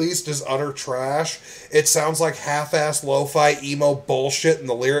opinion at least, is utter trash. It sounds like half-ass lo-fi emo bullshit, and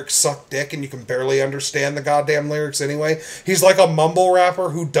the lyrics suck dick, and you can barely understand the goddamn lyrics anyway. He's like a mumble rapper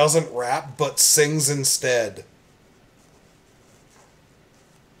who doesn't rap, but sings instead.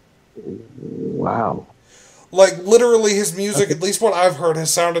 Wow. Like, literally, his music, at least what I've heard,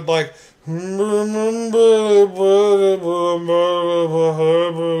 has sounded like...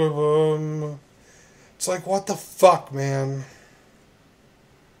 It's like, what the fuck, man?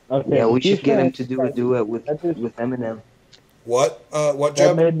 Okay, yeah, we should get him to do a duet with Eminem. What? What, That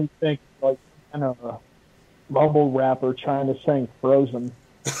Jeb? made me think, like, kind of a mumble rapper trying to sing Frozen.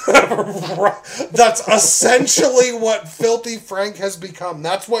 That's essentially what Filthy Frank has become.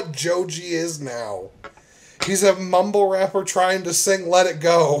 That's what Joji is now. He's a mumble rapper trying to sing Let It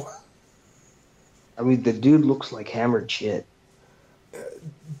Go. I mean, the dude looks like hammered shit.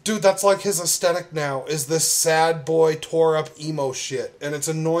 Dude, that's like his aesthetic now, is this sad boy tore up emo shit. And it's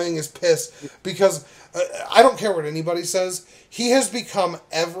annoying as piss because I don't care what anybody says. He has become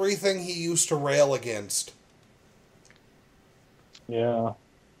everything he used to rail against. Yeah.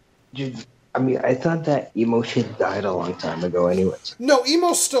 Dude, I mean, I thought that emo shit died a long time ago anyways. No,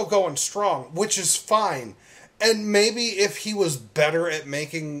 emo's still going strong, which is fine. And maybe if he was better at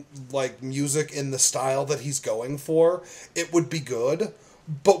making, like, music in the style that he's going for, it would be good.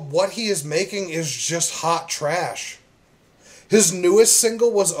 But what he is making is just hot trash. His newest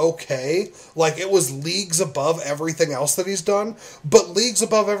single was okay. Like, it was leagues above everything else that he's done. But leagues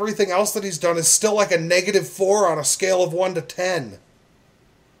above everything else that he's done is still like a -4 on a scale of 1 to 10.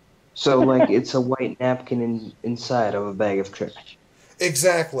 So, like, it's a white napkin inside of a bag of trash.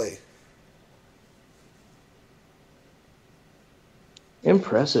 Exactly.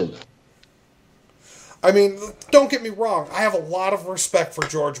 Impressive. I mean, don't get me wrong. I have a lot of respect for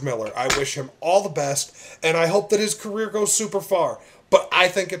George Miller. I wish him all the best, and I hope that his career goes super far. But I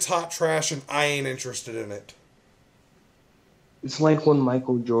think it's hot trash, and I ain't interested in it. It's like when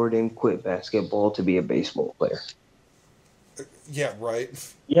Michael Jordan quit basketball to be a baseball player. Yeah, right.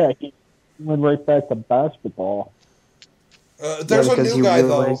 Yeah, he went right back to basketball. There's a new guy,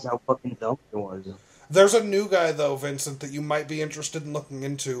 though. How fucking dumb it was. There's a new guy, though, Vincent, that you might be interested in looking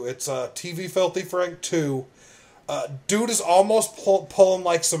into. It's TV Filthy Frank 2. Dude is almost pulling,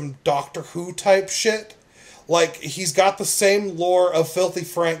 like, some Doctor Who type shit. Like, he's got the same lore of Filthy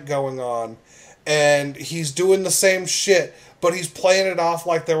Frank going on. And he's doing the same shit, but he's playing it off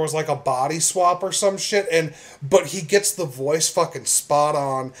like there was, like, a body swap or some shit. But he gets the voice fucking spot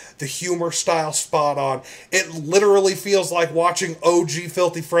on, the humor style spot on. It literally feels like watching OG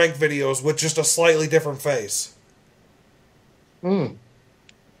Filthy Frank videos with just a slightly different face. Hmm.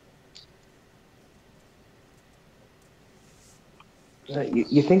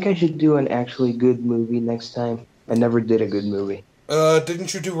 You think I should do an actually good movie next time? I never did a good movie.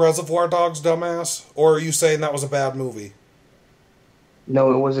 Didn't you do Reservoir Dogs, dumbass? Or are you saying that was a bad movie?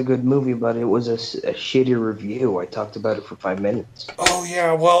 No, it was a good movie, but it was a shitty review. I talked about it for 5 minutes. Oh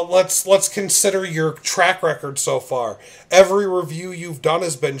yeah, well let's consider your track record so far. Every review you've done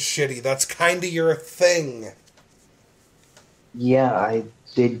has been shitty. That's kinda your thing. Yeah, I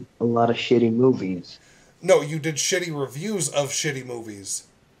did a lot of shitty movies. No, you did shitty reviews of shitty movies.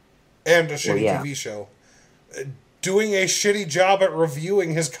 And a shitty TV show. Doing a shitty job at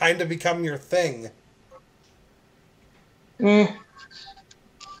reviewing has kinda become your thing.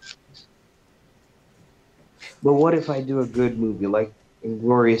 But what if I do a good movie, like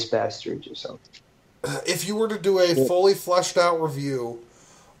Inglourious Bastards or something? If you were to do a fully fleshed out review,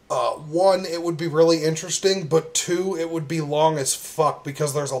 one, it would be really interesting, but two, it would be long as fuck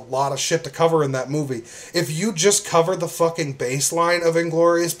because there's a lot of shit to cover in that movie. If you just cover the fucking baseline of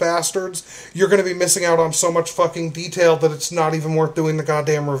Inglourious Bastards, you're going to be missing out on so much fucking detail that it's not even worth doing the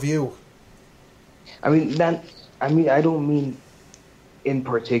goddamn review. I don't mean in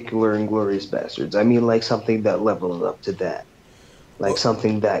particular Inglourious Bastards. I mean like something that leveled up to that. Like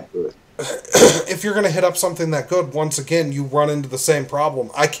something that good. If you're going to hit up something that good, once again, you run into the same problem.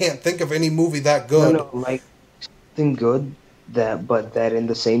 I can't think of any movie that good. No, like something good but that in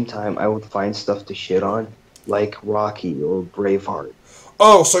the same time I would find stuff to shit on, like Rocky or Braveheart.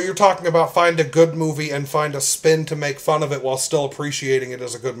 Oh, so you're talking about find a good movie and find a spin to make fun of it while still appreciating it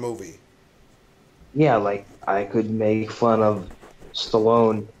as a good movie. Yeah, like I could make fun of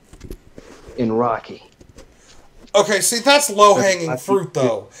Stallone in Rocky. Okay, see, that's low-hanging fruit,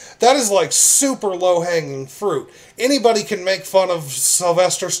 though. That is, like, super low-hanging fruit. Anybody can make fun of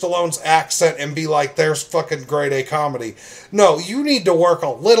Sylvester Stallone's accent and be like, there's fucking grade A comedy. No, you need to work a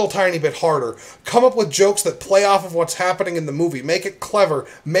little tiny bit harder. Come up with jokes that play off of what's happening in the movie. Make it clever.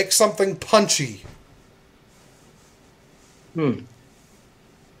 Make something punchy.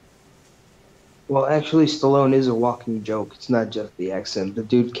 Well, actually, Stallone is a walking joke. It's not just the accent. The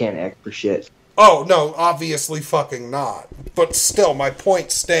dude can't act for shit. Oh, no, obviously fucking not. But still, my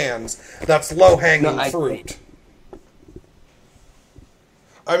point stands. That's low-hanging fruit.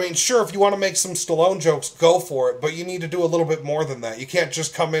 I mean, sure, if you want to make some Stallone jokes, go for it, but you need to do a little bit more than that. You can't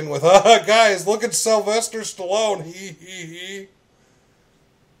just come in with, guys, look at Sylvester Stallone, hee hee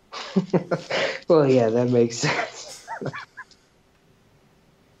hee. Well, yeah, that makes sense.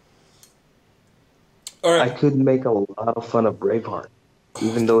 All right. I could make a lot of fun of Braveheart,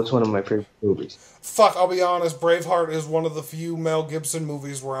 even though it's one of my favorite movies. Fuck, I'll be honest, Braveheart is one of the few Mel Gibson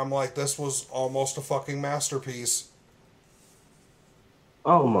movies where I'm like, this was almost a fucking masterpiece.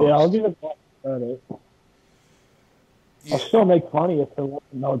 Almost. Yeah, I'll give it credit. I'll still make funny if there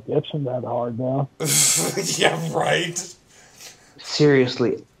wasn't no Gibson that hard, though. Yeah, right.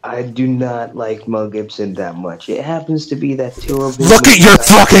 Seriously, I do not like Mel Gibson that much. It happens to be that two of his Look at your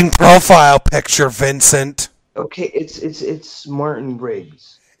movies fucking profile picture, Vincent. Okay, it's Martin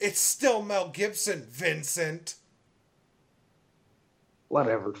Briggs. It's still Mel Gibson, Vincent.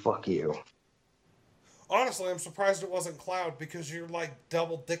 Whatever, fuck you. Honestly, I'm surprised it wasn't Cloud because you're like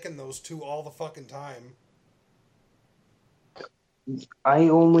double dicking those two all the fucking time. I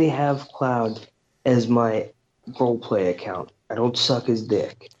only have Cloud as my roleplay account. I don't suck his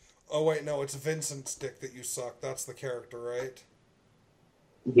dick. Oh wait, no, it's Vincent's dick that you suck. That's the character, right?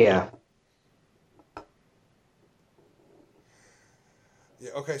 Yeah.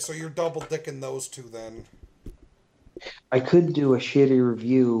 Yeah, okay, so you're double dicking those two then. I could do a shitty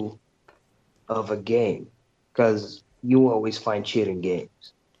review of a game, because you always find shit in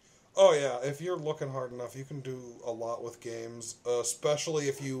games. Oh yeah, if you're looking hard enough, you can do a lot with games, especially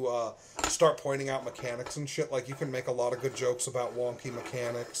if you start pointing out mechanics and shit. Like, you can make a lot of good jokes about wonky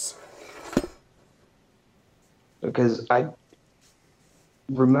mechanics. Because I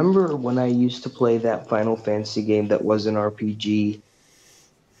remember when I used to play that Final Fantasy game that was an RPG,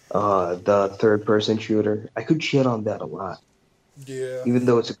 the third-person shooter. I could shit on that a lot. Yeah. Even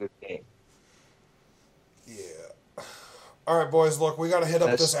though it's a good game. Yeah. Alright, boys, look, we gotta hit up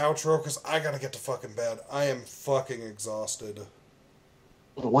this outro because I gotta get to fucking bed. I am fucking exhausted.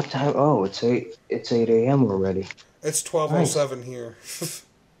 What time? Oh, it's 8 a.m. already. It's 12:07 here.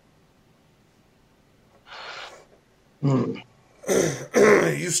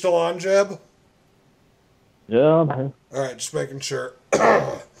 You still on, Jeb? Yeah, I'm here. Alright, just making sure.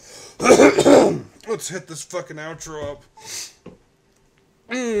 Let's hit this fucking outro up.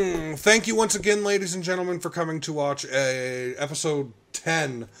 Thank you once again, ladies and gentlemen, for coming to watch episode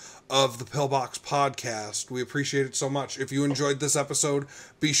 10 of the Pillbox Podcast. We appreciate it so much. If you enjoyed this episode,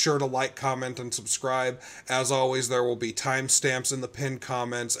 be sure to like, comment, and subscribe. As always, there will be timestamps in the pinned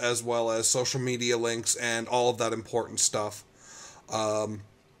comments, as well as social media links and all of that important stuff.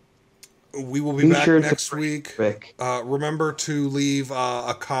 We will be back next week. Remember to leave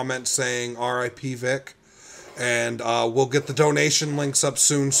a comment saying R.I.P. Vic. And we'll get the donation links up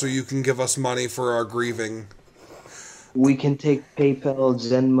soon so you can give us money for our grieving. We can take PayPal,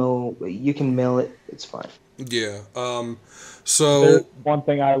 Venmo. You can mail it. It's fine. Yeah. So there's one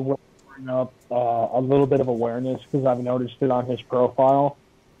thing I will bring up, a little bit of awareness, because I've noticed it on his profile.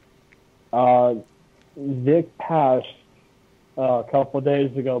 Vic passed a couple of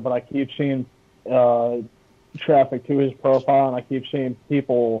days ago, but I keep seeing traffic to his profile, and I keep seeing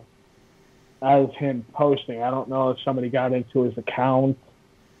people as him posting. I don't know if somebody got into his account.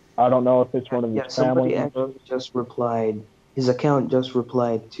 I don't know if it's one of his family members. Just replied. His account just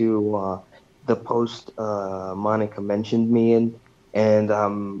replied to the post Monica mentioned me in, and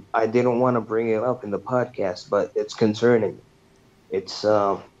I didn't want to bring it up in the podcast, but it's concerning. It's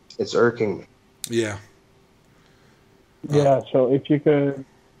irking me. Yeah. Yeah. So if you could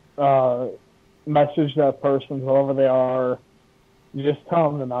message that person, whoever they are, just tell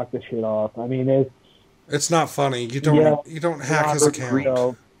them to knock this shit off. I mean, it's not funny. You don't hack his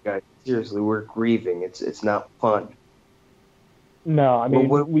account. Guys, seriously, we're grieving. It's not fun. No, I mean,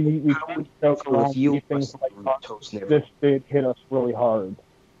 we joke around with things like this did hit us really hard.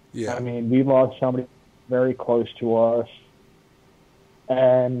 Yeah. I mean, we lost somebody very close to us,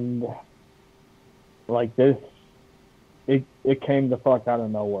 and like this, it came the fuck out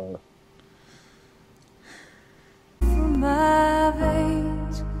of nowhere. My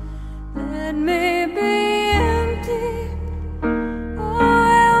veins, let me be empty,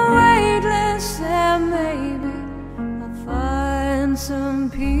 weightless, and maybe I'll find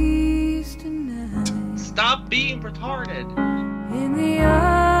some peace tonight. Stop being retarded. In the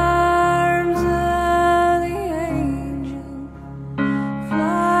arms of the angel,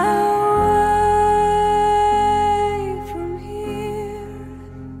 fly away from here,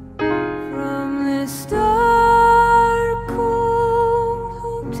 from this dark, cold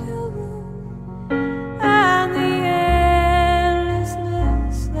hotel room, and the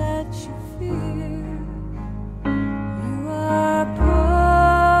endlessness that you fear. You are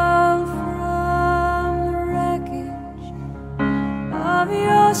pulled from the wreckage of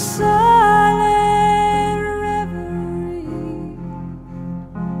your silent reverie.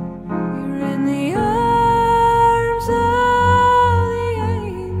 You're in the arms of the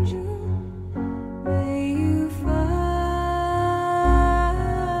angel. May you find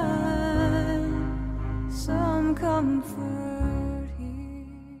some comfort.